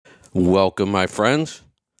Welcome, my friends.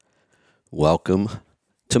 Welcome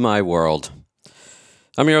to my world.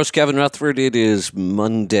 I'm your host, Kevin Rutherford. It is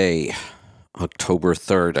Monday, October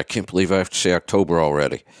 3rd. I can't believe I have to say October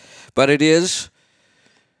already. But it is.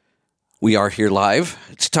 We are here live.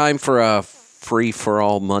 It's time for a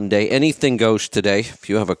free-for-all Monday. Anything goes today. If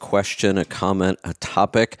you have a question, a comment, a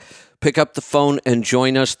topic, pick up the phone and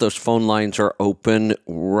join us. Those phone lines are open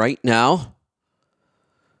right now.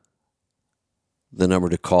 The number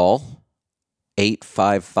to call,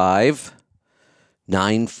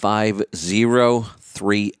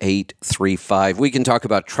 855-950-3835. We can talk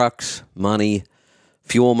about trucks, money,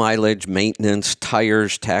 fuel mileage, maintenance,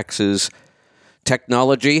 tires, taxes,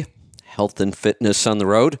 technology, health and fitness on the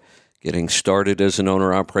road, getting started as an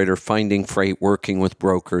owner-operator, finding freight, working with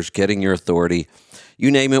brokers, getting your authority.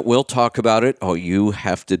 You name it, we'll talk about it. All you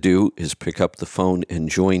have to do is pick up the phone and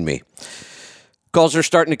join me. Calls are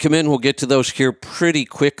starting to come in. We'll get to those here pretty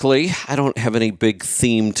quickly. I don't have any big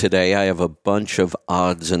theme today. I have a bunch of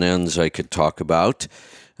odds and ends I could talk about.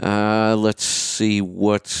 Let's see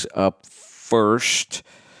what's up first.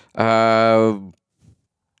 I'm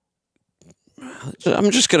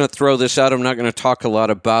just going to throw this out. I'm not going to talk a lot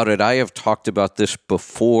about it. I have talked about this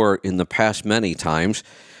before in the past many times.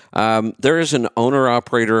 There is an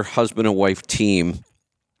owner-operator, husband and wife team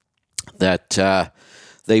that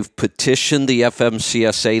they've petitioned the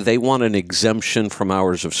FMCSA. They want an exemption from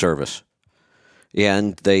hours of service.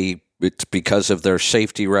 And it's because of their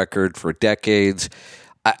safety record for decades.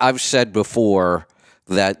 I've said before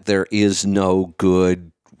that there is no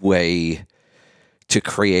good way to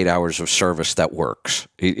create hours of service that works.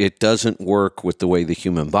 It doesn't work with the way the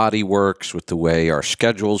human body works, with the way our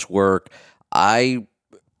schedules work. I've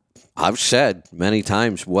said many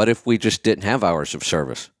times, what if we just didn't have hours of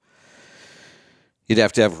service? You'd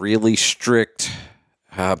have to have really strict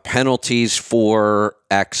penalties for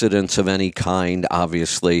accidents of any kind,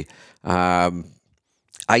 obviously. I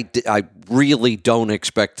really don't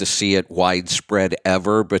expect to see it widespread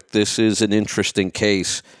ever, but this is an interesting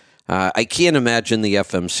case. I can't imagine the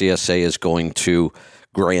FMCSA is going to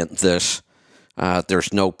grant this.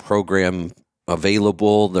 There's no program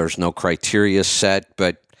available. There's no criteria set,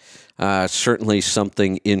 but certainly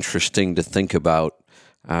something interesting to think about.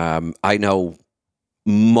 I know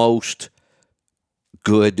most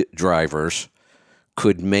good drivers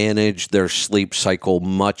could manage their sleep cycle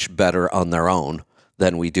much better on their own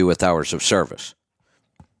than we do with hours of service.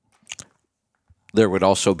 There would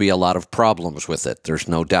also be a lot of problems with it, there's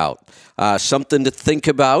no doubt. Something to think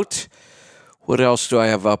about. What else do I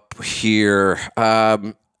have up here?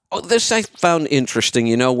 This I found interesting.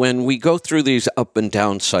 You know, when we go through these up and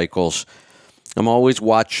down cycles, I'm always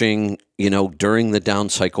watching, during the down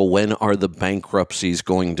cycle, when are the bankruptcies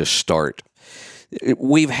going to start?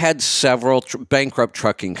 We've had several bankrupt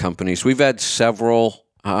trucking companies. We've had several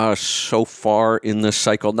so far in this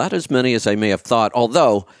cycle, not as many as I may have thought,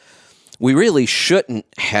 although we really shouldn't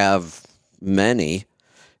have many.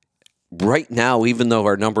 Right now, even though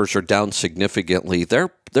our numbers are down significantly, they're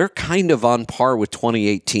kind of on par with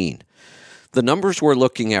 2018. The numbers we're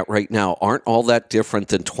looking at right now aren't all that different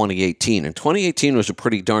than 2018, and 2018 was a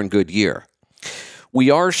pretty darn good year.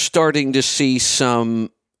 We are starting to see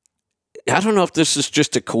some, I don't know if this is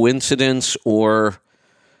just a coincidence or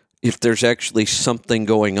if there's actually something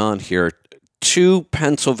going on here. 2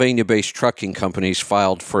 Pennsylvania-based trucking companies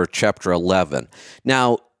filed for Chapter 11.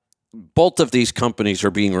 Now, both of these companies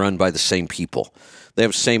are being run by the same people. They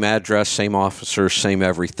have the same address, same officers, same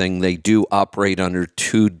everything. They do operate under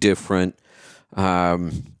 2 different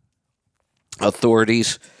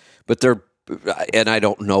authorities, but and I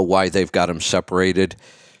don't know why they've got them separated.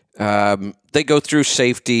 They go through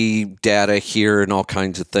safety data here and all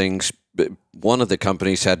kinds of things. One of the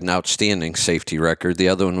companies had an outstanding safety record. The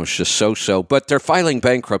other one was just so-so, but they're filing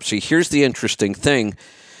bankruptcy. Here's the interesting thing,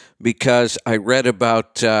 because I read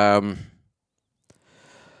about 2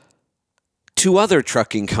 other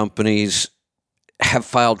trucking companies have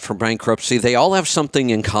filed for bankruptcy. They all have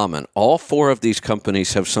something in common. All 4 of these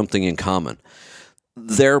companies have something in common.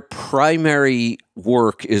 Their primary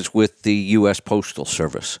work is with the U.S. Postal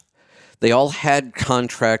Service. They all had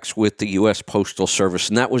contracts with the U.S. Postal Service,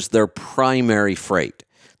 and that was their primary freight.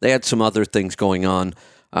 They had some other things going on,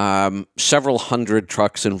 several hundred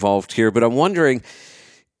trucks involved here, but I'm wondering,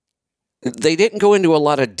 they didn't go into a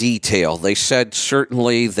lot of detail. They said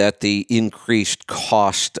certainly that the increased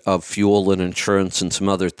cost of fuel and insurance and some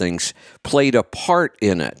other things played a part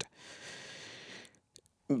in it.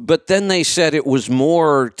 But then they said it was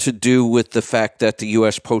more to do with the fact that the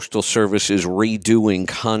U.S. Postal Service is redoing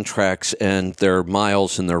contracts and their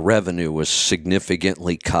miles and their revenue was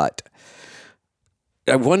significantly cut.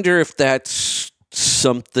 I wonder if that's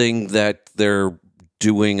something that they're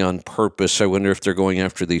doing on purpose. I wonder if they're going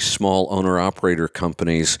after these small owner-operator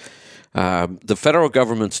companies. The federal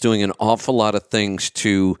government's doing an awful lot of things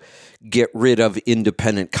to get rid of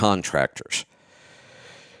independent contractors.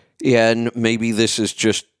 And maybe this is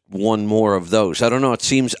just one more of those. I don't know. It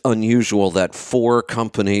seems unusual that 4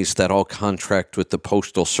 companies that all contract with the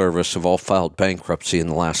Postal Service have all filed bankruptcy in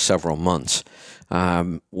the last several months.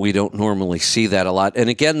 We don't normally see that a lot. And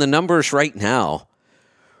again, the numbers right now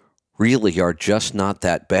really are just not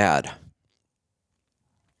that bad.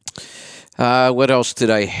 What else did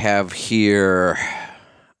I have here?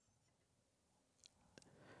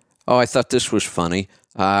 Oh, I thought this was funny.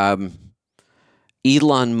 Elon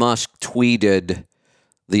Musk tweeted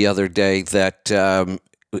the other day that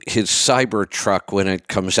his Cybertruck, when it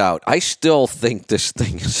comes out, I still think this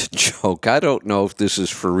thing is a joke. I don't know if this is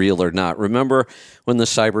for real or not. Remember when the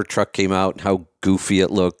Cybertruck came out and how goofy it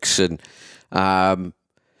looks? And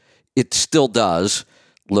it still does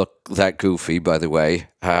look that goofy, by the way.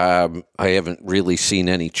 I haven't really seen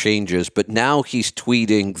any changes, but now he's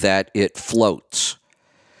tweeting that it floats,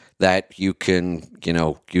 that you can,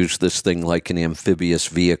 use this thing like an amphibious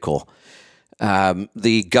vehicle.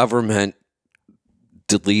 The government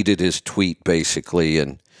deleted his tweet, basically,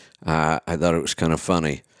 and I thought it was kind of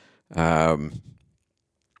funny.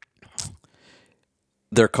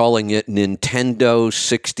 They're calling it Nintendo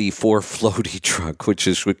 64 floaty truck, which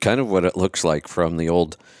is kind of what it looks like from the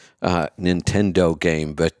old Nintendo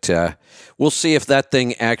game. But we'll see if that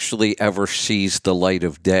thing actually ever sees the light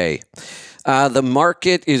of day. The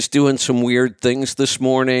market is doing some weird things this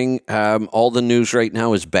morning. All the news right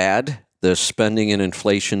now is bad. The spending and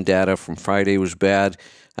inflation data from Friday was bad.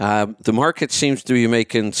 The market seems to be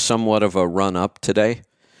making somewhat of a run up today.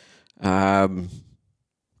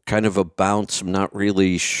 Kind of a bounce. I'm not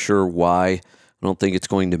really sure why. I don't think it's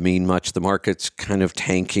going to mean much. The market's kind of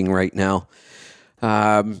tanking right now.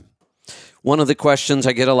 One of the questions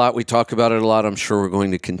I get a lot, we talk about it a lot, I'm sure we're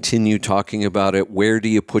going to continue talking about it. Where do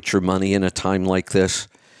you put your money in a time like this?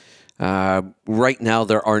 Right now,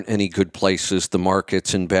 there aren't any good places. The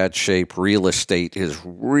market's in bad shape. Real estate is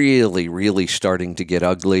really, really starting to get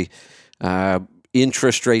ugly.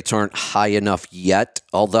 Interest rates aren't high enough yet,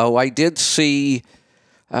 although I did see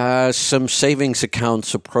some savings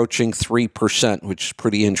accounts approaching 3%, which is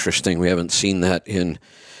pretty interesting. We haven't seen that in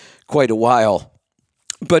quite a while.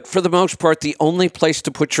 But for the most part, the only place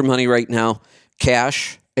to put your money right now,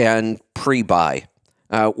 cash and pre-buy.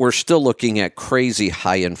 We're still looking at crazy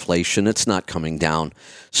high inflation. It's not coming down.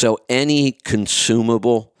 So any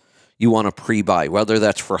consumable you want to pre-buy, whether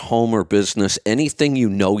that's for home or business, anything you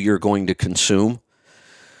know you're going to consume,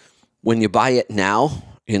 when you buy it now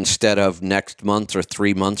instead of next month or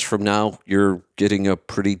 3 months from now, you're getting a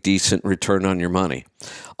pretty decent return on your money.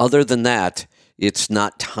 Other than that, it's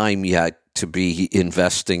not time yet to be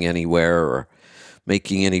investing anywhere or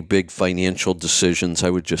making any big financial decisions. I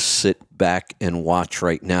would just sit back and watch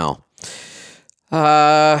right now.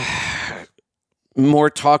 More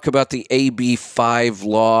talk about the AB5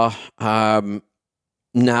 law.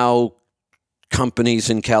 Now companies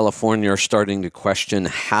in California are starting to question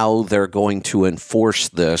how they're going to enforce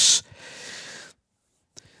this.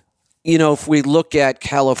 If we look at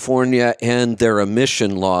California and their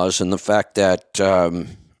emission laws and the fact that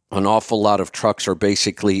an awful lot of trucks are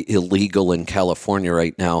basically illegal in California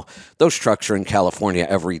right now. Those trucks are in California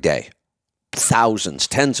every day. Thousands,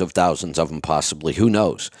 tens of thousands of them possibly. Who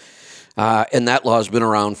knows? And that law has been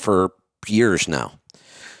around for years now.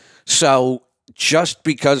 So just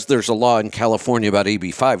because there's a law in California about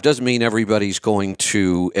AB5 doesn't mean everybody's going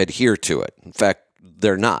to adhere to it. In fact,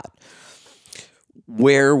 they're not.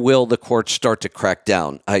 Where will the courts start to crack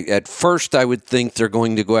down? At first, I would think they're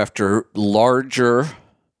going to go after larger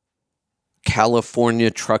California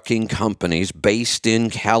trucking companies based in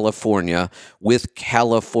California with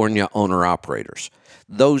California owner-operators.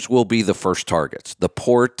 Those will be the first targets. The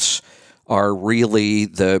ports are really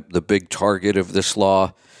the big target of this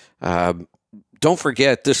law. Don't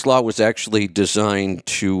forget, this law was actually designed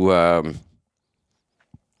to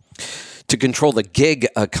control the gig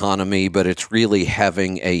economy, but it's really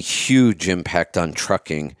having a huge impact on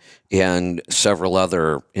trucking and several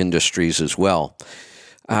other industries as well.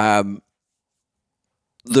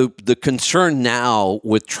 The concern now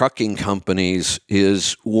with trucking companies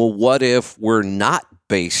is, well, what if we're not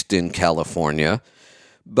based in California,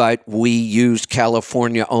 but we use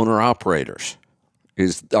California owner-operators?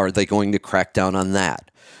 Are they going to crack down on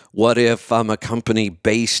that? What if I'm a company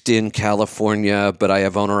based in California, but I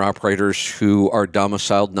have owner-operators who are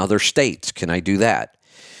domiciled in other states? Can I do that?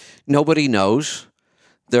 Nobody knows.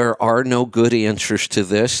 There are no good answers to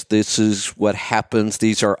this. This is what happens.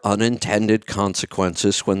 These are unintended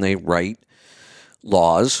consequences when they write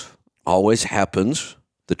laws. Always happens.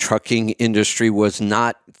 The trucking industry was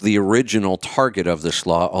not the original target of this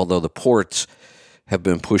law, although the ports have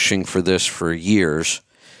been pushing for this for years.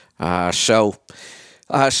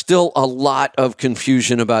 Still a lot of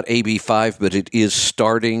confusion about AB 5, but it is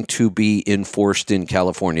starting to be enforced in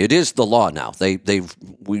California. It is the law now.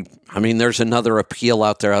 There's another appeal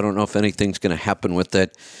out there. I don't know if anything's going to happen with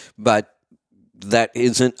it, but that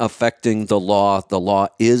isn't affecting the law. The law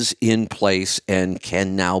is in place and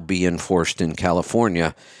can now be enforced in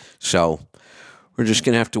California. So we're just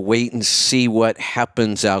going to have to wait and see what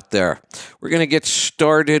happens out there. We're going to get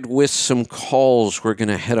started with some calls. We're going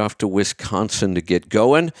to head off to Wisconsin to get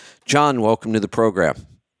going. John, welcome to the program.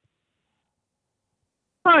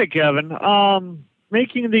 Hi, Kevin.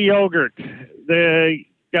 Making the yogurt. They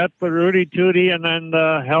got the Rudy Tooty and then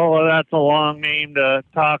that's a long name to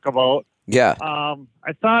talk about. Yeah.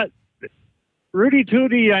 I thought Rudy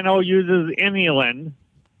Tooty, I know, uses inulin.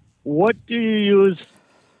 What do you use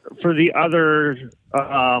for the other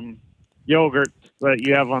yogurts that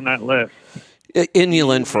you have on that list?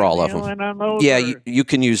 Inulin for all of them. Yeah, you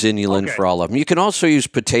can use inulin for all of them. You can also use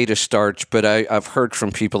potato starch, but I've heard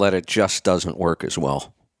from people that it just doesn't work as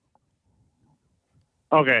well.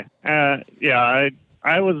 Okay. I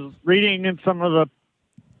was reading in some of the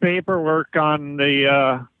paperwork on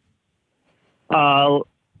the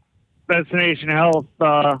Destination Health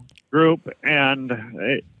group, and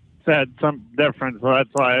it said something different, so that's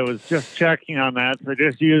why I was just checking on that. So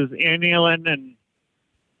just use inulin and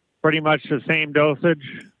pretty much the same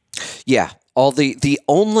dosage? Yeah. The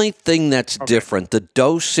only thing that's different, the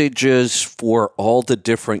dosages for all the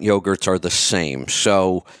different yogurts are the same.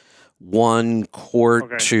 So 1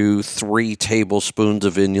 quart to 3 tablespoons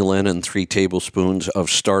of inulin and 3 tablespoons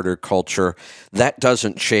of starter culture. That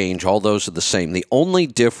doesn't change. All those are the same. The only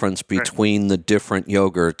difference between the different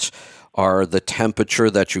yogurts are the temperature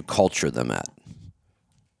that you culture them at.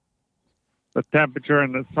 The temperature,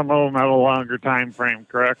 and some of them have a longer time frame,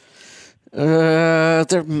 correct?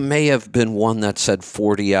 There may have been one that said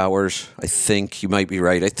 40 hours. I think you might be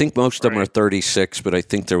right. I think most of them are 36, but I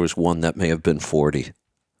think there was one that may have been 40.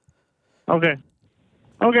 Okay.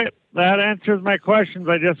 That answers my questions.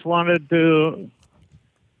 I just wanted to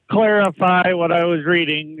clarify what I was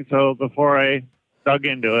reading, so before I dug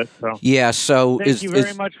into it. So yeah. So thank you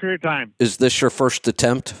very much for your time. Is this your first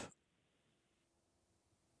attempt?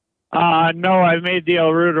 No, I made the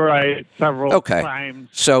L-Ruterite several times.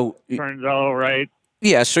 So turns out right.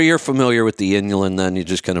 Yeah, so you're familiar with the inulin, then you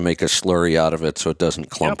just kind of make a slurry out of it so it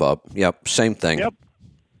doesn't clump up. Yep, same thing. Yep.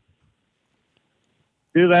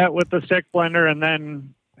 Do that with the stick blender and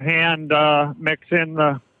then hand mix in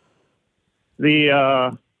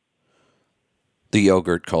the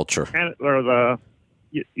yogurt culture.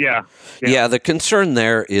 Yeah, the concern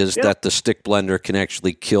there is that the stick blender can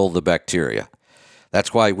actually kill the bacteria.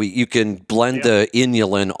 That's why you can blend the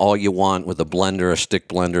inulin all you want with a blender, a stick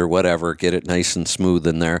blender, whatever, get it nice and smooth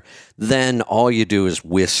in there. Then all you do is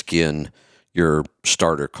whisk in your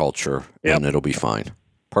starter culture and it'll be fine.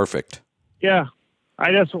 Perfect. Yeah.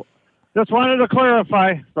 I just wanted to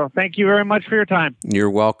clarify. So thank you very much for your time. You're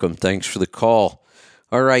welcome. Thanks for the call.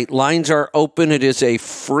 All right, lines are open. It is a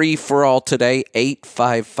free-for-all today,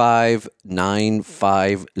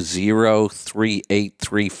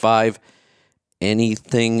 855-950-3835.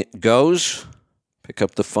 Anything goes. Pick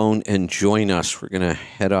up the phone and join us. We're going to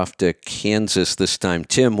head off to Kansas this time.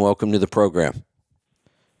 Tim, welcome to the program.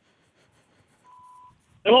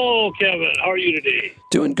 Hello, Kevin. How are you today?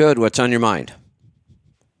 Doing good. What's on your mind?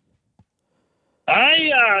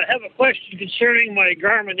 I have a question concerning my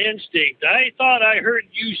Garmin Instinct. I thought I heard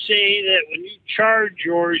you say that when you charge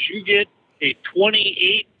yours, you get a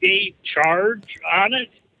 28-day charge on it?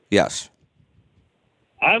 Yes.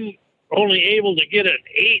 I'm only able to get an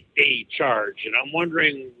 8-day charge, and I'm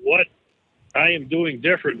wondering what I am doing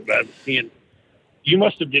different about it. You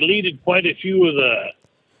must have deleted quite a few of the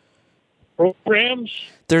programs.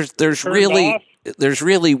 There's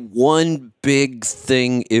really one big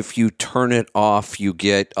thing. If you turn it off, you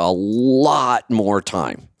get a lot more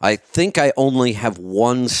time. I think I only have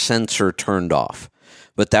one sensor turned off,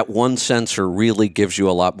 but that one sensor really gives you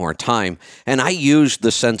a lot more time. And I used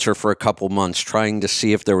the sensor for a couple months trying to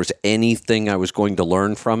see if there was anything I was going to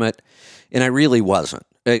learn from it, and I really wasn't.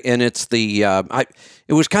 And it's it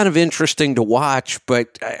was kind of interesting to watch,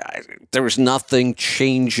 but there was nothing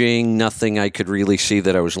changing, nothing I could really see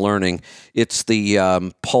that I was learning. It's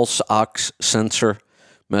the pulse ox sensor,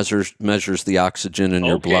 measures the oxygen in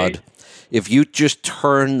your blood. If you just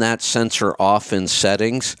turn that sensor off in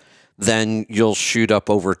settings, then you'll shoot up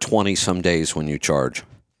over 20 some days when you charge.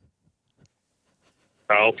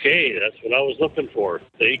 Okay, that's what I was looking for.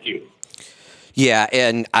 Thank you. Yeah,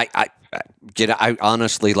 and I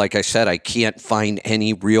honestly, like I said, I can't find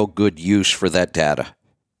any real good use for that data.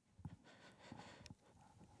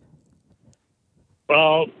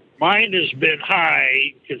 Well, mine has been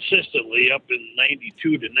high consistently up in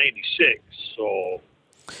 92 to 96. So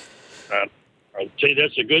I'd say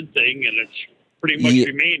that's a good thing, and it's pretty much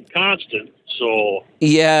remained constant. So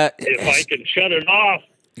if I can shut it off,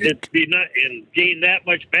 and gain that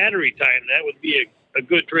much battery time, that would be a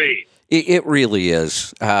good trade. It really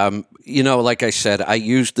is. Like I said, I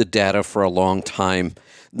used the data for a long time.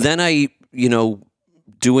 Then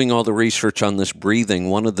doing all the research on this breathing,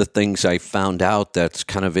 one of the things I found out that's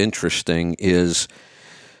kind of interesting is,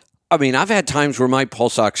 I've had times where my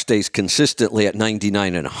pulse ox stays consistently at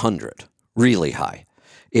 99 and 100, really high.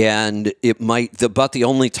 And about the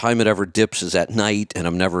only time it ever dips is at night, and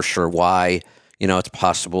I'm never sure why. It's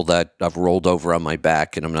possible that I've rolled over on my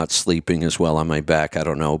back and I'm not sleeping as well on my back. I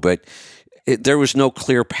don't know. But there was no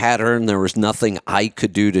clear pattern. There was nothing I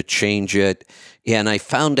could do to change it. And I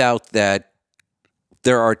found out that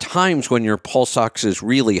there are times when your pulse ox is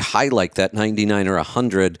really high like that, 99 or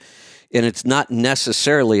 100, and it's not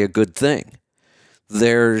necessarily a good thing.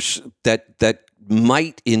 There's that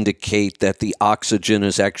might indicate that the oxygen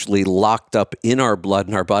is actually locked up in our blood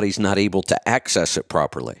and our body's not able to access it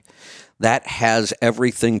properly. That has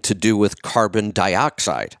everything to do with carbon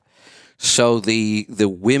dioxide. So the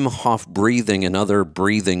Wim Hof breathing and other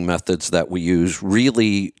breathing methods that we use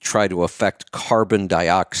really try to affect carbon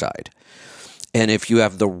dioxide. And if you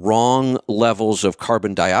have the wrong levels of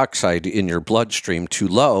carbon dioxide in your bloodstream, too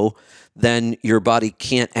low, then your body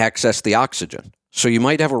can't access the oxygen. So you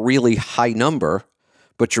might have a really high number,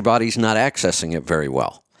 but your body's not accessing it very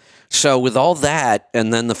well. So with all that,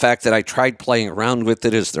 and then the fact that I tried playing around with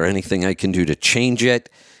it, is there anything I can do to change it?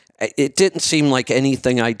 It didn't seem like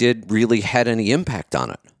anything I did really had any impact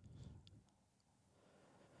on it.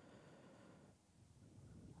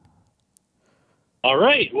 All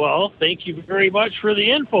right. Well, thank you very much for the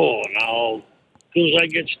info. And as soon as I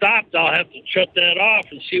get stopped, I'll have to shut that off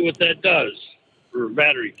and see what that does for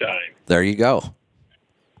battery time. There you go.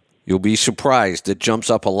 You'll be surprised. It jumps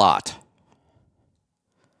up a lot.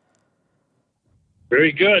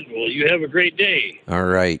 Very good. Well, you have a great day. All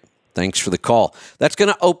right. Thanks for the call. That's going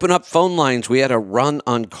to open up phone lines. We had a run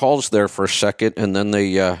on calls there for a second, and then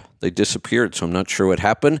they disappeared, so I'm not sure what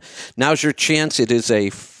happened. Now's your chance. It is a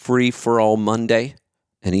free-for-all Monday.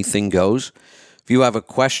 Anything goes. If you have a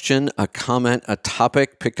question, a comment, a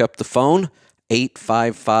topic, pick up the phone,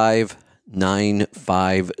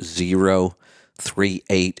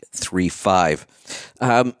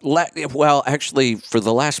 855-950-3835. Actually, for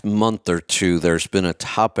the last month or two, there's been a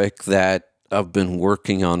topic that I've been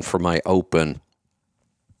working on for my Open.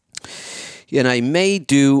 And I may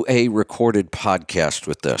do a recorded podcast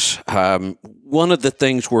with this. One of the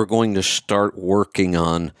things we're going to start working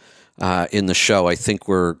on in the show, I think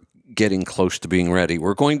we're getting close to being ready.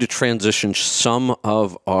 We're going to transition some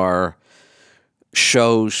of our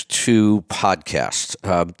shows to podcasts.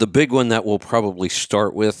 The big one that we'll probably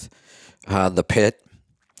start with, The Pit.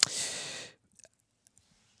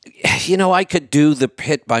 I could do The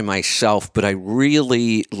Pit by myself, but I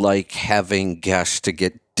really like having guests to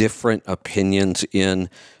get different opinions in.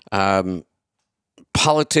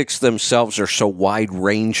 Politics themselves are so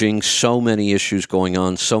wide-ranging, so many issues going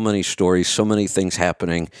on, so many stories, so many things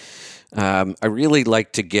happening. I really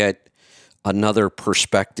like to get another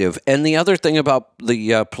perspective. And the other thing about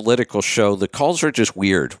the political show, the calls are just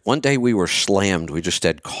weird. One day we were slammed. We just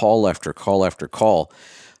had call after call after call.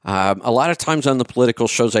 A lot of times on the political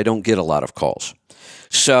shows, I don't get a lot of calls.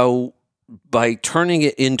 So by turning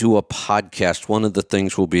it into a podcast, one of the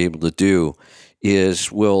things we'll be able to do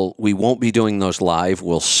is we won't be doing those live.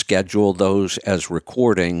 We'll schedule those as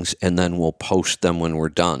recordings, and then we'll post them when we're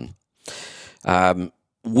done.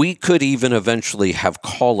 We could even eventually have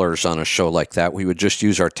callers on a show like that. We would just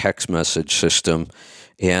use our text message system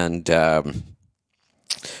and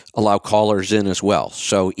allow callers in as well.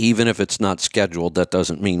 So even if it's not scheduled, that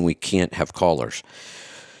doesn't mean we can't have callers.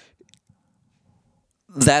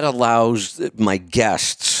 That allows my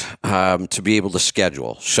guests to be able to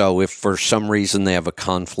schedule. So if for some reason they have a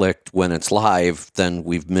conflict when it's live, then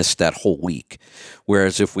we've missed that whole week.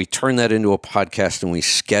 Whereas if we turn that into a podcast and we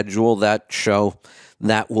schedule that show,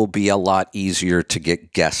 that will be a lot easier to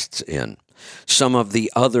get guests in. Some of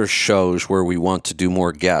the other shows where we want to do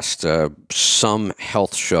more guests, some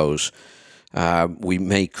health shows, we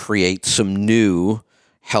may create some new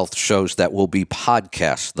health shows that will be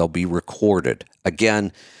podcasts. They'll be recorded.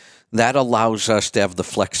 Again, that allows us to have the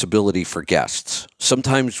flexibility for guests.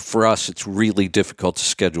 Sometimes for us, it's really difficult to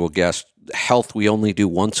schedule guests. Health, we only do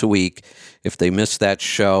once a week. If they miss that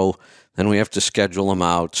show, then we have to schedule them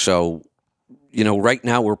out. So, right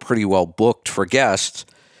now we're pretty well booked for guests,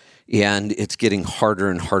 and it's getting harder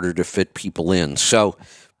and harder to fit people in. So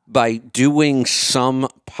by doing some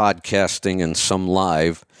podcasting and some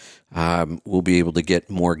live, we'll be able to get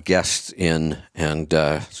more guests in and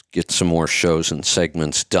get some more shows and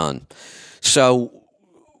segments done. So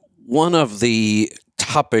one of the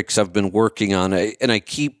topics I've been working on, and I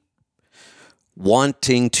keep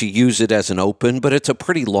wanting to use it as an open, but it's a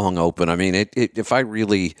pretty long open. I mean, if I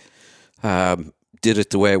really did it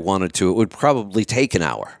the way I wanted to, it would probably take an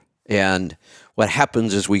hour. And what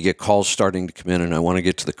happens is we get calls starting to come in, and I want to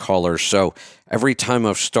get to the callers. So every time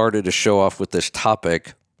I've started to show off with this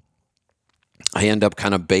topic, I end up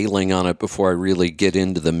kind of bailing on it before I really get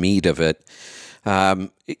into the meat of it.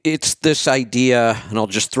 It's this idea, and I'll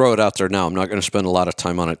just throw it out there now. I'm not going to spend a lot of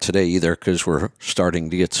time on it today either because we're starting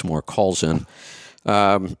to get some more calls in.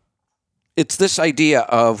 It's this idea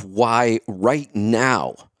of why right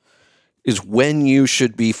now is when you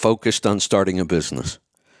should be focused on starting a business.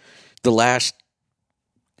 The last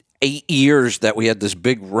 8 years that we had this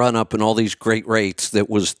big run up and all these great rates, that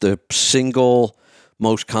was the single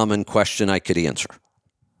most common question I could answer.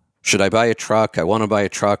 Should I buy a truck? I want to buy a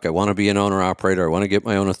truck. I want to be an owner operator. I want to get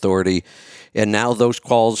my own authority. And now those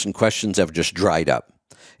calls and questions have just dried up.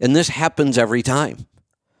 And this happens every time.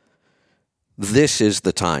 This is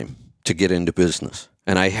the time to get into business.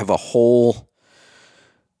 And I have a whole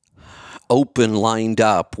open lined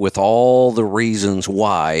up with all the reasons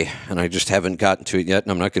why, and I just haven't gotten to it yet,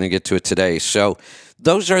 and I'm not going to get to it today. So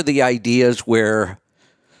those are the ideas where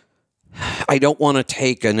I don't want to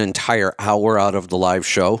take an entire hour out of the live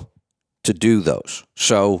show to do those.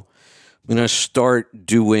 So I'm going to start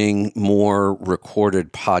doing more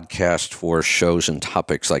recorded podcasts for shows and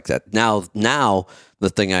topics like that. Now the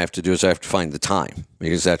thing I have to do is I have to find the time,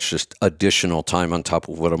 because that's just additional time on top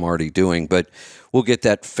of what I'm already doing. But we'll get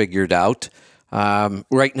that figured out.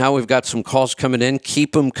 Right now we've got some calls coming in.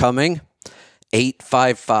 Keep them coming.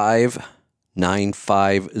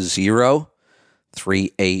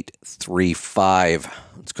 855-950-3835.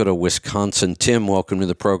 Let's go to Wisconsin. Tim, welcome to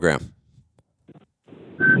the program.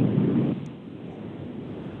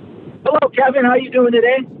 Hello, Kevin. How you doing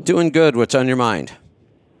today? Doing good. What's on your mind?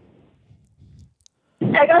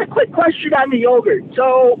 I got a quick question on the yogurt.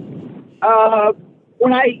 So,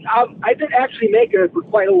 when I've been actually making it for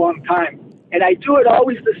quite a long time, and I do it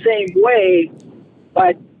always the same way,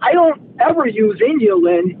 but I don't ever use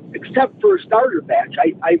inulin except for a starter batch.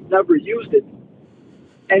 I've never used it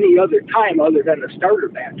any other time other than a starter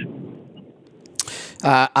batch.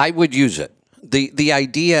 I would use it. The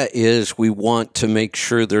idea is we want to make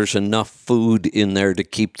sure there's enough food in there to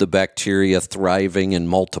keep the bacteria thriving and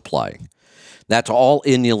multiplying. That's all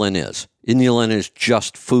inulin is. Inulin is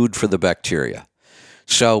just food for the bacteria.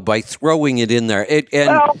 So by throwing it in there,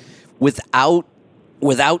 without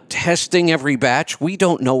testing every batch, we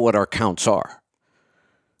don't know what our counts are.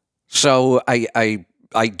 So I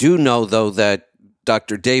do know, though, that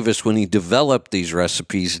Dr. Davis, when he developed these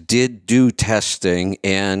recipes, did do testing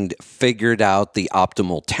and figured out the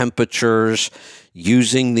optimal temperatures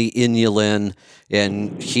using the inulin,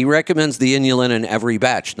 and he recommends the inulin in every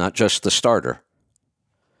batch, not just the starter.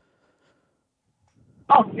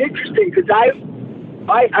 Oh, interesting, because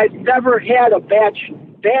I've never had a batch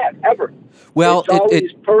bad ever. Well, it's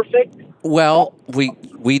always perfect. Well,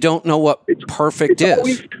 we don't know what perfect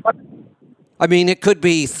is. I mean, it could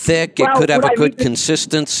be thick. It could have a good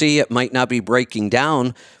consistency. It might not be breaking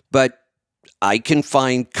down, but I can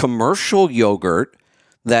find commercial yogurt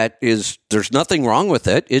that is, there's nothing wrong with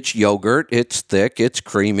it. It's yogurt. It's thick. It's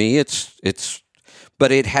creamy.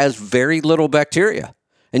 But it has very little bacteria,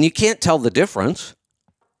 and you can't tell the difference.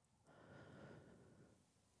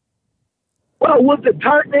 Well, would the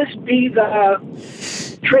tartness be the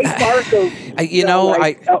trademark of?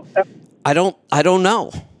 I don't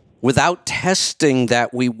know. Without testing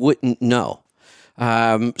that, we wouldn't know.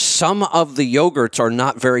 Some of the yogurts are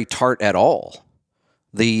not very tart at all.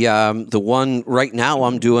 The one right now,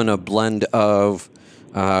 I'm doing a blend of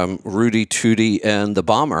Rudy Tooty and the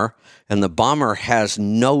Bomber has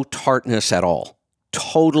no tartness at all.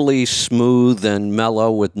 Totally smooth and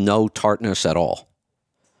mellow with no tartness at all.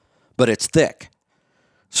 But it's thick.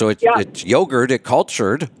 So it's yogurt, it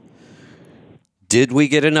cultured. Did we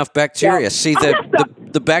get enough bacteria? See,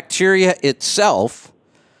 the bacteria itself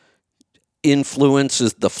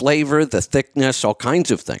influences the flavor, the thickness, all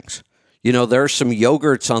kinds of things. You know, there are some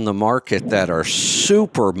yogurts on the market that are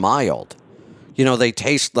super mild. You know, they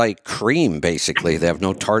taste like cream, basically. They have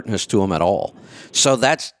no tartness to them at all. So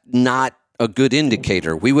that's not a good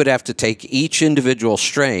indicator. We would have to take each individual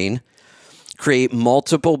strain, create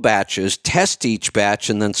multiple batches, test each batch,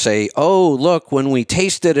 and then say, oh, look, when we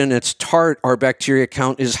taste it and it's tart, our bacteria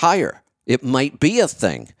count is higher. It might be a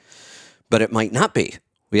thing, but it might not be.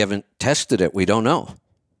 We haven't tested it. We don't know.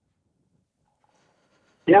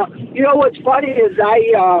 Yeah. You know what's funny is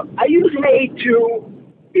I use an A2.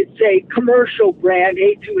 It's a commercial brand,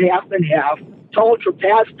 A2 half and half. It's ultra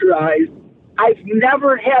pasteurized. I've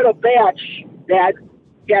never had a batch that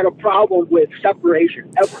had a problem with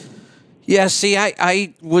separation ever. Yeah, see,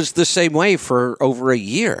 I was the same way for over a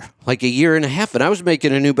year, like a year and a half, and I was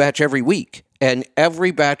making a new batch every week, and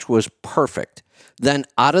every batch was perfect. Then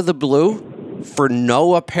out of the blue, for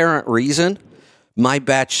no apparent reason, my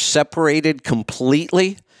batch separated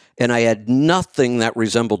completely, and I had nothing that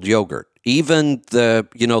resembled yogurt. Even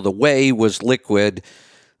the whey was liquid.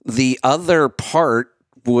 The other part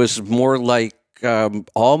was more like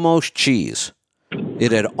almost cheese.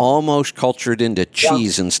 It had almost cultured into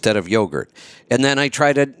cheese instead of yogurt. And then I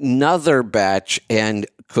tried another batch and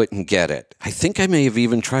couldn't get it. I think I may have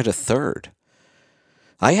even tried a third.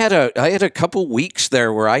 I had a couple weeks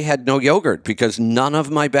there where I had no yogurt because none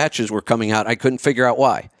of my batches were coming out. I couldn't figure out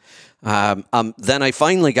why. Then I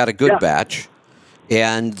finally got a good batch,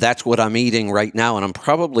 and that's what I'm eating right now. And I'm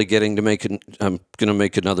probably I'm going to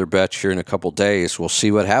make another batch here in a couple days. We'll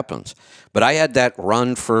see what happens. But I had that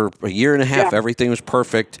run for a year and a half. Yeah. Everything was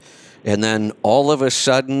perfect. And then all of a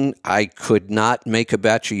sudden, I could not make a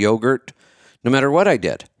batch of yogurt no matter what I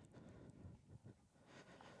did.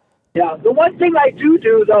 Yeah, the one thing I do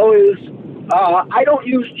though is I don't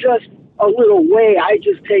use just a little whey. I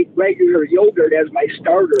just take regular yogurt as my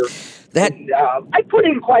starter. I put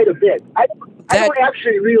in quite a bit. I don't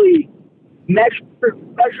actually really measure,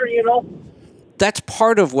 you know. That's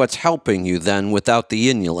part of what's helping you then without the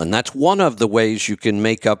inulin. That's one of the ways you can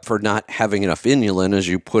make up for not having enough inulin is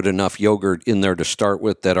you put enough yogurt in there to start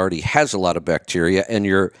with that already has a lot of bacteria, and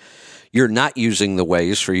you're not using the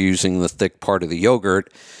wheys for using the thick part of the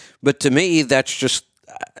yogurt. But to me, that's just,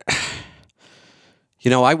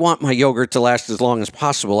 I want my yogurt to last as long as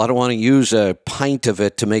possible. I don't want to use a pint of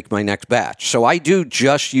it to make my next batch. So I do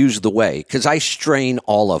just use the whey because I strain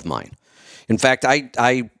all of mine. In fact,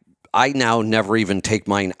 I now never even take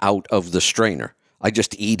mine out of the strainer. I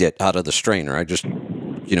just eat it out of the strainer. I just,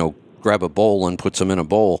 grab a bowl and put some in a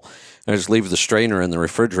bowl. I just leave the strainer in the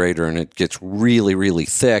refrigerator and it gets really, really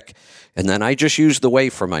thick. And then I just use the whey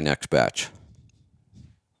for my next batch.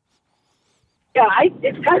 Yeah,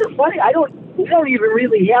 it's kind of funny. We don't even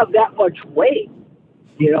really have that much whey,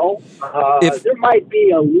 there might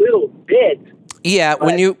be a little bit. Yeah,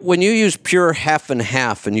 when you use pure half and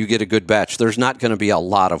half and you get a good batch, there's not going to be a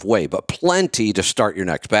lot of whey, but plenty to start your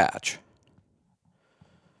next batch.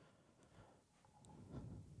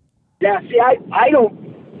 Yeah, see, I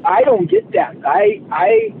don't get that.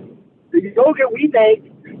 The yogurt we make,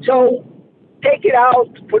 so take it out,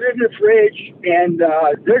 put it in the fridge, and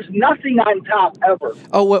there's nothing on top ever.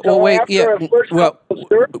 Oh,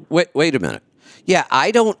 wait a minute. Yeah,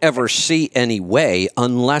 I don't ever see any whey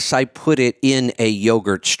unless I put it in a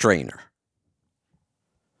yogurt strainer.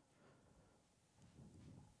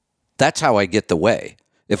 That's how I get the whey.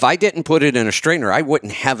 If I didn't put it in a strainer, I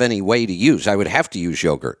wouldn't have any whey to use. I would have to use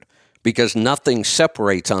yogurt because nothing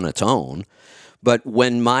separates on its own. But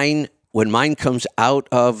when mine comes out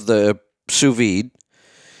of the sous vide,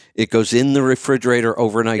 it goes in the refrigerator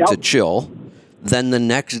overnight to chill. Then the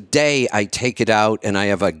next day I take it out and I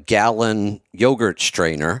have a gallon yogurt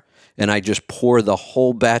strainer and I just pour the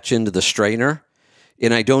whole batch into the strainer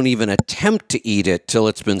and I don't even attempt to eat it till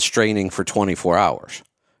it's been straining for 24 hours.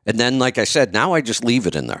 And then, like I said, now I just leave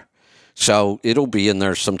it in there. So it'll be in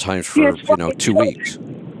there sometimes for, 2 weeks.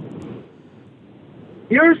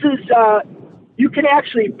 Yours is, you can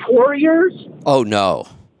actually pour yours? Oh, no.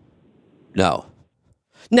 Now,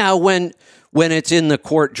 when it's in the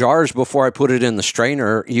quart jars before I put it in the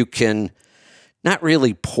strainer, you can not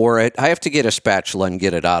really pour it. I have to get a spatula and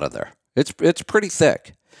get it out of there. It's pretty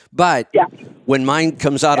thick. But when mine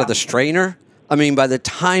comes out of the strainer, by the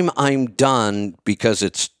time I'm done, because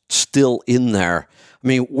it's still in there,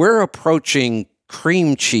 we're approaching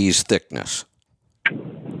cream cheese thickness.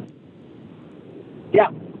 Yeah.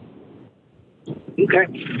 Okay.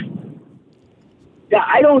 Yeah,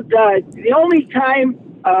 I don't, the only time,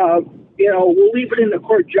 we'll leave it in the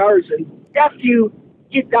quart jars, and after you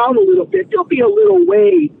get down a little bit, there'll be a little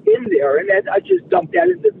whey in there, and then I just dump that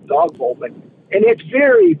into the dog bowl. But and it's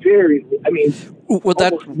very, very, I mean, Well,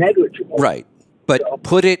 almost negligible. right. But So-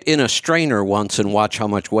 put it in a strainer once and watch how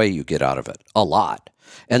much whey you get out of it. A lot.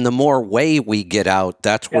 And the more whey we get out,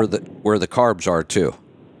 that's where the carbs are too.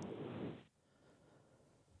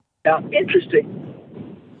 Yeah, interesting.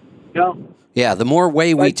 Yeah. Yeah, the more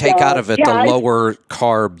whey we But, take out of it, yeah, the I- lower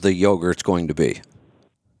carb the yogurt's going to be.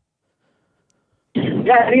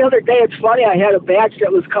 Yeah, the other day, it's funny, I had a batch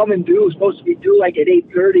that was coming due, was supposed to be due like at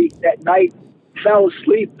 8:30 that night, fell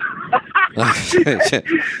asleep. And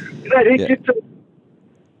I didn't get to,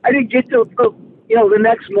 the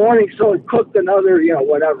next morning, so it cooked another,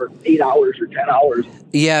 8 hours or 10 hours.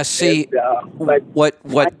 Yeah, see, But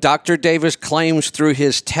what Dr. Davis claims through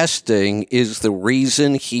his testing is the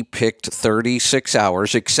reason he picked 36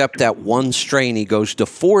 hours, except that one strain he goes to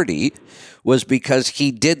 40, was because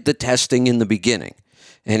he did the testing in the beginning.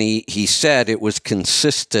 And he said it was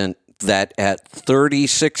consistent that at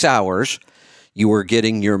 36 hours, you were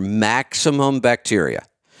getting your maximum bacteria.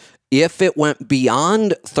 If it went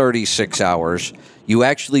beyond 36 hours, you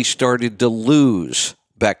actually started to lose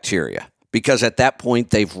bacteria because at that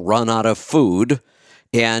point they've run out of food,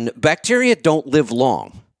 and bacteria don't live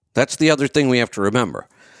long. That's the other thing we have to remember.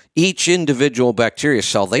 Each individual bacteria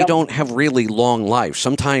cell, they don't have really long lives.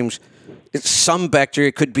 Sometimes some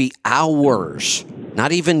bacteria could be hours,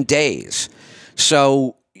 not even days.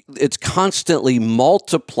 So it's constantly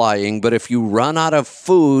multiplying, but if you run out of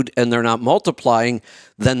food and they're not multiplying,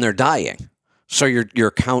 then they're dying. So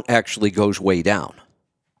your count actually goes way down.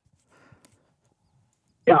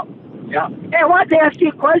 Yeah. Hey, I wanted to ask you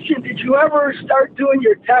a question. Did you ever start doing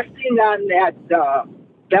your testing on that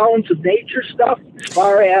balance of nature stuff as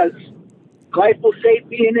far as glyphosate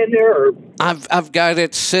being in there? Or? I've got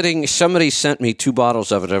it sitting. Somebody sent me 2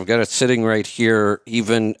 bottles of it. I've got it sitting right here.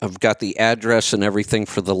 Even I've got the address and everything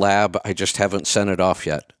for the lab. I just haven't sent it off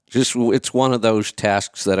yet. It's one of those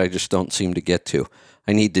tasks that I just don't seem to get to.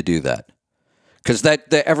 I need to do that because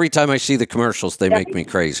that every time I see the commercials, they make me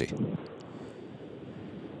crazy.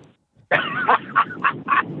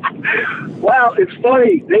 Well, it's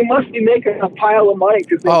funny. They must be making a pile of money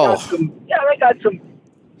because they got some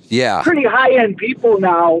Yeah. pretty high-end people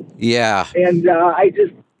now. Yeah. And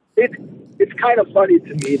it's kind of funny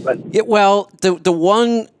to me, but Well, the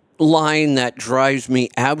one line that drives me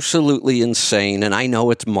absolutely insane, and I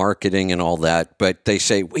know it's marketing and all that, but they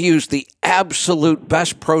say we use the absolute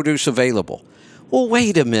best produce available. Well,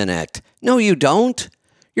 wait a minute. No, you don't.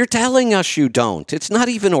 You're telling us you don't. It's not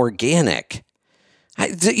even organic.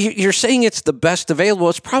 You're saying it's the best available.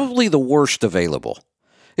 It's probably the worst available.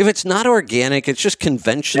 If it's not organic, it's just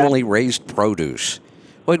conventionally raised produce.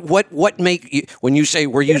 What make you, when you say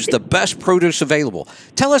we use the best produce available?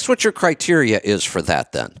 Tell us what your criteria is for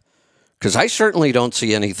that then, because I certainly don't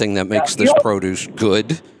see anything that makes this produce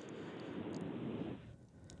good.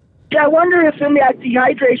 yeah, I wonder if in that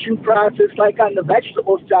dehydration process, like on the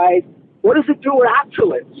vegetable side, what does it do with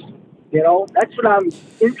oxalates? That's what I'm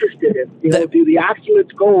interested in. Do the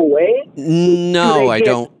oxalates go away? No, I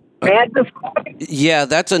don't. Magnified? Yeah,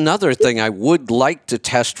 that's another thing. I would like to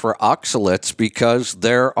test for oxalates because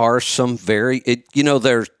there are some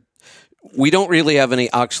we don't really have any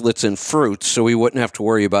oxalates in fruits, so we wouldn't have to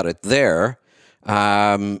worry about it there.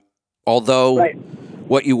 Although Right.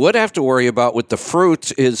 what you would have to worry about with the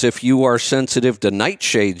fruits is if you are sensitive to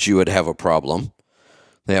nightshades, you would have a problem.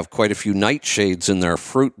 They have quite a few nightshades in their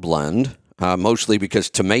fruit blend, mostly because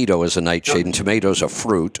tomato is a nightshade and tomato's a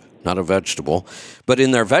fruit, not a vegetable. But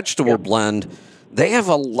in their vegetable blend, they have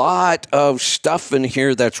a lot of stuff in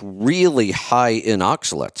here that's really high in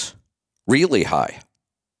oxalates. Really high.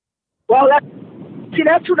 Well,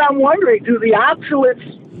 that's what I'm wondering. Do the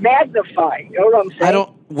oxalates magnify? You know what I'm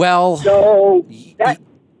saying? So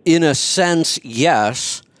in a sense,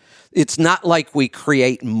 yes. It's not like we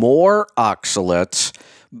create more oxalates,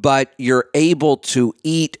 but you're able to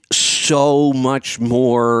eat so much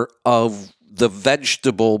more of the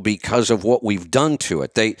vegetable because of what we've done to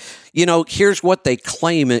it. Here's what they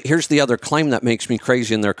claim. Here's the other claim that makes me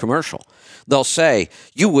crazy in their commercial. They'll say,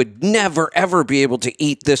 you would never, ever be able to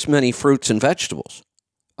eat this many fruits and vegetables.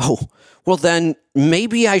 Oh, well then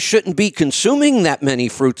maybe I shouldn't be consuming that many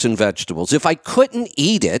fruits and vegetables. If I couldn't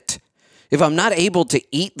eat it, if I'm not able to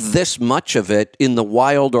eat this much of it in the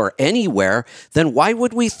wild or anywhere, then why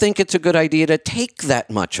would we think it's a good idea to take that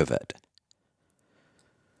much of it?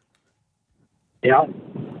 Yeah.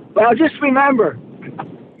 Well, just remember,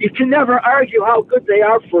 you can never argue how good they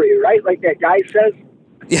are for you, right? Like that guy says.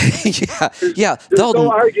 Yeah. There's no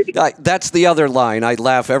argument. That's the other line. I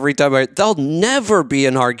laugh every time. There'll never be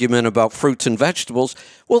an argument about fruits and vegetables.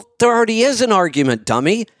 Well, there already is an argument,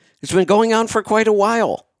 dummy. It's been going on for quite a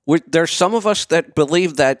while. There's some of us that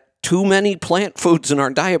believe that too many plant foods in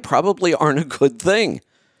our diet probably aren't a good thing.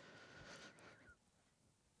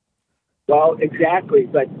 Well, exactly.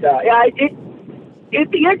 But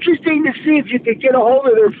it'd be interesting to see if you could get a hold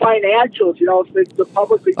of their financials. If it's a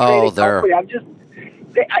publicly traded company.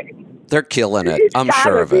 They're killing it. It's I'm gotta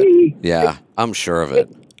sure of it. be. Yeah, I'm sure of it.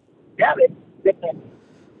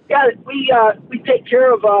 We take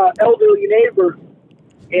care of an elderly neighbor.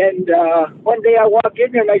 And one day I walk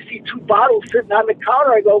in there and I see 2 bottles sitting on the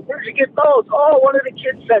counter. I go, "Where'd you get those?" "Oh, one of the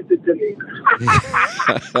kids sent it to me."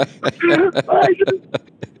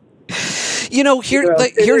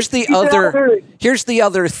 Here's the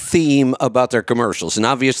other theme about their commercials, and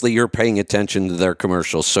obviously you're paying attention to their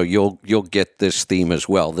commercials, so you'll get this theme as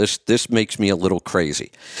well. This makes me a little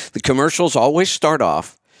crazy. The commercials always start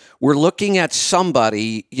off, we're looking at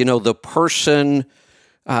somebody, the person.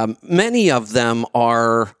 Many of them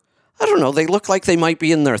are, I don't know, they look like they might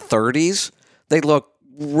be in their 30s. They look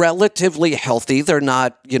relatively healthy. They're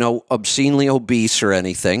not, obscenely obese or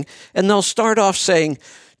anything. And they'll start off saying,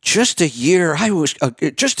 just a year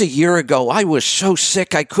ago, I was so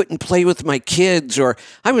sick I couldn't play with my kids, or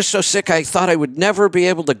I was so sick I thought I would never be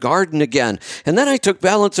able to garden again. And then I took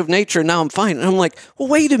Balance of Nature, and now I'm fine. And I'm like, well,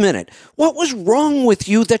 wait a minute. What was wrong with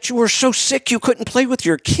you that you were so sick you couldn't play with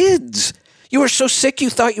your kids? You were so sick you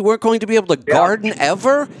thought you weren't going to be able to garden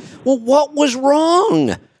ever? Well, what was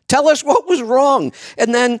wrong? Tell us what was wrong.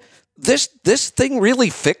 And then this thing really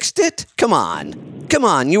fixed it? Come on.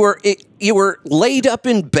 You were laid up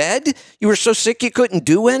in bed? You were so sick you couldn't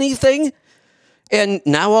do anything? And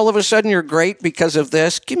now all of a sudden you're great because of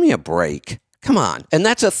this? Give me a break. Come on. And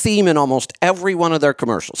that's a theme in almost every one of their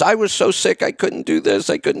commercials. I was so sick I couldn't do this,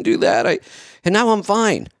 I couldn't do that, and now I'm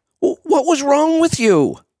fine. Well, what was wrong with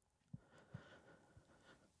you?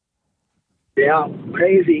 Yeah,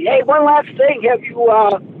 crazy. Hey, one last thing. Have you,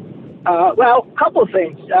 a couple of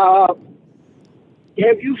things.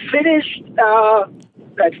 Have you finished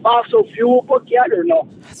that fossil fuel book yet or no?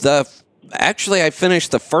 Actually, I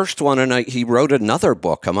finished the first one, and he wrote another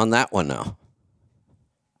book. I'm on that one now.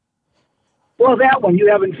 Well, that one. You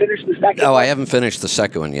haven't finished the second one? No, I haven't finished the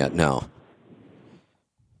second one yet, no.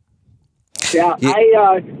 Yeah,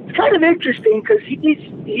 it's kind of interesting because he's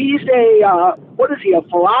a a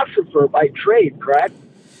philosopher by trade, correct?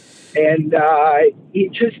 And he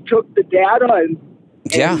just took the data and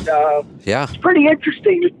it's pretty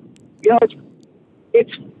interesting.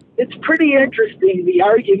 It's pretty interesting. The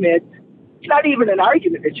argument. It's not even an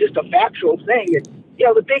argument. It's just a factual thing.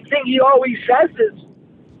 The big thing he always says is,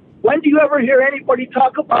 when do you ever hear anybody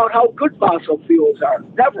talk about how good fossil fuels are?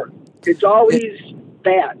 Never. It's always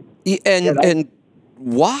bad. And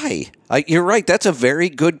why? You're right. That's a very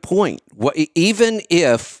good point. Even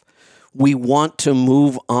if we want to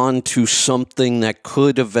move on to something that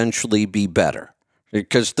could eventually be better,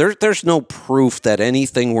 because there's no proof that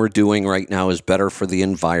anything we're doing right now is better for the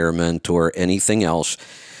environment or anything else.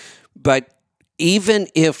 But even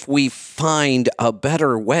if we find a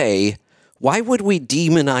better way, why would we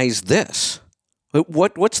demonize this?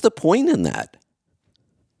 What's the point in that?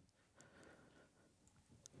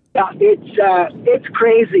 Yeah, it's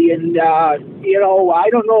crazy, and I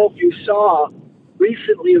don't know if you saw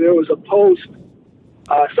recently there was a post.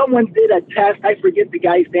 Someone did a test. I forget the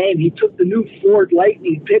guy's name. He took the new Ford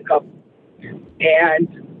Lightning pickup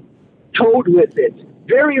and towed with it.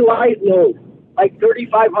 Very light load, like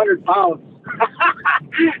 3,500 pounds.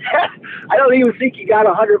 I don't even think he got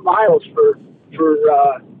 100 miles for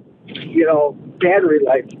battery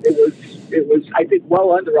life. It was I think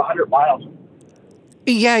well under 100 miles.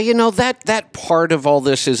 Yeah, that part of all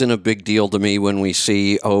this isn't a big deal to me when we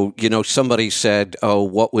see, somebody said,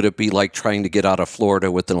 what would it be like trying to get out of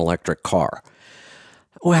Florida with an electric car?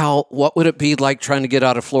 Well, what would it be like trying to get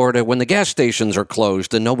out of Florida when the gas stations are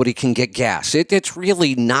closed and nobody can get gas? It's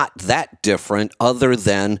really not that different, other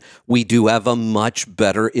than we do have a much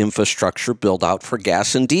better infrastructure built out for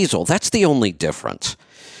gas and diesel. That's the only difference.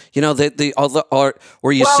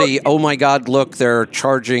 Or you see, oh my God, look, they're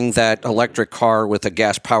charging that electric car with a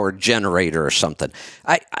gas-powered generator or something.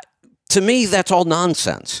 To me, that's all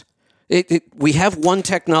nonsense. We have one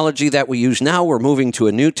technology that we use now. We're moving to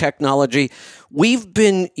a new technology. We've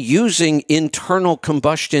been using internal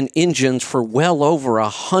combustion engines for well over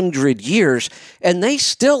 100 years, and they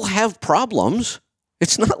still have problems.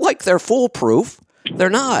 It's not like they're foolproof. They're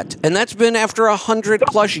not. And that's been after 100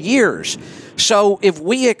 plus years. So if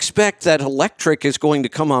we expect that electric is going to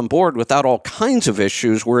come on board without all kinds of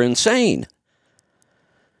issues, we're insane.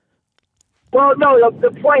 Well, no,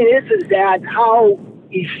 the point is that how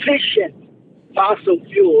efficient fossil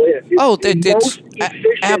fuel is. It's Oh, the it's most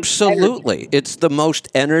efficient absolutely. energy. It's the most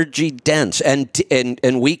energy dense, and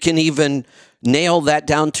we can even nail that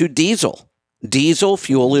down to diesel. Diesel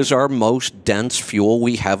fuel is our most dense fuel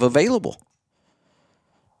we have available.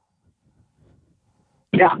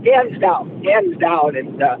 Yeah, hands down.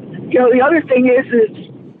 And the other thing is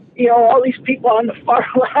all these people on the far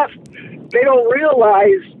left, they don't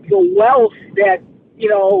realize the wealth that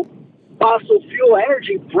fossil fuel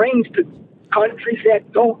energy brings to countries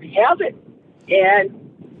that don't have it. And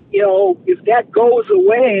if that goes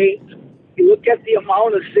away, you look at the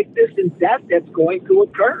amount of sickness and death that's going to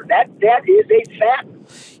occur. That is a fact.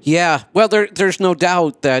 Yeah, well, there's no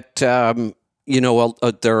doubt that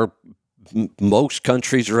most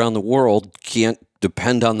countries around the world can't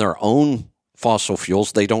depend on their own fossil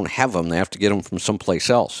fuels. They don't have them. They have to get them from someplace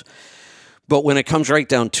else. But when it comes right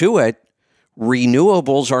down to it,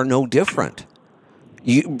 renewables are no different.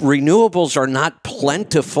 Renewables are not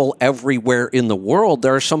plentiful everywhere in the world.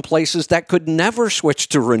 There are some places that could never switch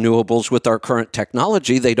to renewables with our current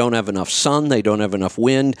technology. They don't have enough sun. They don't have enough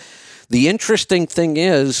wind. The interesting thing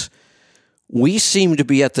is we seem to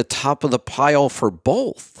be at the top of the pile for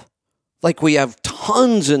both. Like we have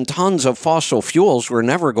tons and tons of fossil fuels. We're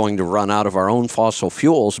never going to run out of our own fossil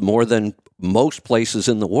fuels more than most places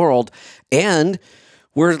in the world. And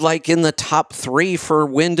we're like in the top 3 for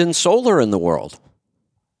wind and solar in the world.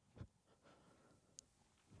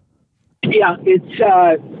 Yeah, it's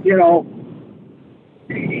then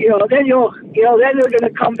they're going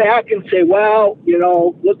to come back and say, well,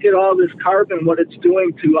 look at all this carbon, what it's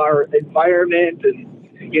doing to our environment, and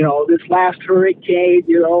this last hurricane,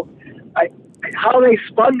 how they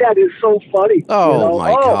spun that is so funny. Oh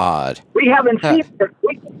my God! We haven't seen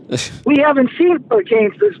we haven't seen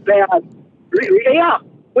hurricanes this bad. Yeah,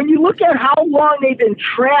 when you look at how long they've been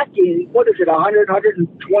tracking, what is it,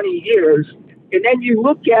 120 years, and then you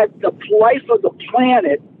look at the life of the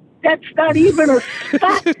planet, that's not even a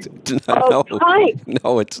speck of time.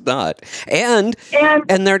 No, it's not. And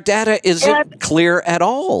their data isn't clear at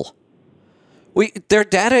all. The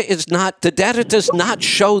data does not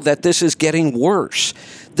show that this is getting worse.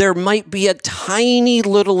 There might be a tiny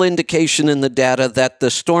little indication in the data that the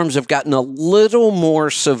storms have gotten a little more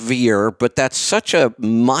severe, but that's such a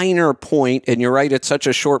minor point, and you're right, it's such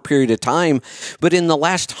a short period of time. But in the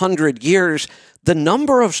last 100 years, the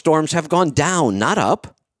number of storms have gone down, not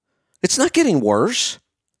up. It's not getting worse.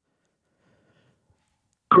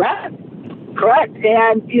 Correct.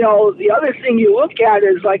 And, the other thing you look at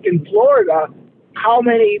is like in Florida, how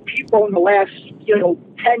many people in the last,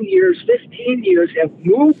 10 years, 15 years have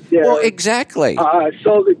moved there. Well, exactly.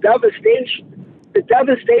 So the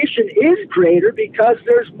devastation is greater because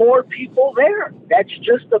there's more people there. That's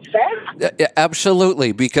just a fact.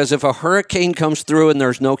 Absolutely. Because if a hurricane comes through and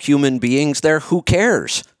there's no human beings there, who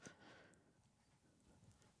cares?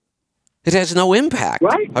 It has no impact.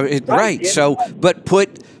 Right. Right. So, but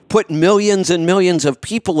put millions and millions of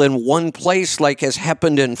people in one place like has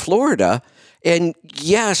happened in Florida, and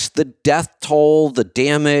yes, the death toll, the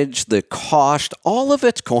damage, the cost, all of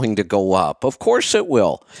it's going to go up. Of course it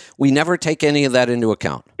will. We never take any of that into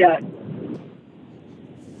account. Yeah.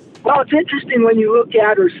 Well, it's interesting when you look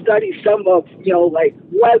at or study some of, like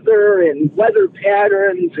weather and weather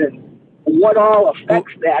patterns and what all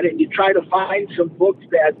affects that, and you try to find some books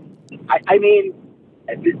that, I mean,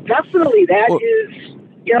 definitely that is,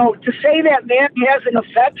 to say that man has an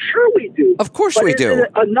effect, sure we do. Of course but we do. Is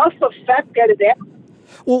it enough effect that it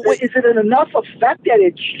is it an enough effect that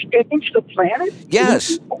it changed the planet?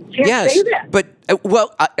 Yes. You can't say that. But,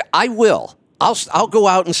 I will. I'll go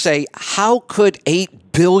out and say, how could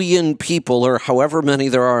 8 billion people, or however many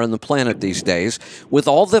there are on the planet these days, with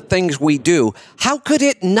all the things we do, how could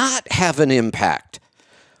it not have an impact?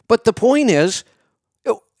 But the point is,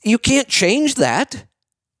 you can't change that.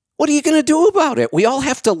 What are you going to do about it? We all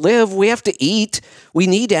have to live. We have to eat. We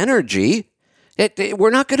need energy.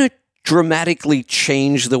 We're not going to dramatically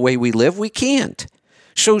change the way we live. We can't.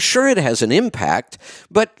 So sure, it has an impact,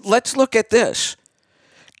 but let's look at this.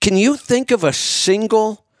 Can you think of a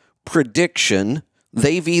single prediction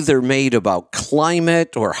they've either made about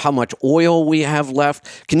climate or how much oil we have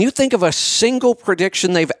left? Can you think of a single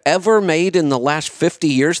prediction they've ever made in the last 50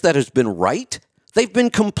 years that has been right? They've been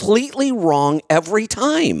completely wrong every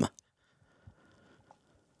time.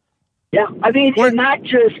 Yeah, I mean, not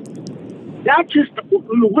just a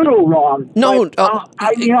little wrong. No, but,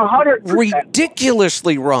 100%.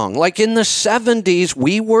 Ridiculously wrong. Like in the 70s,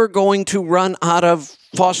 we were going to run out of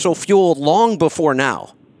fossil fuel long before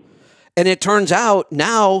now. And it turns out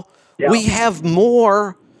now we have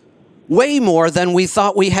way more than we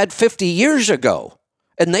thought we had 50 years ago.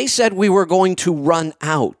 And they said we were going to run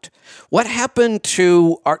out. What happened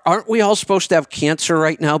to, aren't we all supposed to have cancer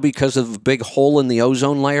right now because of a big hole in the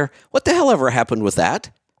ozone layer? What the hell ever happened with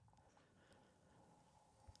that?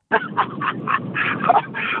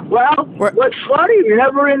 Well, what's funny,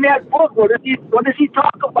 remember in that book, what does he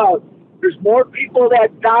talk about? There's more people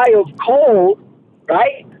that die of cold,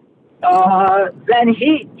 right, than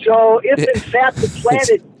heat. So if in fact the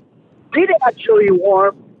planet did actually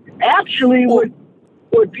warm, actually would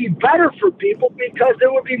be better for people because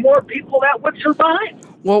there would be more people that would survive.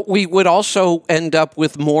 Well, we would also end up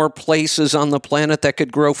with more places on the planet that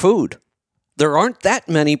could grow food. There aren't that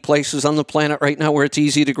many places on the planet right now where it's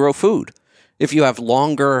easy to grow food. If you have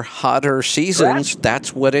longer, hotter seasons,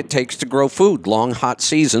 that's what it takes to grow food. Long, hot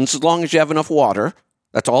seasons, as long as you have enough water.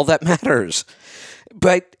 That's all that matters.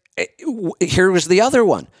 But here was the other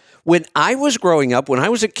one. When I was growing up, when I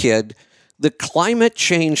was a kid, the climate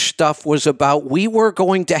change stuff was about we were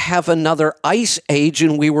going to have another ice age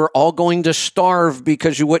and we were all going to starve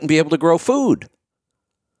because you wouldn't be able to grow food.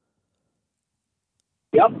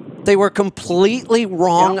 Yep. They were completely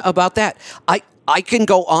wrong about that. I can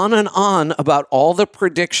go on and on about all the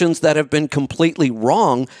predictions that have been completely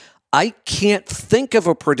wrong. I can't think of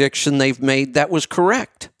a prediction they've made that was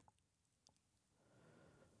correct.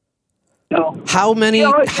 No. How many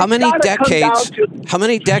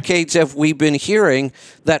decades have we been hearing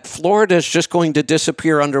that Florida is just going to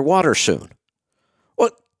disappear underwater soon?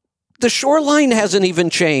 Well, the shoreline hasn't even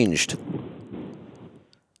changed.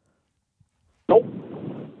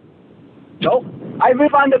 Nope. I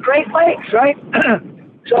live on the Great Lakes, right?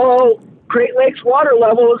 So Great Lakes water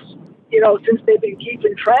levels, since they've been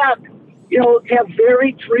keeping track, have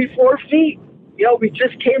varied 3-4 feet. We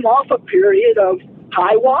just came off a period of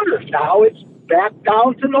high water. Now it's back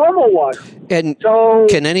down to normal water. And so,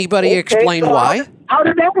 can anybody explain why? How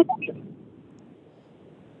did that happen?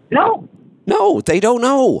 No, they don't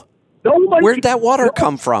know. Where'd that water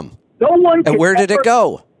come from? No one. And where did it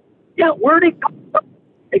go? Yeah, where did it go?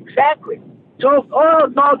 Exactly. So,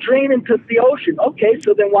 it's all drained into the ocean. Okay,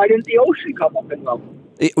 so then why didn't the ocean come up in level?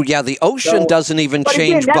 The ocean doesn't even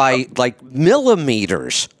change by like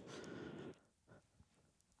millimeters.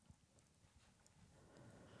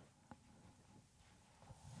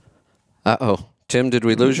 Uh-oh. Tim, did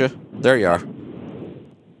we lose you? There you are.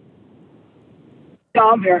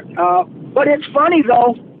 No, I'm here. But it's funny,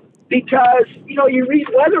 though, because, you read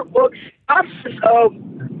weather books,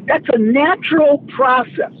 that's a natural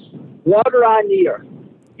process, water on the earth,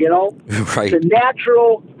 Right. It's a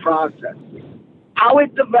natural process. How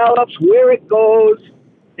it develops, where it goes,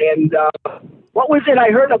 and what was it?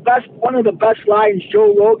 I heard one of the best lines,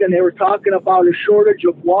 Joe Rogan, they were talking about a shortage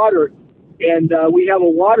of water, and we have a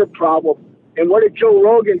water problem. And what did Joe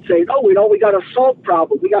Rogan say? Oh, we got a salt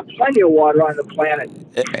problem. We got plenty of water on the planet.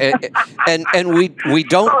 and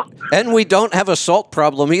we don't have a salt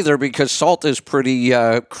problem either because salt is pretty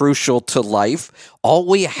crucial to life. All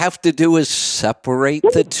we have to do is separate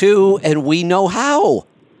the two, and we know how.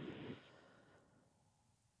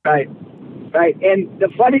 Right. And the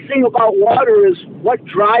funny thing about water is what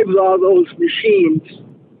drives all those machines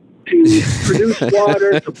to produce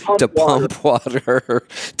water, to pump water,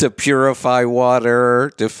 to purify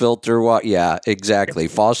water, to filter water. Yeah, exactly.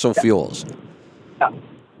 Fossil fuels.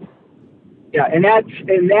 Yeah, and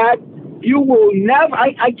that you will never.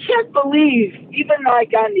 I can't believe, even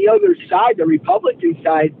like on the other side, the Republican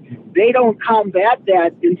side, they don't combat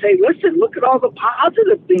that and say, listen, look at all the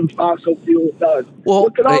positive things fossil fuel does. Well,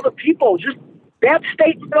 look at all the people. Just that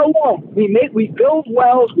statement alone. We build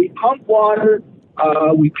wells, we pump water.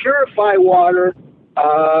 We purify water,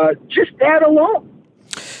 just that alone.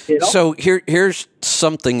 So here's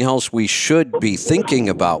something else we should be thinking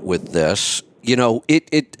about with this.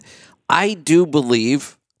 I do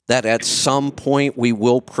believe that at some point we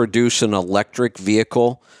will produce an electric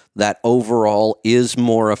vehicle that overall is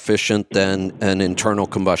more efficient than an internal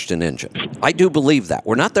combustion engine. I do believe that.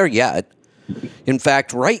 We're not there yet. In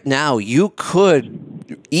fact, right now, you could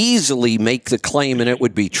easily make the claim, and it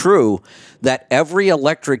would be true, that every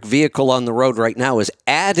electric vehicle on the road right now is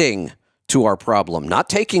adding to our problem, not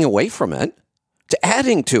taking away from it, to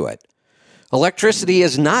adding to it. Electricity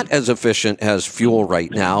is not as efficient as fuel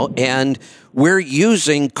right now, and we're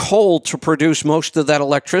using coal to produce most of that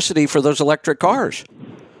electricity for those electric cars.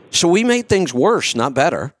 So we made things worse, not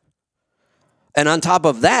better. And on top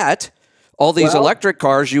of that, all these electric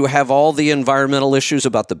cars, you have all the environmental issues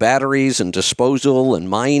about the batteries and disposal and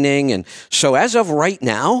mining. And so as of right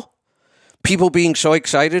now, people being so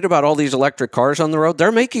excited about all these electric cars on the road,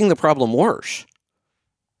 they're making the problem worse,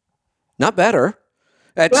 not better.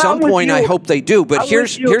 At some point, I hope they do. But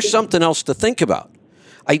here's something else to think about.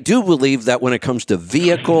 I do believe that when it comes to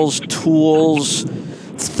vehicles, tools,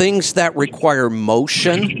 things that require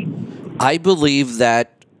motion, I believe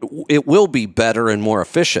that it will be better and more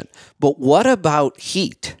efficient. But what about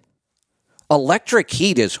heat? Electric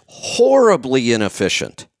heat is horribly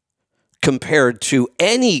inefficient compared to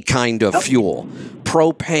any kind of fuel.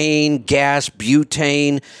 Propane, gas,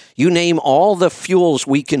 butane, you name all the fuels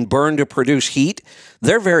we can burn to produce heat,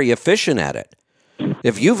 they're very efficient at it.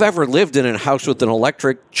 If you've ever lived in a house with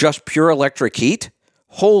an just pure electric heat,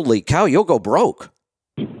 holy cow, you'll go broke.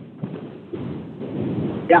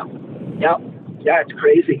 Yeah, it's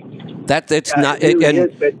crazy. It's not, it really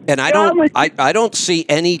is, and I don't see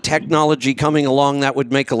any technology coming along that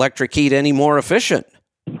would make electric heat any more efficient.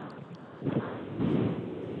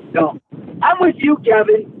 No, I'm with you,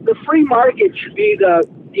 Kevin. The free market should be the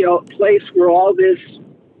place where all this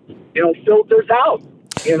filters out.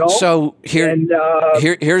 So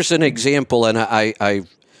here's an example, and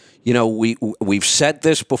we've said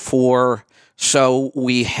this before. So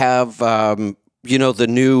we have the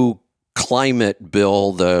new climate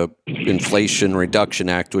bill, the Inflation Reduction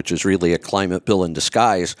Act, which is really a climate bill in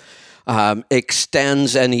disguise,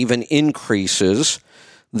 extends and even increases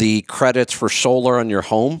the credits for solar on your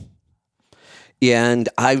home. And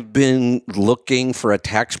I've been looking for a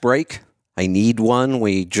tax break. I need one.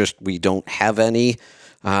 We don't have any.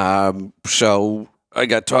 So I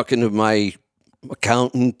got talking to my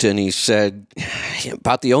accountant, and he said,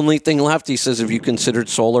 about the only thing left, he says, have you considered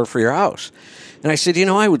solar for your house? And I said,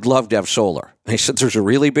 I would love to have solar. And he said, there's a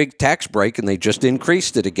really big tax break, and they just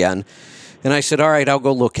increased it again. And I said, all right, I'll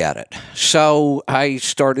go look at it. So I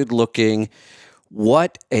started looking.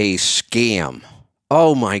 What a scam.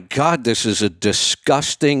 Oh my God, this is a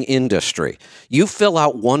disgusting industry. You fill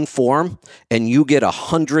out one form and you get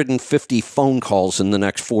 150 phone calls in the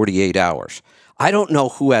next 48 hours. I don't know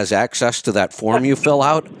who has access to that form you fill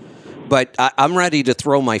out, but I'm ready to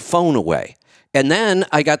throw my phone away. And then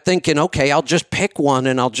I got thinking, okay, I'll just pick one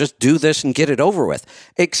and I'll just do this and get it over with.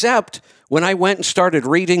 Except when I went and started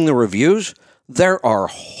reading the reviews, there are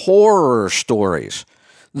horror stories.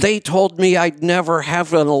 They told me I'd never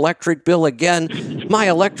have an electric bill again. My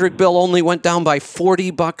electric bill only went down by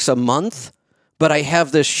 $40 a month, but I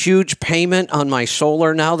have this huge payment on my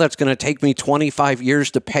solar now that's going to take me 25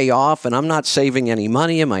 years to pay off, and I'm not saving any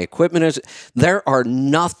money, and my equipment is... There are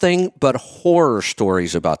nothing but horror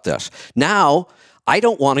stories about this. Now, I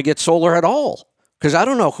don't want to get solar at all because I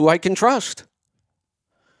don't know who I can trust.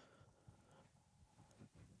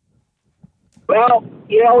 Well,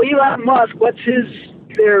 Elon Musk, what's his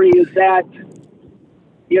theory is that,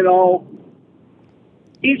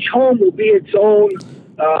 each home will be its own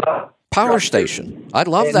power station. I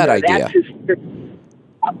love that idea.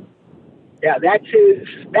 That's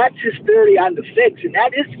his theory on the fix, and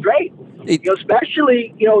that is great.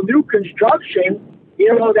 Especially new construction.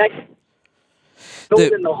 That's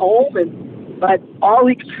built in the home, but all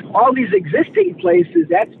these existing places,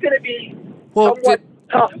 that's going to be somewhat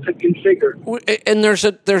tough to configure. And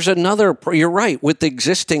there's another. You're right. With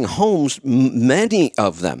existing homes, many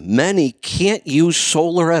can't use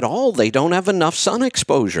solar at all. They don't have enough sun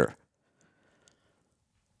exposure.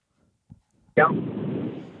 Yeah,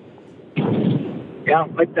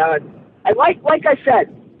 but I like I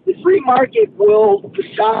said, the free market will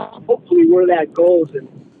decide hopefully where that goes,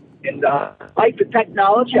 and I like the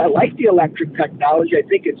technology. I like the electric technology. I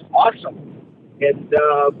think it's awesome, and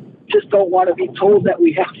just don't want to be told that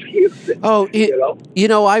we have to use it. Oh,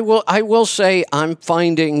 I will say I'm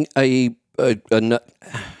finding I'm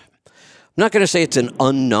not going to say it's an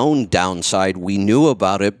unknown downside. We knew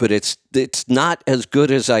about it, but it's not as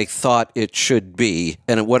good as I thought it should be.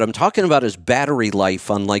 And what I'm talking about is battery life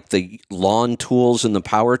on like the lawn tools and the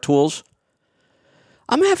power tools.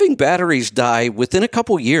 I'm having batteries die within a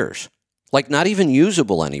couple years, like not even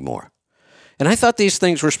usable anymore. And I thought these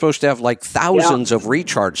things were supposed to have like thousands of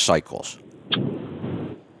recharge cycles.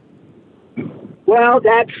 Well,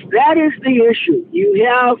 that is the issue. You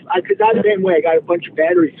have, because I'm the same way, I got a bunch of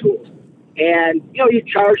battery tools. And, you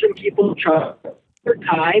charge them, people charge for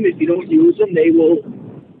time. If you don't use them, they will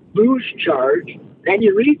lose charge. Then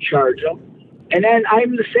you recharge them. And then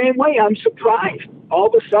I'm the same way. I'm surprised. All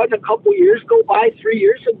of a sudden, a couple years go by, 3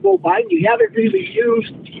 years go by, and you haven't really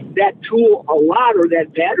used that tool a lot or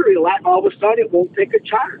that battery a lot, and all of a sudden it won't take a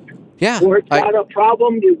charge. Yeah. Or it's got a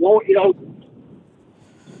problem, it won't, and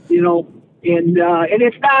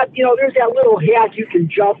it's not, there's that little hack you can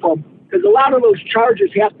jump them, because a lot of those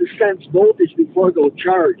chargers have to sense voltage before they'll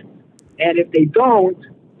charge. And if they don't,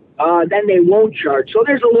 then they won't charge. So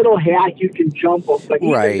there's a little hack you can jump them. But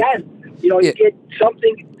even then, you get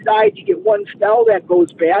something inside, you get one cell that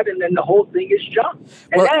goes bad, and then the whole thing is junk.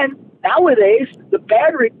 And Well- then nowadays, the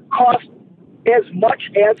battery costs as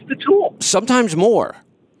much as the tool. Sometimes more.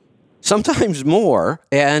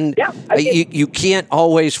 And Yeah, I mean- you can't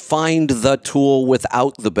always find the tool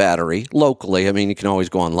without the battery locally. I mean, you can always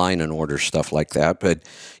go online and order stuff like that. But,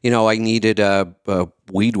 I needed a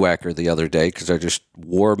weed whacker the other day because I just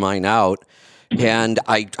wore mine out. And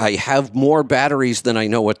I have more batteries than I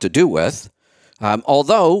know what to do with,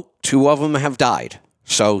 although 2 of them have died.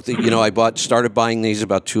 So, I started buying these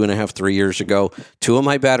about 2.5, 3 years ago. 2 of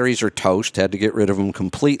my batteries are toast, had to get rid of them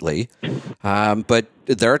completely. But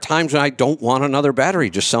there are times when I don't want another battery.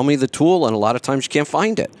 Just sell me the tool, and a lot of times you can't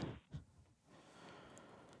find it.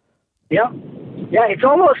 Yeah. Yeah, it's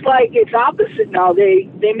almost like it's opposite now. They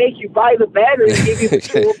make you buy the battery and give you the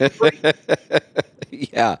tool for free.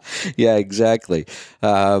 Yeah, exactly.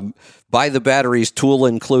 Buy the batteries, tool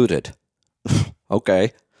included.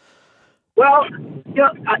 Okay. Well,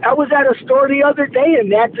 I was at a store the other day,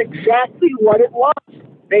 and that's exactly what it was.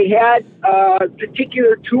 They had a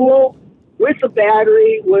particular tool with the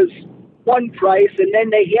battery was one price, and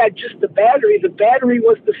then they had just the battery. The battery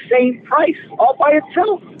was the same price all by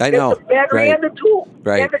itself. I know, The battery right. and the tool.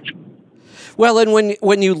 Right. And the Well, and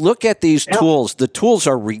when you look at these tools, the tools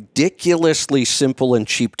are ridiculously simple and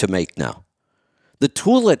cheap to make now. The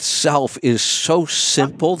tool itself is so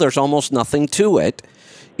simple, there's almost nothing to it,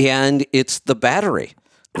 and it's the battery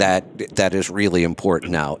that is really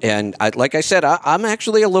important now. And like I said, I'm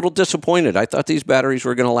actually a little disappointed. I thought these batteries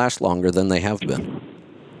were going to last longer than they have been.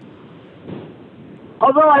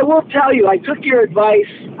 Although I will tell you, I took your advice.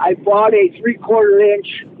 I bought a 3/4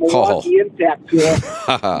 inch Milwaukee impact tool,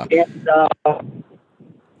 and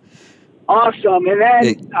awesome. And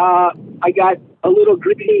then I got a little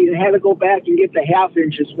greedy and had to go back and get the 1/2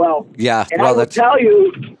 inch as well. Yeah, and well, I will tell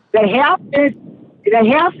you, the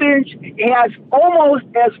 1/2 inch has almost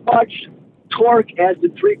as much torque as the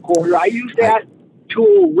 3/4. I use that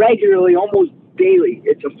tool regularly, almost daily.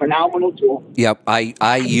 It's a phenomenal tool. Yep,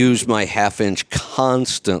 I use my 1/2 inch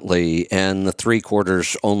constantly, and the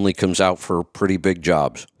 3/4 only comes out for pretty big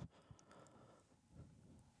jobs.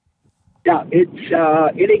 Yeah, it's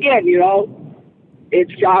and again,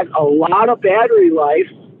 it's got a lot of battery life,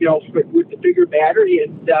 with the bigger battery,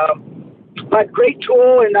 and but great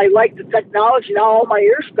tool, and I like the technology. Now all my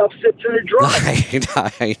air stuff sits in a drawer.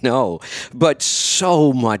 I know, but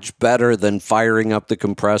so much better than firing up the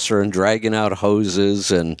compressor and dragging out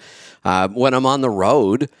hoses. And when I'm on the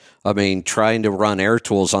road, I mean, trying to run air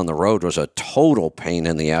tools on the road was a total pain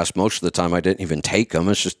in the ass. Most of the time I didn't even take them.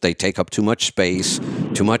 It's just they take up too much space,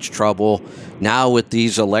 too much trouble. Now with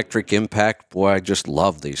these electric impact, boy, I just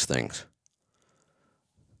love these things.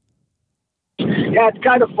 Yeah, it's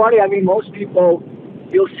kind of funny. I mean, most people,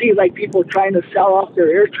 you'll see like people trying to sell off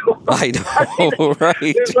their air tools. I know,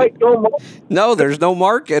 right? There's like no market. No, there's no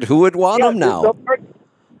market. Who would want them now? No market.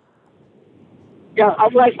 Yeah,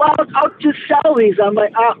 I'm like, well, I'll just sell these. I'm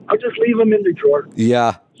like, I'll just leave them in the drawer.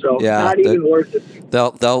 Yeah. So yeah, not even worth it.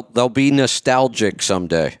 They'll be nostalgic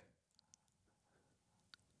someday.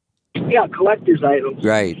 Yeah, collector's items.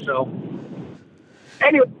 Right. So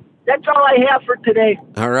anyway, that's all I have for today.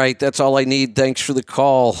 All right, that's all I need. Thanks for the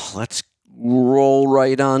call. Let's roll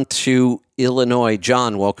right on to Illinois.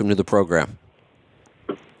 John, welcome to the program.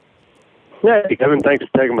 Hey, Kevin, thanks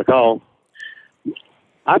for taking my call.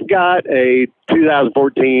 I've got a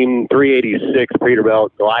 2014 386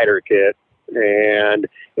 Peterbilt glider kit, and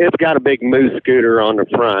it's got a big moose scooter on the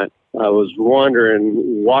front. I was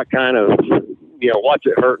wondering what kind of, what's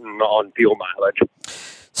it hurting on fuel mileage?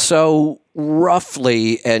 So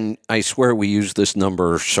roughly, and I swear we use this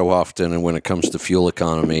number so often and when it comes to fuel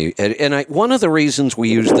economy, and one of the reasons we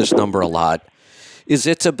use this number a lot is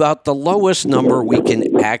it's about the lowest number we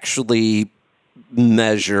can actually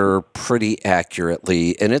measure pretty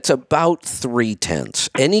accurately, and it's about 0.3.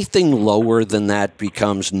 Anything lower than that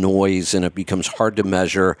becomes noise and it becomes hard to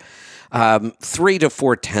measure. 3 to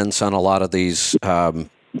 4/10 on a lot of these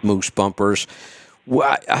moose bumpers.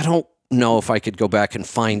 I don't know if I could go back and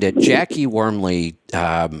find it. Jackie Wormley,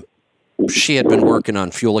 she had been working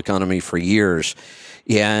on fuel economy for years,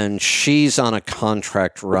 and she's on a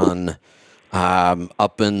contract run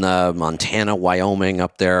up in Montana, Wyoming,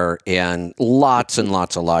 up there, and lots of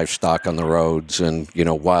livestock on the roads and,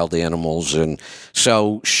 wild animals. And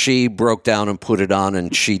so she broke down and put it on,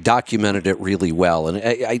 and she documented it really well. And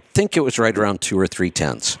I think it was right around 2 or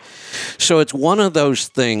 3/10. So it's one of those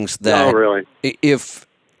things that really?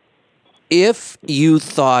 If you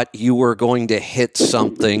thought you were going to hit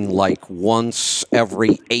something like once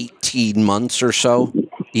every 18 months or so,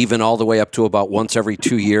 even all the way up to about once every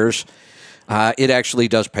 2 years, it actually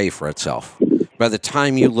does pay for itself. By the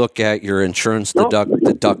time you look at your insurance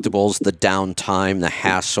deductibles, the downtime, the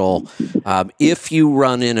hassle, if you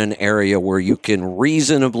run in an area where you can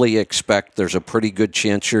reasonably expect there's a pretty good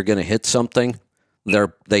chance you're going to hit something,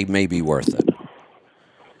 they may be worth it.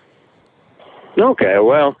 Okay,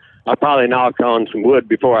 well, I'll probably knock on some wood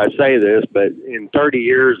before I say this, but in 30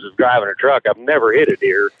 years of driving a truck, I've never hit a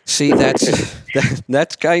deer. See,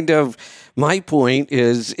 that's kind of my point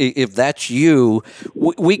is if that's you,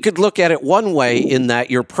 we could look at it one way in that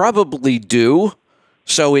you're probably due,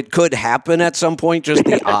 so it could happen at some point, just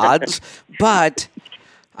the odds. But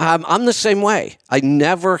I'm the same way. I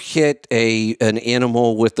never hit an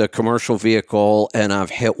animal with a commercial vehicle, and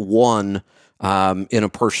I've hit one in a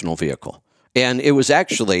personal vehicle. And it was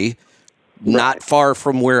actually not far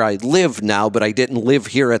from where I live now, but I didn't live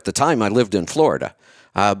here at the time. I lived in Florida.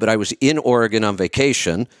 But I was in Oregon on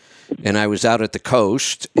vacation, and I was out at the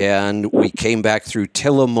coast, and we came back through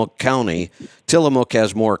Tillamook County. Tillamook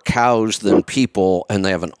has more cows than people, and they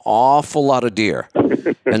have an awful lot of deer.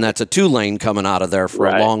 And that's a 2-lane coming out of there for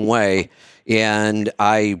a long way. And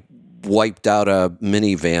I wiped out a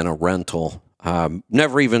minivan, a rental. I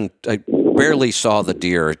barely saw the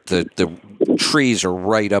deer. The trees are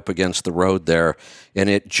right up against the road there, and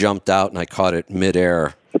it jumped out, and I caught it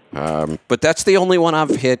midair. But that's the only one I've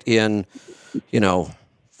hit in,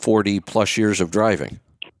 40 plus years of driving.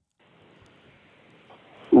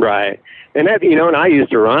 Right. And that, and I used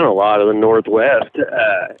to run a lot of the Northwest,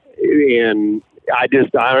 and I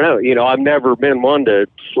don't know, I've never been one to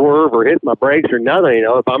swerve or hit my brakes or nothing.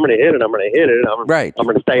 If I'm going to hit it, I'm going to hit it. I'm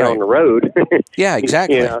going to stay on the road. Yeah,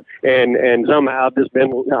 exactly. And somehow I've just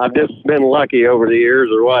been lucky over the years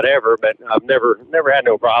or whatever, but I've never had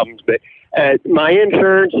no problems. But my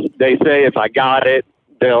insurance, they say if I got it,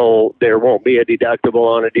 there won't be a deductible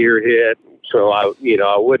on a deer hit. So I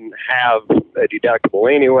wouldn't have a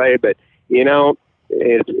deductible anyway, but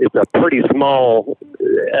it's a pretty small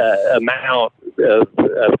amount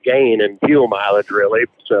of gain in fuel mileage, really.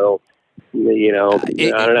 So, I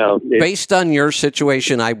don't know. Based on your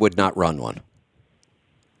situation, I would not run one.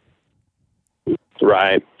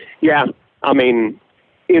 Right. Yeah. I mean,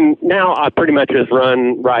 now I pretty much just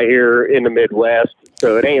run right here in the Midwest.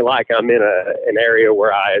 So it ain't like I'm in an area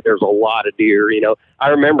where there's a lot of deer. I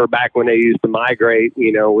remember back when they used to migrate,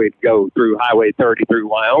 we'd go through Highway 30 through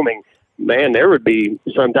Wyoming. Man, there would be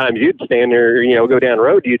sometimes you'd stand there, go down the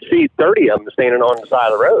road, you'd see 30 of them standing on the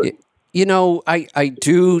side of the road. I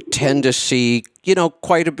do tend to see,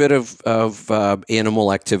 quite a bit of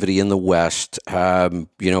animal activity in the West. Going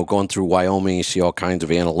through Wyoming, you see all kinds of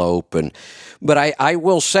antelope. But I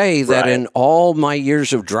will say that in all my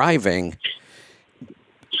years of driving,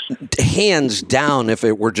 hands down, if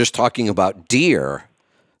it were just talking about deer,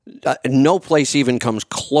 no place even comes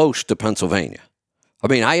close to Pennsylvania. I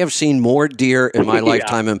mean, I have seen more deer in my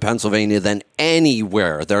lifetime in Pennsylvania than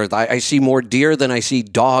anywhere. I see more deer than I see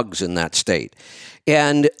dogs in that state.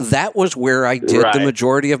 And that was where I did the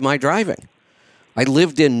majority of my driving. I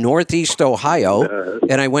lived in Northeast Ohio,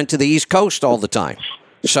 and I went to the East Coast all the time.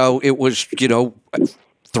 So it was,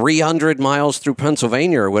 300 miles through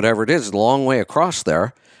Pennsylvania or whatever it is, a long way across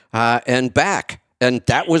there, and back. And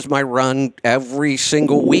that was my run every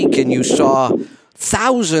single week, and you saw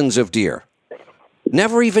thousands of deer.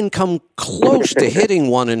 Never even come close to hitting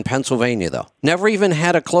one in Pennsylvania, though. Never even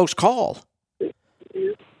had a close call.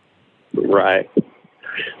 Right.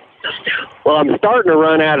 Well, I'm starting to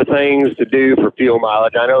run out of things to do for fuel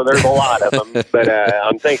mileage. I know there's a lot of them, but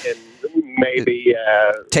I'm thinking maybe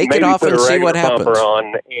take it off and see what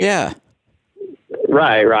happens. Yeah.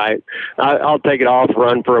 Right. I'll take it off,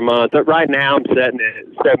 run for a month. But right now, I'm setting it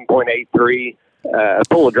at 7.83.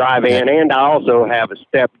 Full drive in, and I also have a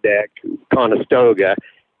step deck Conestoga.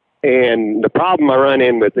 And the problem I run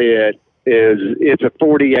in with it is it's a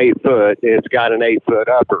 48 foot. It's got an 8-foot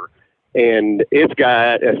upper, and it's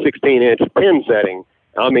got a 16-inch pin setting.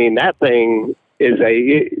 I mean, that thing is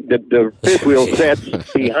the fifth wheel sets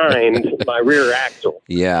behind my rear axle.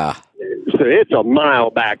 Yeah. So it's a mile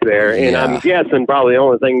back there, and I'm guessing probably the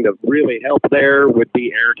only thing that really help there would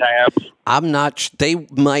be air tabs. They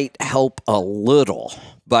might help a little,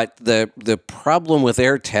 but the problem with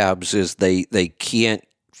air tabs is they can't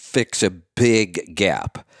fix a big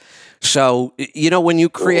gap. So, when you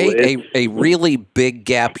create a really big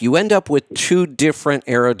gap, you end up with two different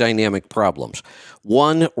aerodynamic problems.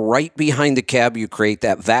 One, right behind the cab, you create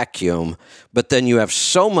that vacuum, but then you have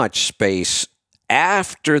so much space.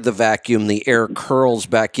 After the vacuum, the air curls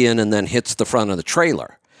back in and then hits the front of the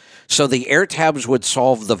trailer. So the air tabs would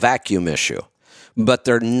solve the vacuum issue, but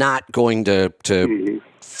they're not going to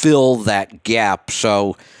fill that gap.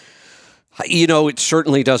 So You know, it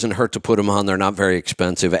certainly doesn't hurt to put them on. They're not very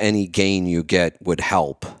expensive. Any gain you get would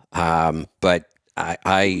help. But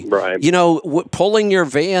Right. you know, pulling your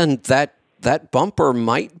van, that bumper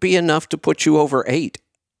might be enough to put you over 8.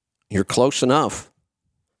 You're close enough.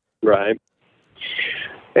 Right.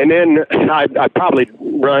 And then I'd probably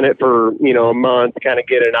run it for, a month, kind of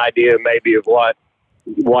get an idea maybe of what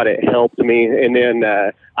it helped me. And then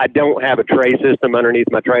I don't have a tray system underneath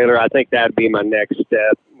my trailer. I think that'd be my next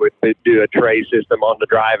step, would do a tray system on the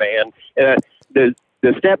dry van.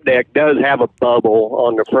 The step deck does have a bubble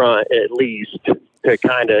on the front at least to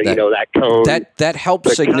kind of, that cone. That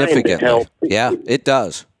helps significantly. Help. Yeah, it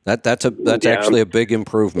does. That's actually a big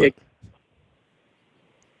improvement.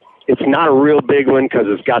 It's not a real big one because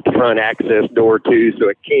it's got the front access door too, so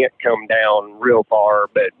it can't come down real far.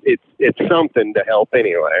 But it's something to help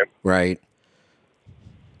anyway. Right.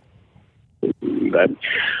 But,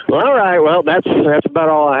 well, all right. Well, that's about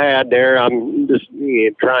all I had there. I'm just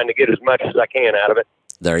trying to get as much as I can out of it.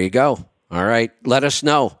 There you go. All right. Let us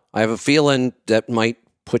know. I have a feeling that might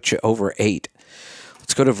put you over 8.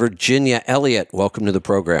 Let's go to Virginia. Elliott, welcome to the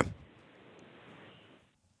program.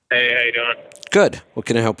 Hey, how you doing? Good. What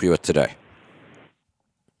can I help you with today?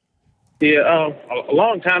 Yeah, a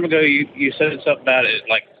long time ago, you said something about it,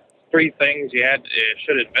 like 3 things you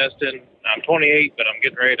should invest in. I'm 28, but I'm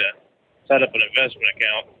getting ready to set up an investment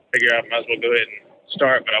account. Figure I might as well go ahead and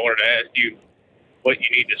start, but I wanted to ask you what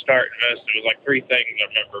you need to start investing. It was like 3 things I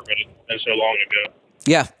remember, but it's been so long ago.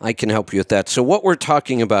 Yeah, I can help you with that. So what we're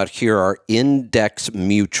talking about here are index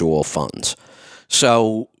mutual funds.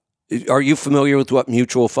 So are you familiar with what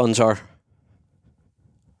mutual funds are?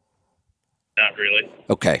 Not really.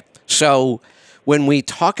 Okay. So when we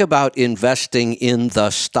talk about investing in the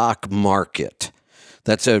stock market,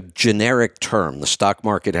 that's a generic term. The stock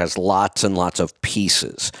market has lots and lots of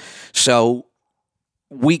pieces. So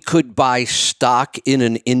we could buy stock in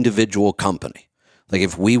an individual company. Like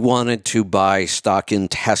if we wanted to buy stock in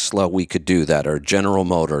Tesla, we could do that, or General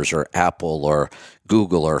Motors, or Apple, or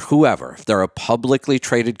Google, or whoever. If they're a publicly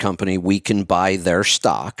traded company, we can buy their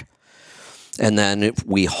stock. And then if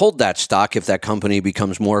we hold that stock, if that company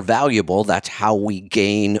becomes more valuable, that's how we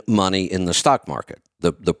gain money in the stock market.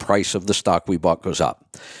 The price of the stock we bought goes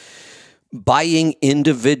up. Buying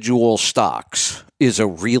individual stocks is a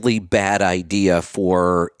really bad idea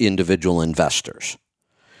for individual investors.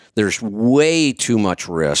 There's way too much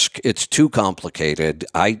risk. It's too complicated.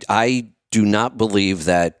 I do not believe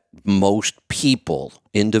that most people,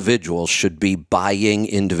 individuals, should be buying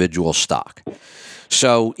individual stock.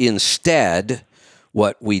 So instead,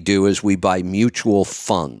 what we do is we buy mutual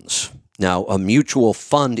funds. Now, a mutual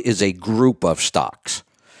fund is a group of stocks,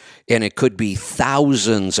 and it could be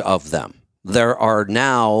thousands of them. There are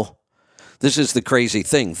now, this is the crazy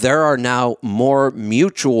thing, there are now more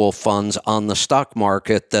mutual funds on the stock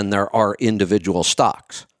market than there are individual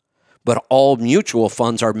stocks. But all mutual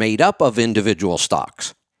funds are made up of individual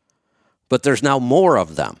stocks. But there's now more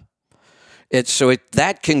of them.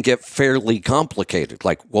 That can get fairly complicated.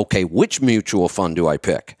 Like, okay, which mutual fund do I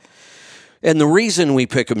pick? And the reason we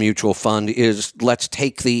pick a mutual fund is, let's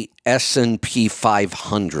take the S&P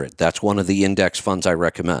 500. That's one of the index funds I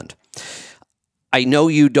recommend. I know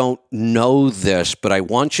you don't know this, but I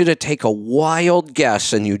want you to take a wild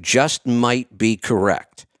guess, and you just might be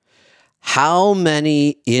correct. How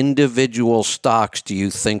many individual stocks do you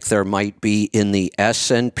think there might be in the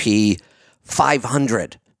S&P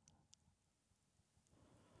 500?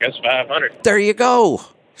 Guess 500. There you go.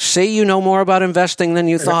 Say you know more about investing than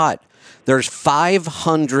you thought. There's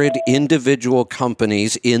 500 individual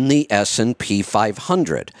companies in the S&P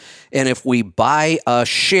 500. And if we buy a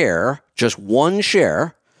share, just one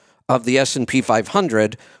share of the S&P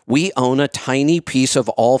 500, we own a tiny piece of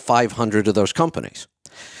all 500 of those companies.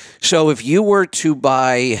 So if you were to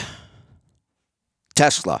buy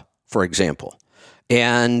Tesla, for example,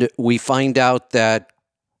 and we find out that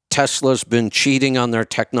Tesla's been cheating on their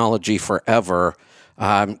technology forever,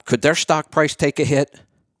 could their stock price take a hit?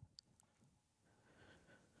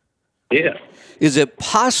 Yeah. Is it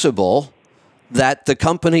possible that the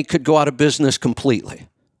company could go out of business completely?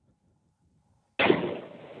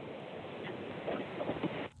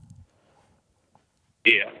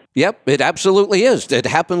 Yeah. Yep, it absolutely is. It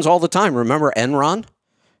happens all the time. Remember Enron?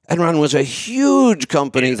 Enron was a huge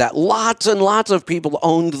company that lots and lots of people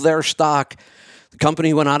owned their stock. The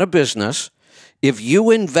company went out of business. If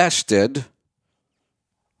you invested,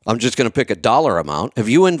 I'm just going to pick a dollar amount. If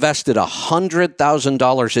you invested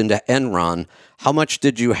 $100,000 into Enron, how much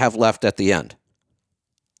did you have left at the end?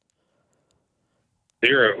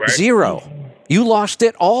 0, right? 0. You lost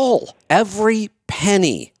it all, every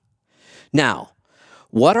penny. Now,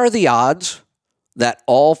 What are the odds that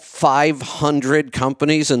all 500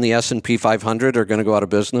 companies in the S&P 500 are going to go out of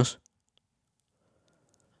business?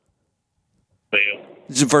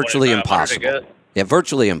 It's virtually impossible. Yeah,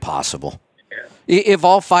 virtually impossible.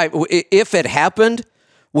 If it happened,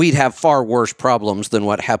 we'd have far worse problems than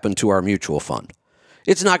what happened to our mutual fund.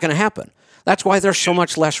 It's not going to happen. That's why they're so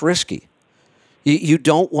much less risky. You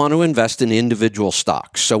don't want to invest in individual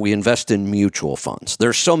stocks, so we invest in mutual funds.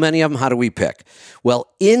 There's so many of them. How do we pick? Well,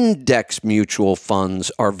 index mutual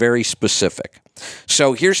funds are very specific.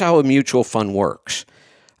 So here's how a mutual fund works.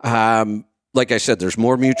 Like I said, there's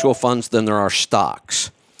more mutual funds than there are stocks.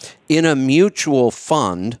 In a mutual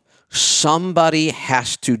fund, somebody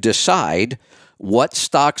has to decide what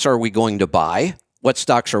stocks are we going to buy, what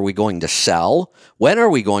stocks are we going to sell, when are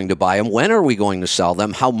we going to buy them, when are we going to sell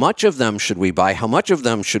them, how much of them should we buy, how much of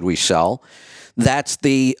them should we sell. That's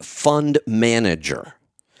the fund manager.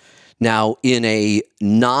 Now, in a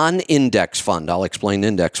non-index fund, I'll explain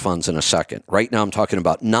index funds in a second. Right now, I'm talking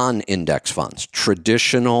about non-index funds,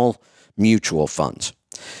 traditional mutual funds.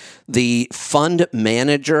 The fund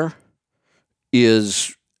manager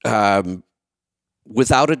is,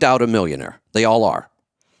 without a doubt, a millionaire. They all are.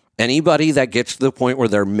 Anybody that gets to the point where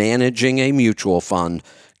they're managing a mutual fund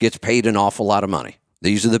gets paid an awful lot of money.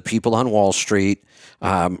 These are the people on Wall Street,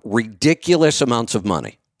 ridiculous amounts of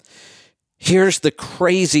money. Here's the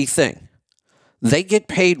crazy thing. They get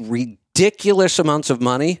paid ridiculous amounts of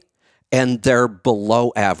money, and they're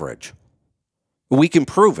below average. We can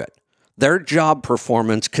prove it. Their job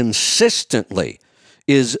performance consistently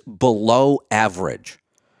is below average,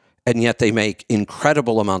 and yet they make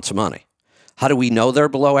incredible amounts of money. How do we know they're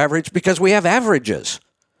below average? Because we have averages.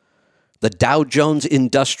 The Dow Jones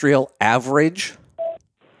Industrial Average,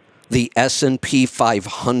 the S&P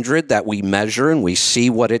 500 that we measure and we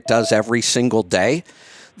see what it does every single day.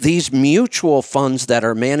 These mutual funds that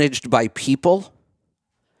are managed by people,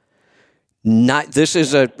 this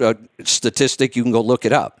is a statistic, you can go look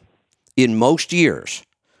it up. In most years,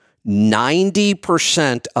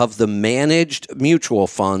 90% of the managed mutual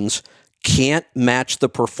funds can't match the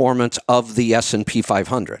performance of the S&P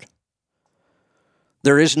 500.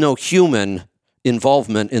 There is no human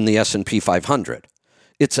involvement in the S&P 500.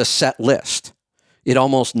 It's a set list. It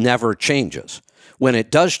almost never changes. When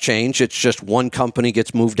it does change, it's just one company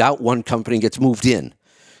gets moved out, one company gets moved in.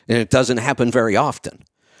 And it doesn't happen very often.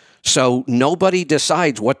 So nobody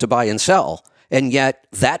decides what to buy and sell. And yet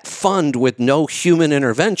that fund with no human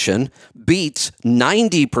intervention beats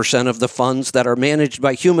 90% of the funds that are managed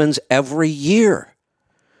by humans every year.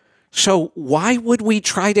 So why would we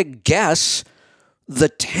try to guess the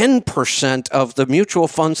 10% of the mutual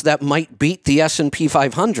funds that might beat the S&P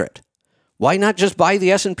 500? Why not just buy the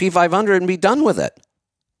S&P 500 and be done with it?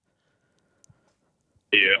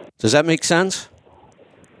 Yeah. Does that make sense?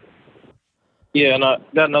 Yeah, and I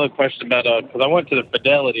got another question about, because I went to the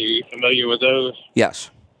Fidelity. Are you familiar with those? Yes.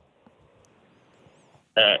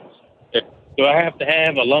 Do I have to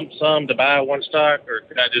have a lump sum to buy one stock, or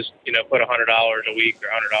could I just, put $100 a week or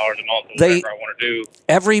 $100 a month, or whatever I want to do?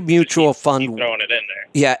 Every mutual fund, keep throwing it in there.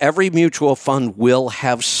 Yeah, every mutual fund will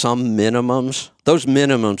have some minimums. Those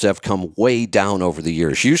minimums have come way down over the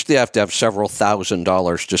years. You used to have several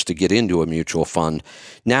 $1,000s just to get into a mutual fund.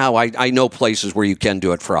 Now I know places where you can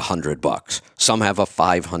do it for $100. Some have a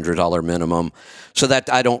 $500 minimum. So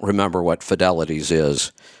that I don't remember what Fidelity's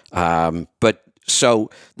is, but. So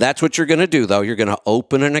that's what you're going to do, though. You're going to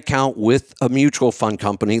open an account with a mutual fund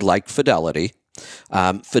company like Fidelity.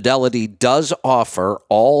 Fidelity does offer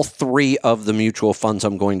all three of the mutual funds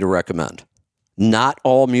I'm going to recommend. Not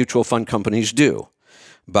all mutual fund companies do.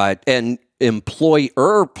 And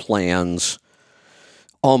employer plans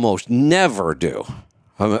almost never do.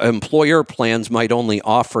 Employer plans might only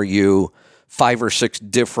offer you 5 or 6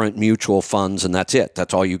 different mutual funds, and that's it.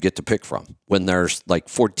 That's all you get to pick from when there's like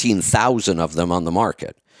 14,000 of them on the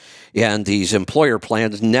market. And these employer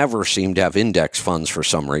plans never seem to have index funds for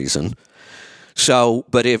some reason. So,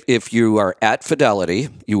 but if you are at Fidelity,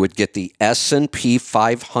 you would get the S&P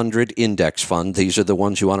 500 index fund. These are the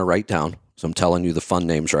ones you want to write down. So I'm telling you the fund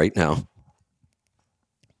names right now.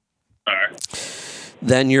 All right.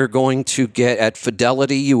 Then you're going to get, at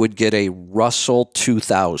Fidelity, you would get a Russell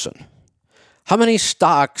 2000. How many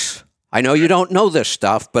stocks, I know you don't know this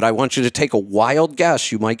stuff, but I want you to take a wild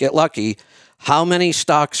guess. You might get lucky. How many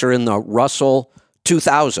stocks are in the Russell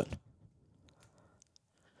 2000?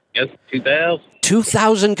 Yes, 2,000.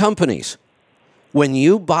 2,000 companies. When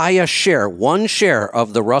you buy a share, one share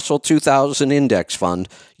of the Russell 2000 index fund,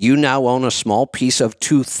 you now own a small piece of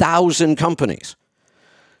 2,000 companies.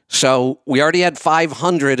 So we already had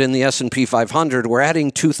 500 in the S&P 500. We're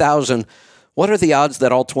adding 2,000. What are the odds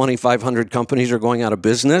that all 2,500 companies are going out of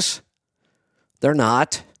business? They're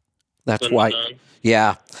not. That's why.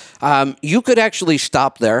 Yeah. You could actually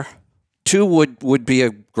stop there. 2 would be a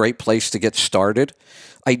great place to get started.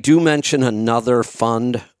 I do mention another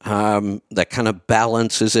fund that kind of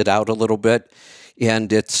balances it out a little bit,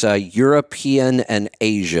 and it's a European and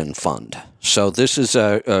Asian fund. So this is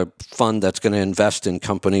a fund that's going to invest in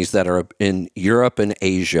companies that are in Europe and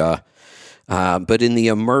Asia, but in the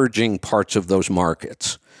emerging parts of those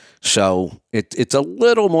markets. So it's a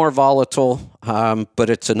little more volatile,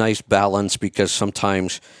 but it's a nice balance because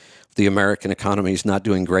sometimes the American economy is not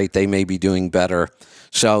doing great. They may be doing better.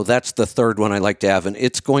 So that's the third one I like to have, and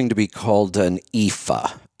it's going to be called an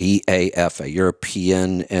EAFA, EAFA,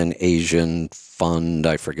 European and Asian Fund.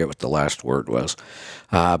 I forget what the last word was,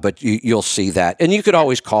 but you'll see that. And you could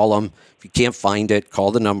always call them. If you can't find it,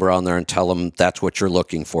 call the number on there and tell them that's what you're